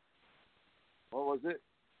 What was it?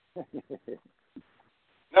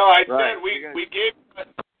 No, I said we gave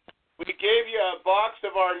you a box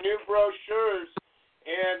of our new brochures,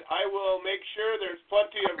 and I will make sure there's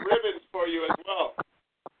plenty of ribbons for you as well.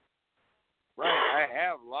 Right, I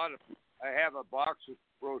have a box of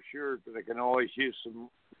brochures that I can always use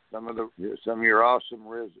some of your awesome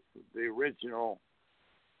the original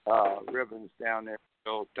ribbons down there.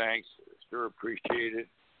 So thanks, sure appreciate it.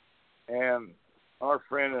 And our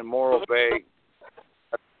friend in Morro Bay,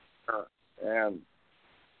 and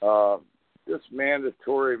this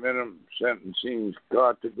mandatory minimum sentencing's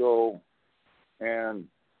got to go. And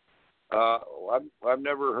I've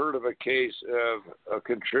never heard of a case of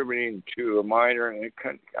contributing to a minor. And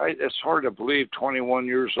it's hard to believe, 21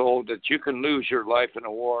 years old, that you can lose your life in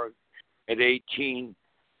a war at 18,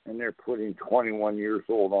 and they're putting 21 years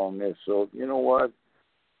old on this. So you know what?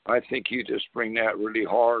 I think you just bring that really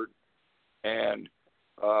hard and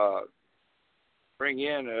bring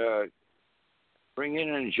in an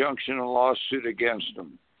injunction and lawsuit against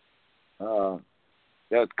them.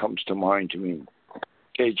 That comes to mind to me.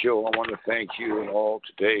 Okay, Joe, I want to thank you and all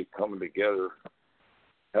today coming together,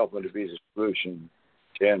 helping to be the solution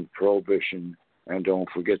to end prohibition, and don't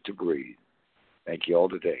forget to breathe. Thank you all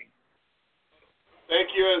today. Thank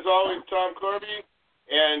you, as always, Tom Corby.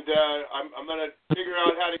 And I'm going to figure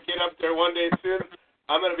out how to get up there one day soon.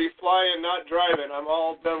 I'm going to be flying, not driving. I'm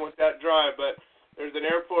all done with that drive. But there's an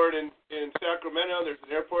airport in Sacramento. There's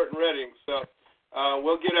an airport in Redding. So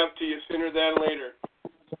we'll get up to you sooner than later.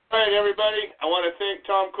 All right, everybody. I want to thank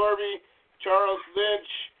Tom Corby, Charles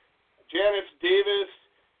Lynch, Janice Davis,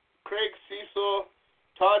 Craig Cecil,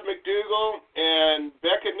 Todd McDougall, and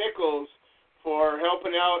Becca Nichols for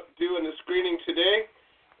helping out doing the screening today.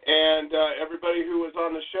 And everybody who was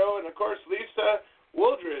on the show, and of course Lisa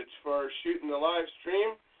Wooldridge for shooting the live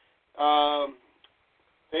stream.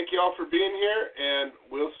 Thank you all for being here, and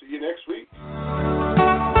we'll see you next week.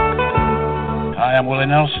 Hi, I'm Willie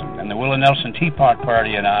Nelson, and the Willie Nelson Teapot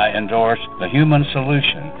Party and I endorse the Human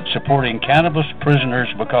Solution, supporting cannabis prisoners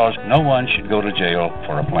because no one should go to jail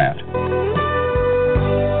for a plant.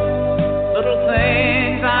 Little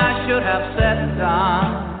things I should have said and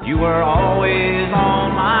done. You were all